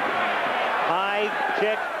 High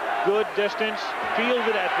kick, good distance.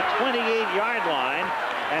 Fielded at the 28-yard line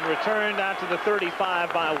and returned out to the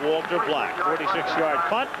 35 by Walter Black. 46-yard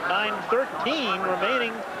punt, 9:13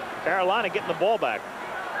 remaining. Carolina getting the ball back.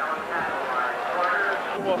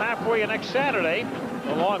 We'll have for you next Saturday,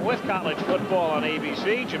 along with college football on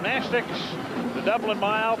ABC, gymnastics, the Dublin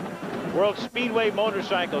Mile, World Speedway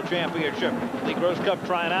Motorcycle Championship. The Gross Cup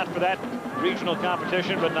trying out for that regional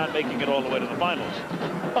competition, but not making it all the way to the finals.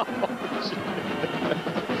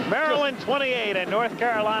 Maryland 28 and North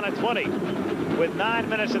Carolina 20. With 9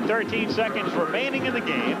 minutes and 13 seconds remaining in the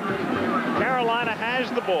game, Carolina has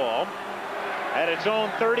the ball at its own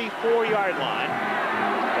 34-yard line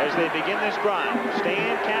as they begin this drive.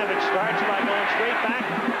 Stan Cavic starts by going straight back,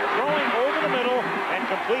 throwing over the middle, and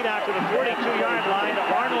complete out to the 42-yard line to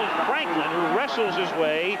Arnold Franklin, who wrestles his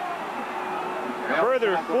way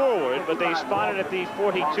further forward, but they spotted at the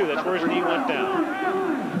 42. That's where his knee went down.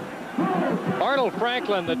 Arnold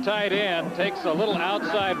Franklin, the tight end, takes a little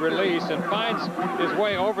outside release and finds his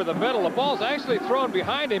way over the middle. The ball's actually thrown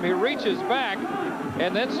behind him. He reaches back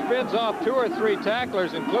and then spins off 2 or 3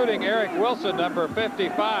 tacklers, including Eric Wilson, number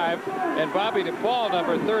 55, and Bobby DePaul,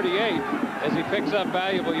 number 38, as he picks up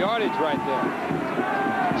valuable yardage right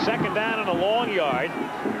there. Second down and a long yard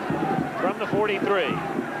from the 43.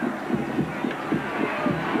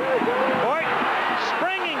 Hort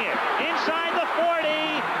springing it inside the 40,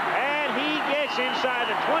 and he gets inside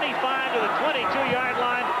the 25 to the 22-yard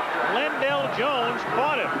line. Lendell Jones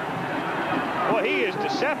caught him. Boy, he is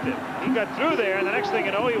deceptive. He got through there, and the next thing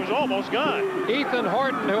you know, he was almost gone. Ethan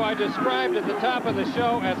Horton, who I described at the top of the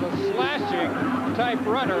show as a slashing type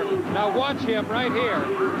runner. Now watch him right here.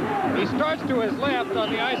 He starts to his left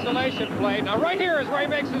on the isolation play. Now right here is where he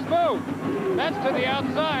makes his move. That's to the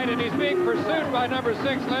outside, and he's being pursued by number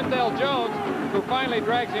 6, Lendell Jones, who finally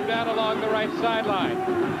drags him down along the right sideline.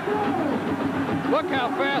 Look how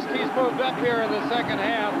fast he's moved up here in the second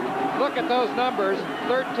half. Look at those numbers,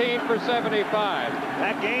 13 for 75.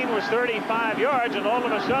 That gain was 35 yards, and all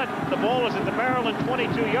of a sudden, the ball was at the Maryland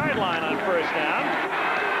 22-yard line on first down.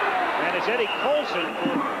 And it's Eddie Colson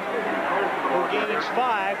who gains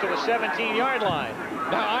 5 to the 17-yard line.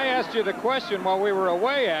 Now, I asked you the question while we were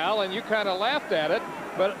away, Al, and you kind of laughed at it.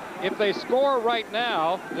 But if they score right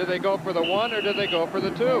now, do they go for the 1 or do they go for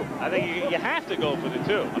the 2? I think you have to go for the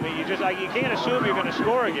 2. I mean, you can't assume you're going to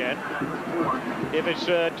score again. If it's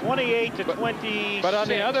 28 to 26. But on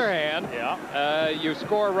the other hand, yeah. You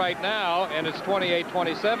score right now, and it's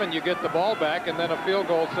 28-27. You get the ball back, and then a field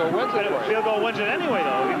goal still wins it for A you. field goal wins it anyway,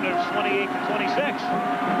 though. Even if it's 28 to 26,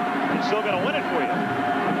 it's still going to win it for you.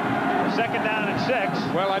 Second down and 6.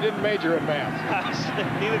 Well, I didn't major in math.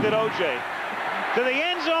 Neither did O.J. To the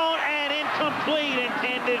end zone and incomplete,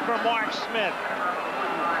 intended for Mark Smith.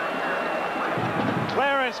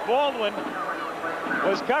 Clarence Baldwin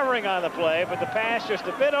was covering on the play, but the pass just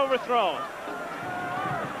a bit overthrown.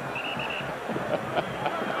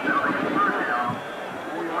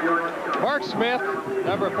 Mark Smith,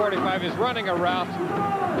 number 45, is running a route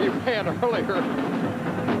he ran earlier.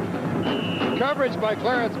 Coverage by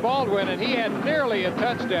Clarence Baldwin, and he had nearly a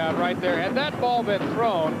touchdown right there. Had that ball been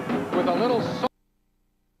thrown with a little soul,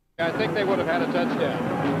 I think they would have had a touchdown.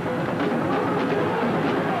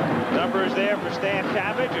 Numbers there for Stan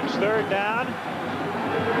Cabbage. It's third down. 4.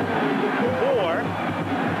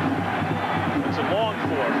 It's a long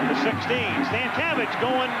 4 from the 16. Stan Cabbage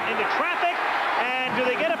going into traffic, and do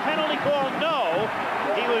they get a penalty call? No.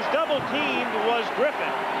 He was double teamed, was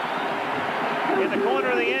Griffin, in the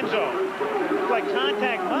corner of the end zone. Looked like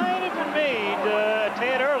contact might have been made a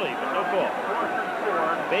tad early, but no call.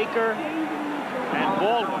 Baker and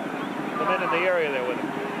Baldwin, the men in the area there with him.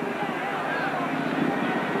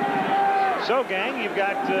 So, gang, you've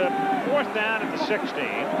got fourth down at the 16.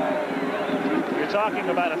 You're talking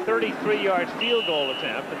about a 33-yard field goal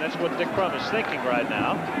attempt, and that's what Dick Crum is thinking right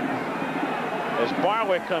now. As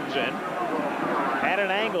Barwick comes in at an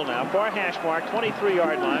angle now, far hash mark,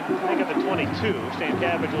 23-yard line. Think of the 22. Stan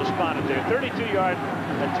Cabbage will spot it there. 32-yard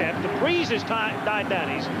attempt. The breeze has died down.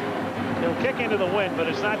 He'll kick into the wind, but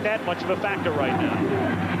it's not that much of a factor right now.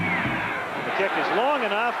 The kick is long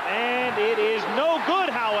enough, and it is no good,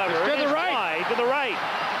 however. It's to the right. Wide to the right.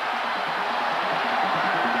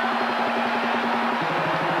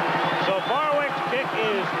 So Barwick's kick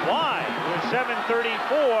is wide with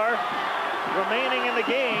 7:34 remaining in the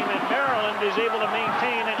game, and Maryland is able to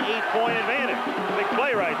maintain an 8-point advantage. Big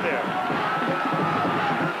play right there.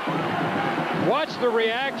 Watch the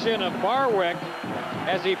reaction of Barwick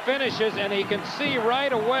as he finishes, and he can see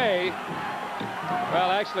right away.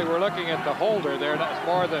 Well, actually, we're looking at the holder there. That's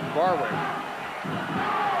more than Barwick.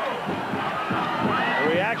 The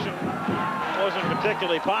reaction wasn't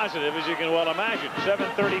particularly positive, as you can well imagine.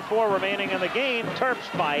 7:34 remaining in the game. Terps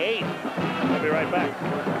by 8. We'll be right back.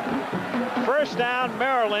 First down,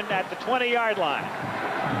 Maryland at the 20-yard line.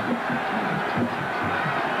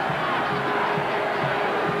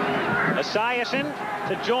 Esiason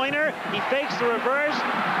to Joyner. He fakes the reverse.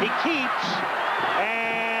 He keeps,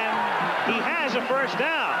 and he has a first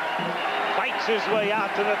down. Fights his way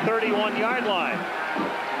out to the 31-yard line.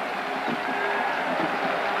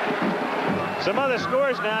 Some other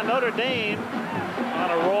scores now. Notre Dame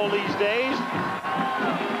on a roll these days.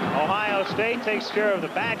 Ohio State takes care of the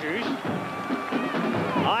Badgers.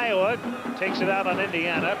 Iowa takes it out on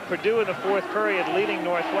Indiana. Purdue in the fourth period leading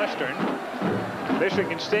Northwestern.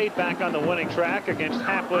 Michigan State back on the winning track against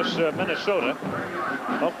hapless Minnesota.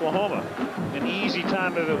 Oklahoma, an easy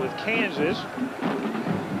time of it with Kansas.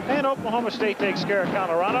 And Oklahoma State takes care of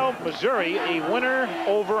Colorado. Missouri, a winner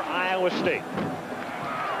over Iowa State.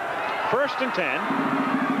 First and 10.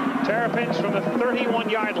 Terrapins from the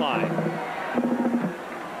 31-yard line.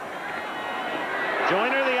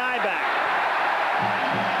 Joyner, the I-back.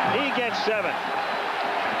 He gets 7.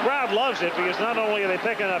 Crowd loves it because not only are they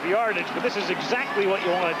picking up yardage, but this is exactly what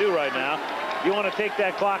you want to do right now. You want to take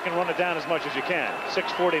that clock and run it down as much as you can.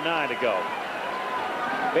 6:49 to go.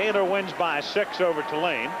 Baylor wins by 6 over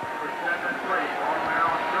Tulane.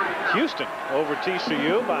 Houston over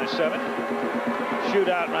TCU by 7.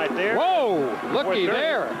 Shootout right there. Whoa, looky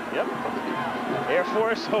there. Yep. Air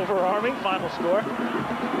Force over Army, final score.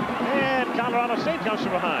 And Colorado State comes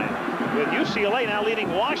from behind, with UCLA now leading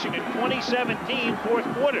Washington 2017 fourth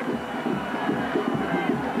quarter.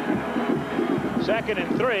 Second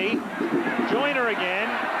and 3. Joyner again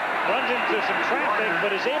runs into some traffic,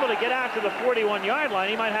 but is able to get out to the 41-yard line.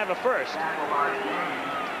 He might have a first.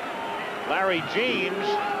 Larry James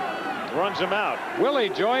runs him out. Willie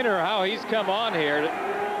Joyner, how he's come on here.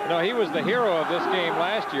 You know, he was the hero of this game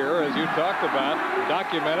last year, as you talked about,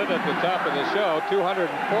 documented at the top of the show.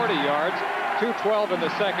 240 yards, 212 in the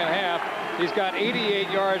second half. He's got 88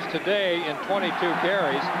 yards today in 22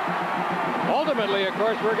 carries. Ultimately, of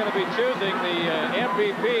course, we're going to be choosing the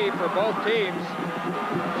MVP for both teams.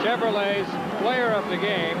 Chevrolet's player of the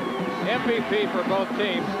game, MVP for both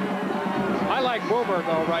teams. I like Boomer,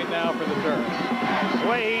 though, right now for the Terps. The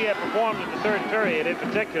way he performed in the third period in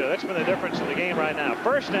particular, that's been the difference in the game right now.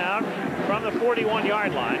 First down from the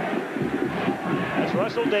 41-yard line. It's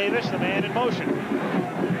Russell Davis, the man in motion.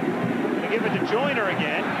 They give it to Joyner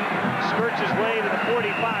again. Skirts his way to the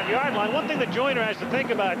 45-yard line. One thing that Joyner has to think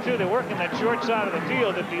about, too, they're working that short side of the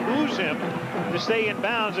field. If you lose him, to stay in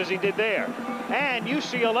bounds as he did there. And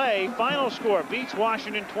UCLA, final score, beats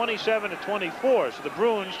Washington 27-24. So the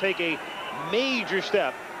Bruins take a major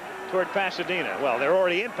step toward Pasadena. Well, they're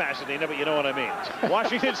already in Pasadena, but you know what I mean.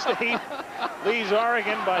 Washington State leads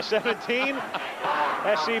Oregon by 17.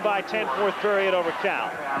 SC by 10, fourth period over Cal.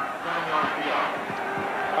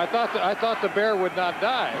 I thought the bear would not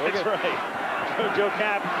die. That's right. Joe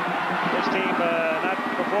Cap, his team not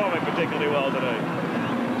performing particularly well today.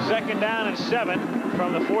 Second down and 7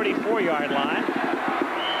 from the 44-yard line.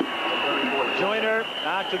 Joyner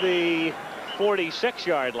out to the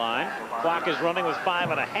 46-yard line. Clock is running with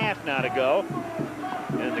 5.5 now to go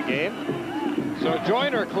in the game. So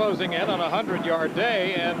Joyner closing in on a 100-yard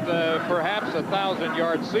day and perhaps a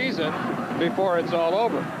 1,000-yard season before it's all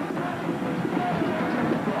over.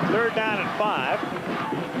 Third down and 5.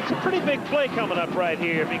 It's a pretty big play coming up right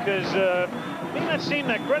here because it may not seem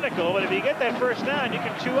that critical, but if you get that first down, you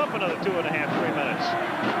can chew up another 2.5, 3 minutes.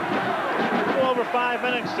 A little over 5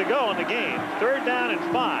 minutes to go in the game. Third down and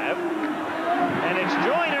 5. And it's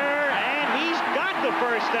Joyner, and he's got the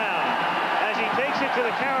first down as he takes it to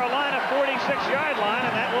the Carolina 46-yard line,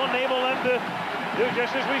 and that will enable them to do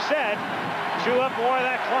just as we said, chew up more of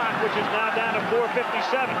that clock, which is now down to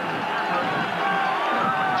 4:57.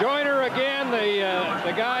 Joyner again,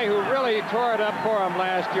 the guy who really tore it up for him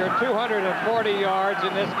last year. 240 yards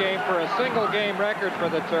in this game for a single game record for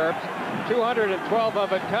the Terps. 212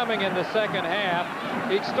 of it coming in the second half.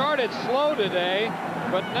 He started slow today,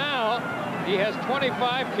 but now he has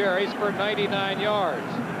 25 carries for 99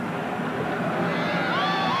 yards.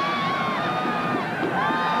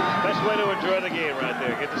 Best way to enjoy the game right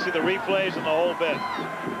there. Get to see the replays and the whole bit.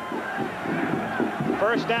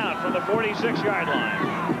 First down from the 46-yard line.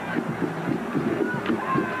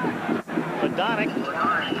 Badonic,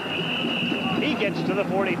 he gets to the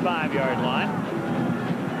 45-yard line.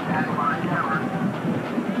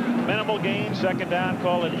 Minimal gain, second down,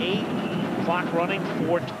 call it 8. Clock running,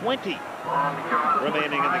 4:20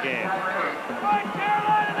 remaining in the game.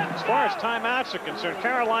 As far as timeouts are concerned,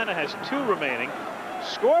 Carolina has 2 remaining.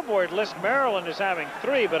 Scoreboard list, Maryland is having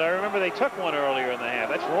 3, but I remember they took one earlier in the half.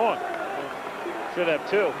 That's wrong. Should have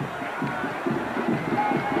 2.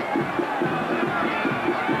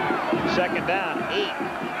 Second down, 8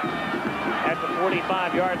 at the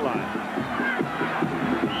 45-yard line.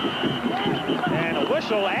 And a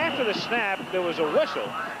whistle after the snap. There was a whistle.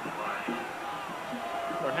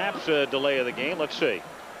 Perhaps a delay of the game. Let's see.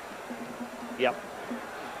 Yep.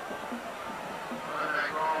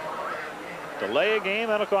 Delay a game.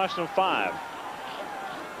 That'll cost them 5.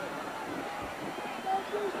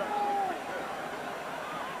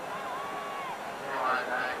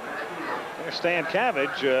 There's Stan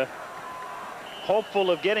Cabbage, hopeful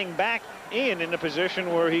of getting back in a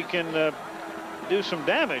position where he can do some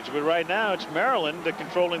damage. But right now it's Maryland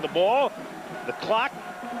controlling the ball, the clock,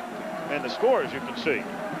 and the score, as you can see.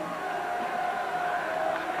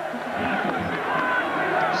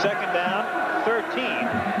 Second down,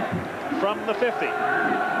 13 from the 50.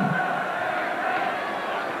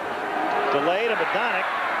 Delay to Badonic.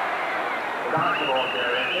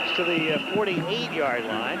 Gets to the 48-yard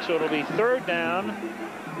line, so it'll be third down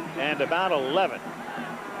and about 11.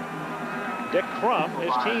 Dick Crum,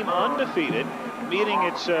 his team undefeated, meeting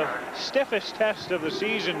its stiffest test of the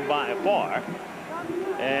season by far,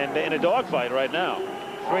 and in a dogfight right now.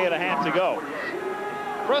 3.5 to go.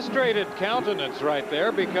 Frustrated countenance right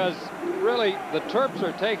there, because really the Terps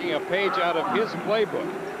are taking a page out of his playbook.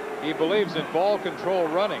 He believes in ball control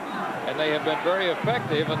running, and they have been very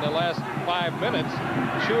effective in the last 5 minutes,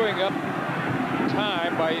 chewing up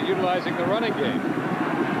time by utilizing the running game.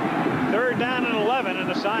 Third down and 11, and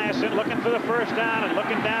Esiason looking for the first down and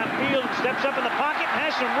looking downfield, steps up in the pocket,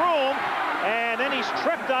 has some room, and then he's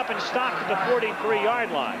tripped up and stopped at the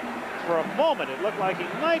 43-yard line. For a moment, it looked like he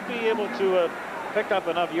might be able to pick up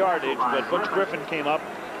enough yardage, but Butch Griffin came up,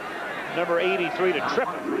 number 83, to trip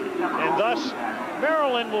him. And thus,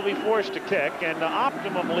 Maryland will be forced to kick, and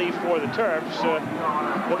optimally for the Terps,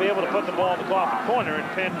 they'll be able to put the ball in the Coffin corner and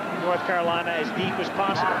pin North Carolina as deep as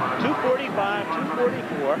possible. 2:45,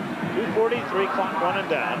 2:44, 2:43, clock running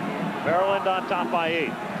down. Maryland on top by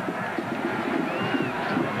 8.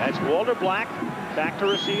 That's Walter Black back to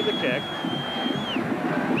receive the kick.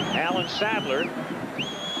 Alan Sadler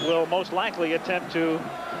will most likely attempt to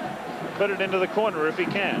put it into the corner if he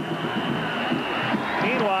can.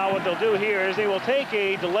 Meanwhile, what they'll do here is they will take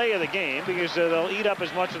a delay of the game, because they'll eat up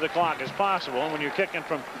as much of the clock as possible. And when you're kicking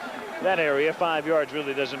from that area, 5 yards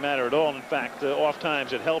really doesn't matter at all. In fact, oft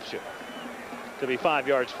times it helps you to be 5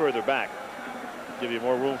 yards further back. Give you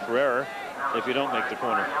more room for error if you don't make the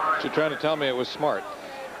corner. So you're trying to tell me it was smart?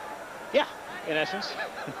 Yeah, in essence.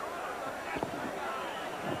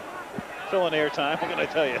 Fill in airtime, what can I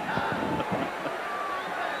tell you?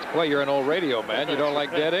 Well, you're an old radio man. You don't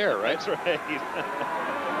like dead air, right? That's right.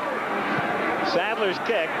 Sadler's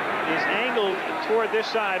kick is angled toward this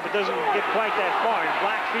side, but doesn't get quite that far. And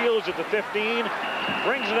Black fields at the 15,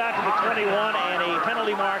 brings it out to the 21, and a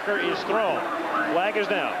penalty marker is thrown. Flag is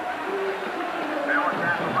down.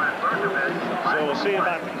 So we'll see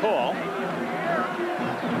about the call.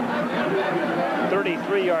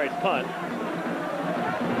 33-yard punt.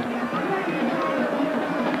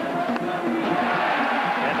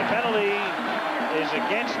 And the penalty is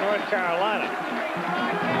against North Carolina.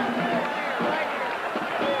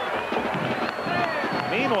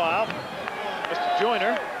 Meanwhile, Mr.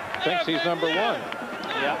 Joyner thinks he's number 1.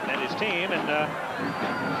 Yeah, and his team, and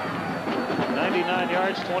 99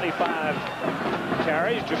 yards, 25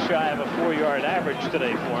 carries, just shy of a 4-yard average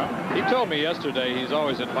today for him. He told me yesterday he's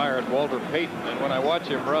always admired Walter Payton, and when I watch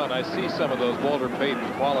him run, I see some of those Walter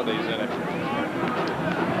Payton qualities in him.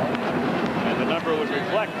 And the number would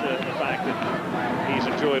reflect the fact that he's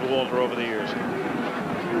enjoyed Walter over the years.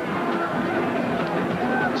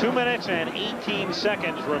 2 minutes and 18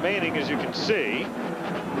 seconds remaining, as you can see.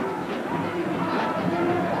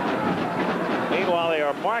 Meanwhile, they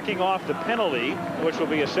are marking off the penalty, which will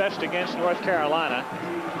be assessed against North Carolina.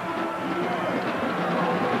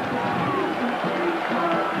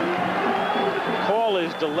 Call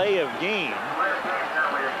is delay of game.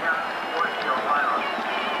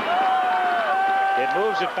 It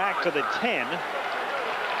moves it back to the 10.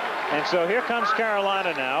 And so here comes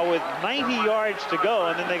Carolina now with 90 yards to go,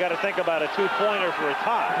 and then they got to think about a 2-pointer for a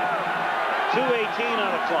tie. 2:18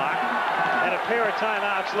 on the clock, and a pair of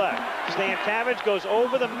timeouts left. Stankavich goes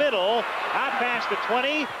over the middle, out past the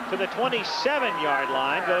 20 to the 27-yard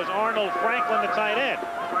line goes Arnold Franklin, the tight end.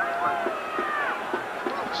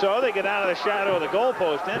 So they get out of the shadow of the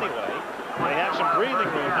goalpost anyway. They have some breathing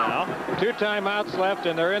room now. 2 timeouts left,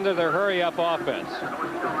 and they're into their hurry-up offense.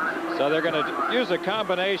 So they're going to use a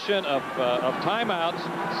combination of timeouts,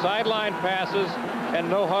 sideline passes, and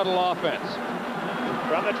no-huddle offense.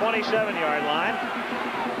 From the 27-yard line,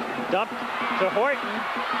 dumped to Horton.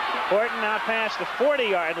 Horton out past the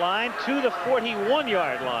 40-yard line to the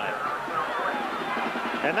 41-yard line.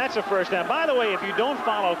 And that's a first down. By the way, if you don't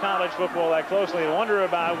follow college football that closely and wonder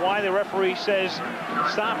about why the referee says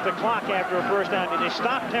stop the clock after a first down, it is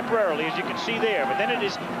stopped temporarily, as you can see there, but then it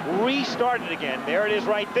is restarted again. There it is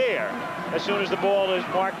right there, as soon as the ball is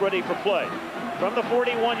marked ready for play. From the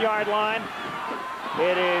 41-yard line,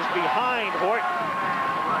 it is behind Horton,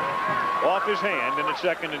 off his hand, and it's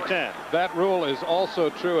 2nd and 10. That rule is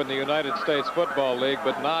also true in the United States Football League,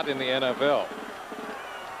 but not in the NFL.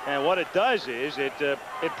 And what it does is it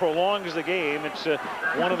prolongs the game. It's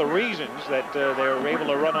one of the reasons that they're able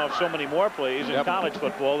to run off so many more plays in college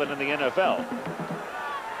football than in the NFL.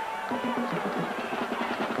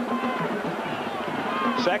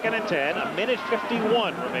 2nd and 10, a minute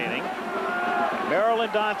 51 remaining.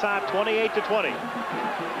 Maryland on top, 28-20.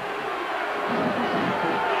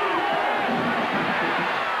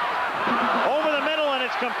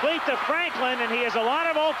 Complete to Franklin, and he has a lot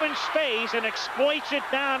of open space and exploits it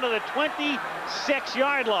down to the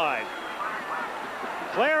 26-yard line.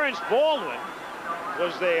 Clarence Baldwin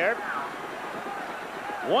was there.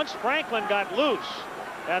 Once Franklin got loose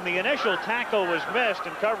and the initial tackle was missed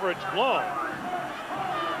and coverage blown.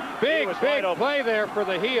 Big play there for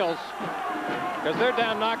the Heels, because they're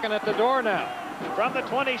down knocking at the door now. From the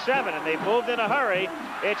 27, and they've moved in a hurry.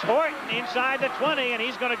 It's Horton inside the 20, and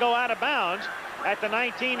he's going to go out of bounds at the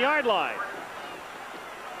 19-yard line.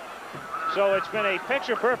 So it's been a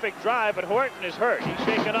picture-perfect drive, but Horton is hurt. He's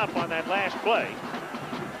shaken up on that last play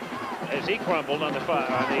as he crumbled on the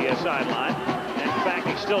sideline. And in fact,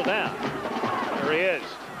 he's still down. There he is.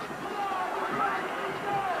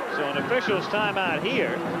 So an official's timeout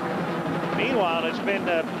here. Meanwhile, it's been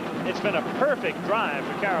a perfect drive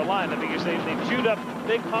for Carolina, because they've chewed up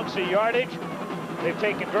big hunks of yardage. They've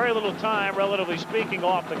taken very little time, relatively speaking,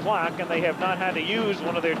 off the clock, and they have not had to use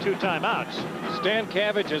one of their 2 timeouts.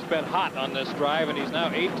 Stankavich has been hot on this drive, and he's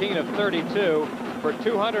now 18 of 32 for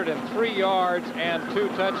 203 yards and 2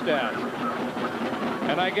 touchdowns.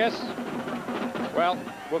 And I guess, well,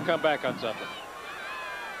 we'll come back on something.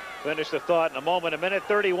 Finish the thought in a moment. A minute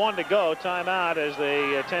 31 to go. Timeout as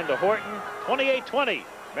they attend to Horton. 28-20,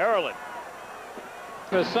 Maryland.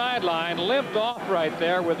 The sideline limped off right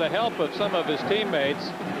there with the help of some of his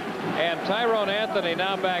teammates, and Tyrone Anthony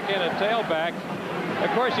now back in at tailback. Of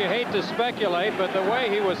course, you hate to speculate, but the way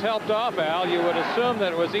he was helped off, Al, you would assume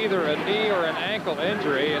that it was either a knee or an ankle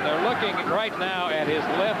injury, and they're looking right now at his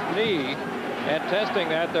left knee and testing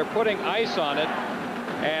that. They're putting ice on it,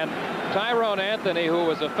 and Tyrone Anthony, who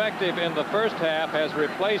was effective in the first half, has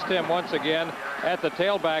replaced him once again at the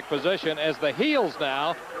tailback position as the Heels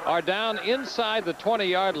now are down inside the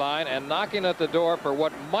 20-yard line and knocking at the door for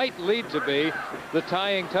what might lead to be the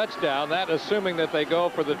tying touchdown, that assuming that they go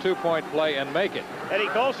for the 2-point play and make it. Eddie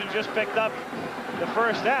Colson just picked up the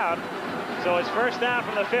first down. So it's first down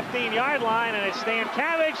from the 15-yard line, and it's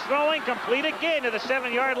Stankavich throwing complete again to the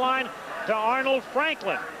 7-yard line to Arnold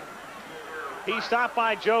Franklin. He's stopped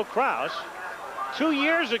by Joe Kraus. 2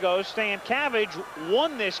 years ago, Stankavich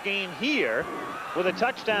won this game here with a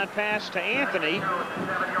touchdown pass to Anthony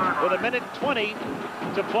with 1:20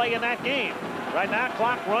 to play in that game. Right now,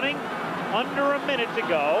 clock running, under a minute to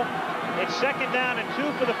go. It's 2nd down and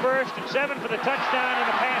 2 for the first and 7 for the touchdown, and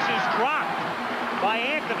the pass is dropped by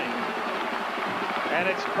Anthony. And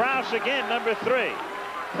it's Kraus again, number 3,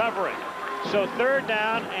 covering. So 3rd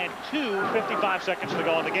down and 2, 55 seconds to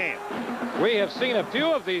go in the game. We have seen a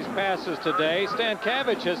few of these passes today.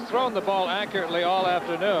 Stankavich has thrown the ball accurately all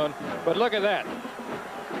afternoon, but look at that.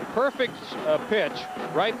 Perfect pitch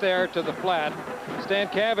right there to the flat.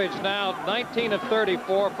 Stankavich now 19 of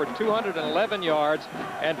 34 for 211 yards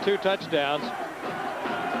and 2 touchdowns.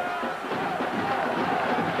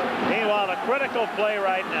 Meanwhile, a critical play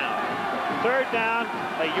right now. 3rd down,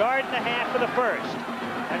 1.5 yards for the first.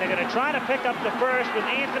 And they're going to try to pick up the first with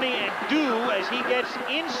Anthony and Dew as he gets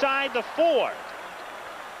inside the 4.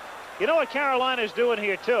 You know what Carolina's doing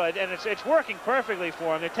here, too, and it's working perfectly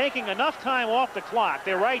for them. They're taking enough time off the clock.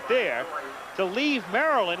 They're right there to leave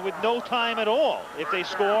Maryland with no time at all if they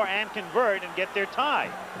score and convert and get their tie.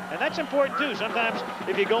 And that's important, too. Sometimes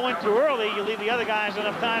if you go in too early, you leave the other guys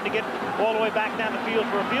enough time to get all the way back down the field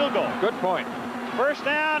for a field goal. Good point. First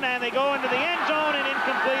down, and they go into the end zone, and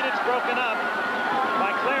incomplete. It's broken up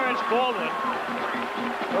by Clarence Baldwin.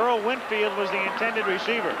 Earl Winfield was the intended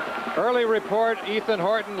receiver. Early report, Ethan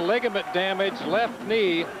Horton, ligament damage, left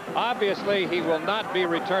knee. Obviously, he will not be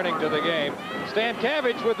returning to the game.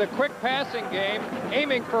 Stankavich with the quick passing game,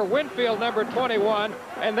 aiming for Winfield, number 21.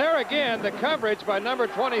 And there again, the coverage by number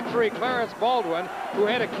 23, Clarence Baldwin, who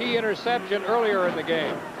had a key interception earlier in the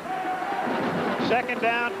game. 2nd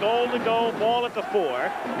down, goal to go, ball at the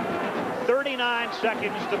 4. 39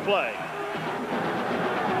 seconds to play.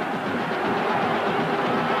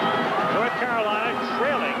 North Carolina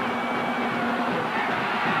trailing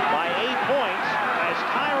by 8 points as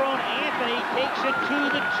Tyrone Anthony takes it to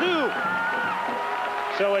the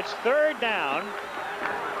 2. So it's 3rd down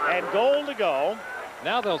and goal to go.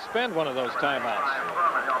 Now they'll spend one of those timeouts.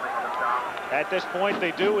 At this point,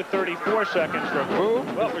 they do with 34 seconds for Boo?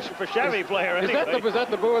 Well, for Chevy player anyway. Is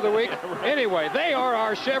that the boo of the week? Anyway, they are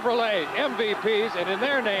our Chevrolet MVPs, and in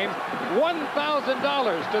their name,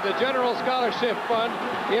 $1,000 to the General Scholarship Fund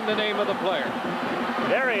in the name of the player.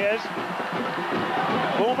 There he is.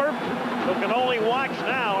 Boomer, who can only watch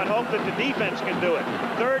now and hope that the defense can do it.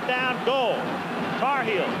 3rd down goal. Tar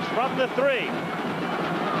Heels from the 3.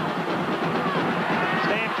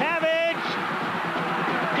 Stankavich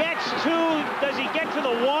gets to, does he get to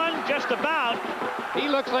the 1? Just about. He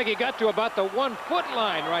looks like he got to about the 1-foot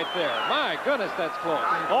line right there. My goodness, that's close.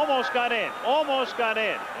 Almost got in. Almost got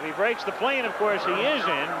in. If he breaks the plane, of course, he is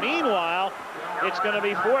in. Meanwhile, it's going to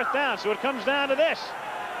be 4th down. So it comes down to this.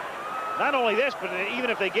 Not only this, but even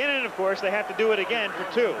if they get in, of course, they have to do it again for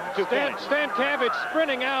 2 points. Stankavich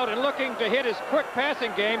sprinting out and looking to hit his quick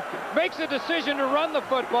passing game, makes a decision to run the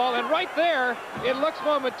football, and right there, it looks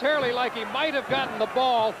momentarily like he might have gotten the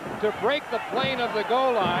ball to break the plane of the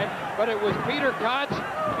goal line, but it was Peter Koch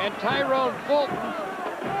and Tyrone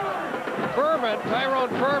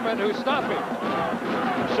Furman who stopped him.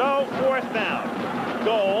 So 4th down.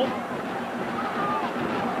 Goal.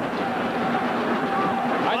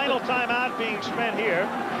 Final timeout being spent here.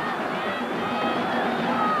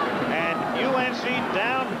 And UNC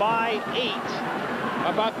down by 8.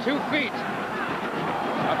 About 2 feet.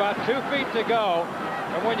 About 2 feet to go.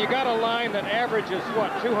 And when you got a line that averages,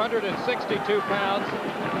 what, 262 pounds,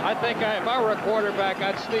 I think if I were a quarterback,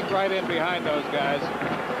 I'd sneak right in behind those guys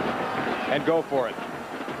and go for it.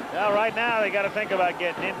 Now, right now, they got to think about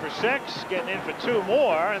getting in for 6, getting in for 2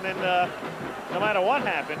 more, and then no matter what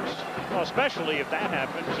happens, well, especially if that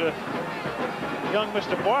happens, young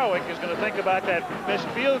Mr. Barwick is going to think about that missed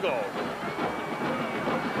field goal.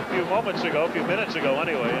 A few minutes ago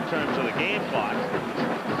anyway, in terms of the game clock.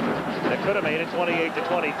 That could have made it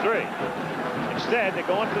 28-23. Instead, they're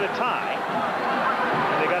going for the tie.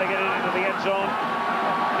 And they got to get it in end zone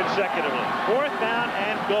consecutively. 4th down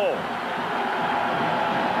and goal.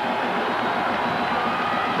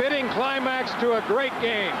 Fitting climax to a great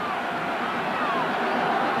game.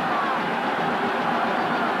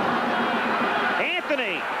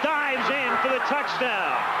 Anthony dives in for the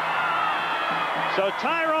touchdown. So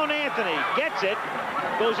Tyrone Anthony gets it,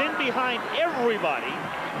 goes in behind everybody,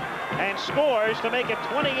 and scores to make it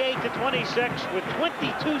 28-26 with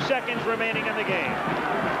 22 seconds remaining in the game.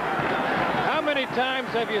 How many times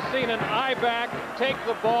have you seen an I-back take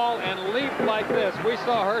the ball and leap like this? We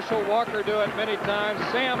saw Herschel Walker do it many times.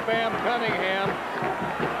 Sam Bam Cunningham.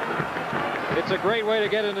 It's a great way to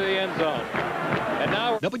get into the end zone. And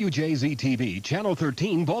now WJZ-TV, Channel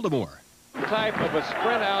 13, Baltimore. Type of a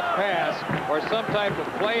sprint out pass or some type of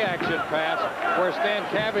play action pass where Stan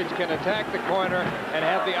Cabbage can attack the corner and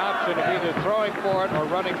have the option of either throwing for it or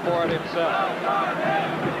running for it himself.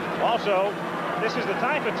 Also, this is the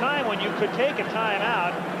type of time when you could take a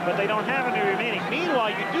timeout, but they don't have any remaining. Meanwhile,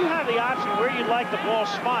 you do have the option where you'd like the ball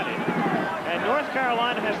spotted. And North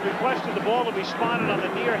Carolina has requested the ball to be spotted on the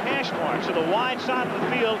near hash mark, so the wide side of the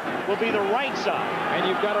field will be the right side. And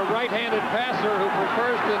you've got a right-handed passer who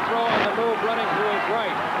prefers to throw on the move running to his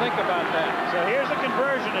right. Think about that. So here's a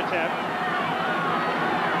conversion attempt.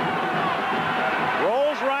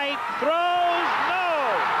 Rolls right, throws, no!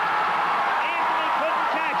 Anthony couldn't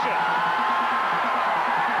catch it.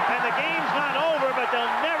 And the game's not over, but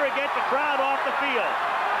they'll never get the crowd off the field.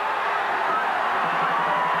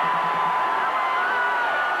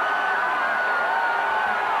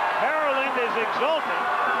 Maryland is exultant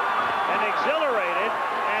and exhilarated,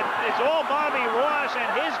 and it's all Bobby Ross and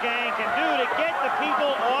his gang can do to get the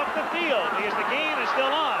people off the field because the game is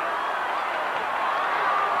still on.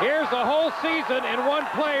 Here's the whole season in one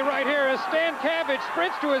play right here as Stan Cabbage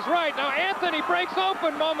sprints to his right. Now Anthony breaks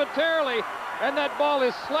open momentarily, and that ball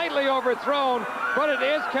is slightly overthrown, but it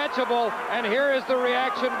is catchable. And here is the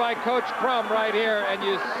reaction by Coach Crum right here, and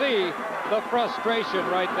you see the frustration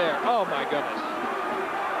right there. Oh my goodness.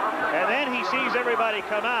 And then he sees everybody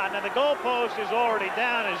come out. Now the goalpost is already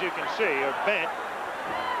down, as you can see, or bent.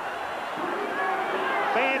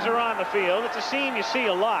 Fans are on the field. It's a scene you see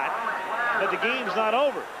a lot, but the game's not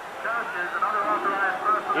over.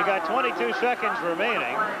 You got 22 seconds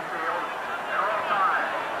remaining.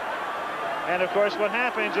 And of course, what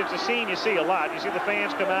happens, it's a scene you see a lot. You see the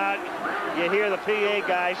fans come out, you hear the PA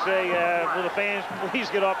guy say, will the fans please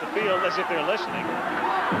get off the field, as if they're listening.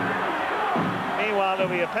 Meanwhile,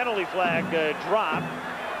 there'll be a penalty flag drop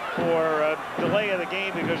for delay of the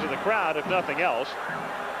game because of the crowd, if nothing else.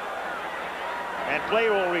 And play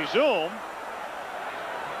will resume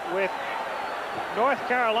with North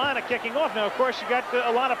Carolina kicking off. Now, of course, you got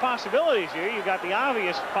a lot of possibilities here. You got the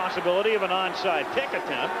obvious possibility of an onside kick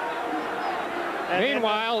attempt. And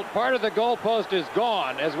meanwhile, part of the goalpost is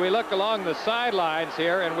gone as we look along the sidelines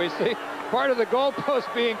here, and we see part of the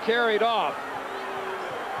goalpost being carried off.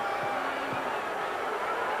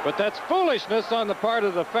 But that's foolishness on the part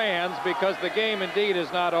of the fans because the game indeed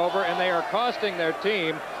is not over, and they are costing their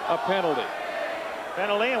team a penalty.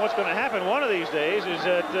 Penalty, and what's going to happen one of these days is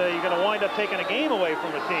that you're going to wind up taking a game away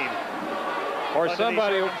from a team. Or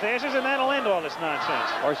somebody, and that'll end all this nonsense.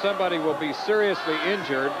 Or somebody will be seriously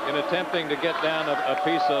injured in attempting to get down a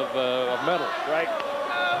piece of metal. Right.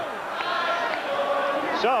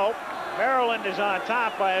 So, Maryland is on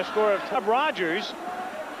top by a score of Tub Rogers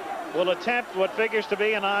will attempt what figures to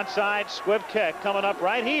be an onside squib kick coming up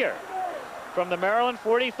right here from the Maryland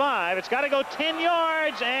 45. It's got to go 10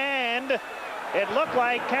 yards, and it looked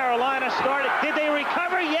like Carolina started. Did they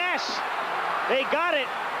recover? Yes, they got it.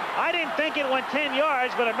 I didn't think it went 10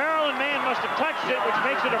 yards, but a Maryland man must have touched it, which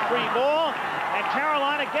makes it a free ball, and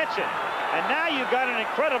Carolina gets it. And now you've got an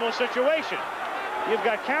incredible situation. You've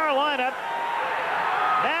got Carolina.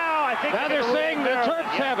 Now I think they're saying the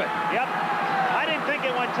Terps have it. Yep. I didn't think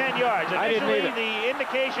it went 10 yards. Initially, the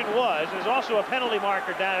indication was there's also a penalty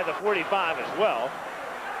marker down at the 45 as well,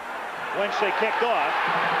 whence they kicked off.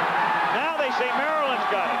 Now they say Maryland's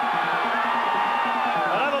got it.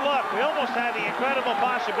 Another look. We almost had the incredible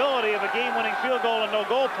possibility of a game-winning field goal and no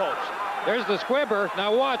goalpost. There's the squibber.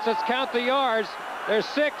 Now watch. Let's count the yards. There's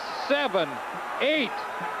 6, 7, 8,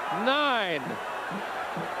 9.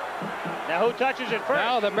 Now who touches it first?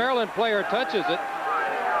 Now the Maryland player touches it.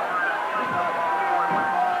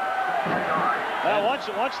 Well,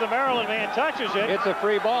 once the Maryland man touches it, it's a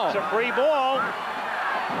free ball. It's a free ball.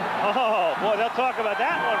 Oh, boy, they'll talk about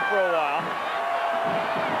that one for a while.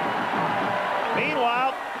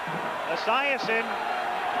 Meanwhile, Esiason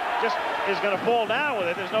just is going to fall down with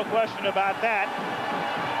it. There's no question about that.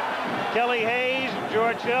 Kelly Hayes,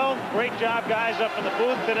 George Hill, great job, guys, up in the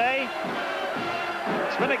booth today.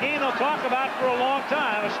 It's been a game they'll talk about for a long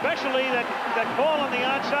time, especially that call on the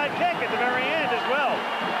onside kick at the very end as well.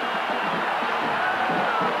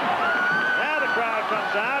 Now the crowd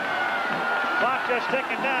comes out. Clock just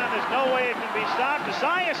ticking down. There's no way it can be stopped.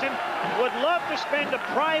 Esiason would love to spend a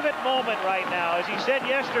private moment right now, as he said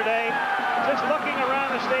yesterday, just looking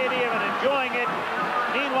around the stadium and enjoying it.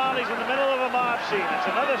 Meanwhile, he's in the middle of a mob scene.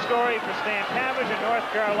 It's another story for Stankavage in North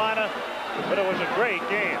Carolina, but it was a great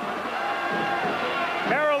game.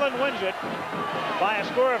 Maryland wins it by a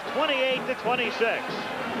score of 28-26.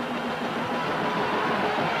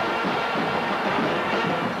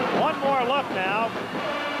 One more look now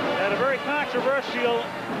at a very controversial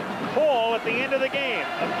call at the end of the game.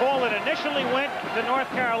 A call that initially went to North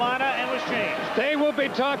Carolina and was changed. They will be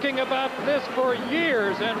talking about this for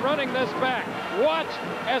years and running this back. Watch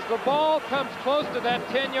as the ball comes close to that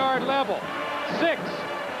 10-yard level. 6,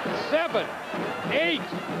 7, 8,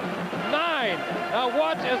 9. Now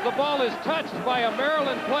watch as the ball is touched by a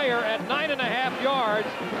Maryland player at 9.5 yards.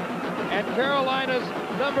 And Carolina's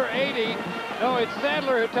number 80, no, it's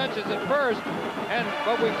Sadler who touches it first.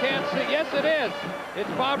 But we can't see. Yes, it is. It's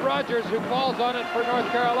Bob Rogers who falls on it for North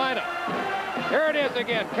Carolina. Here it is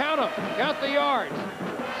again. Count them. Count the yards.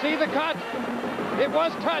 See the cut? It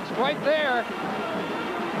was touched right there.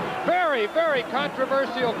 Very, very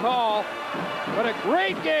controversial call, but a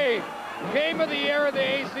great game. Game of the year of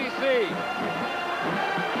the ACC.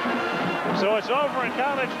 So it's over in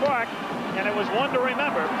College Park, and it was one to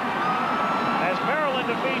remember. As Maryland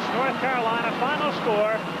defeats North Carolina, final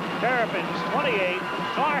score, Terrapins 28,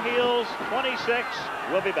 Tar Heels 26.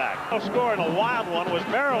 We'll be back. The score in a wild one was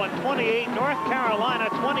Maryland 28, North Carolina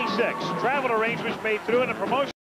 26. Travel arrangements made through it, and promotion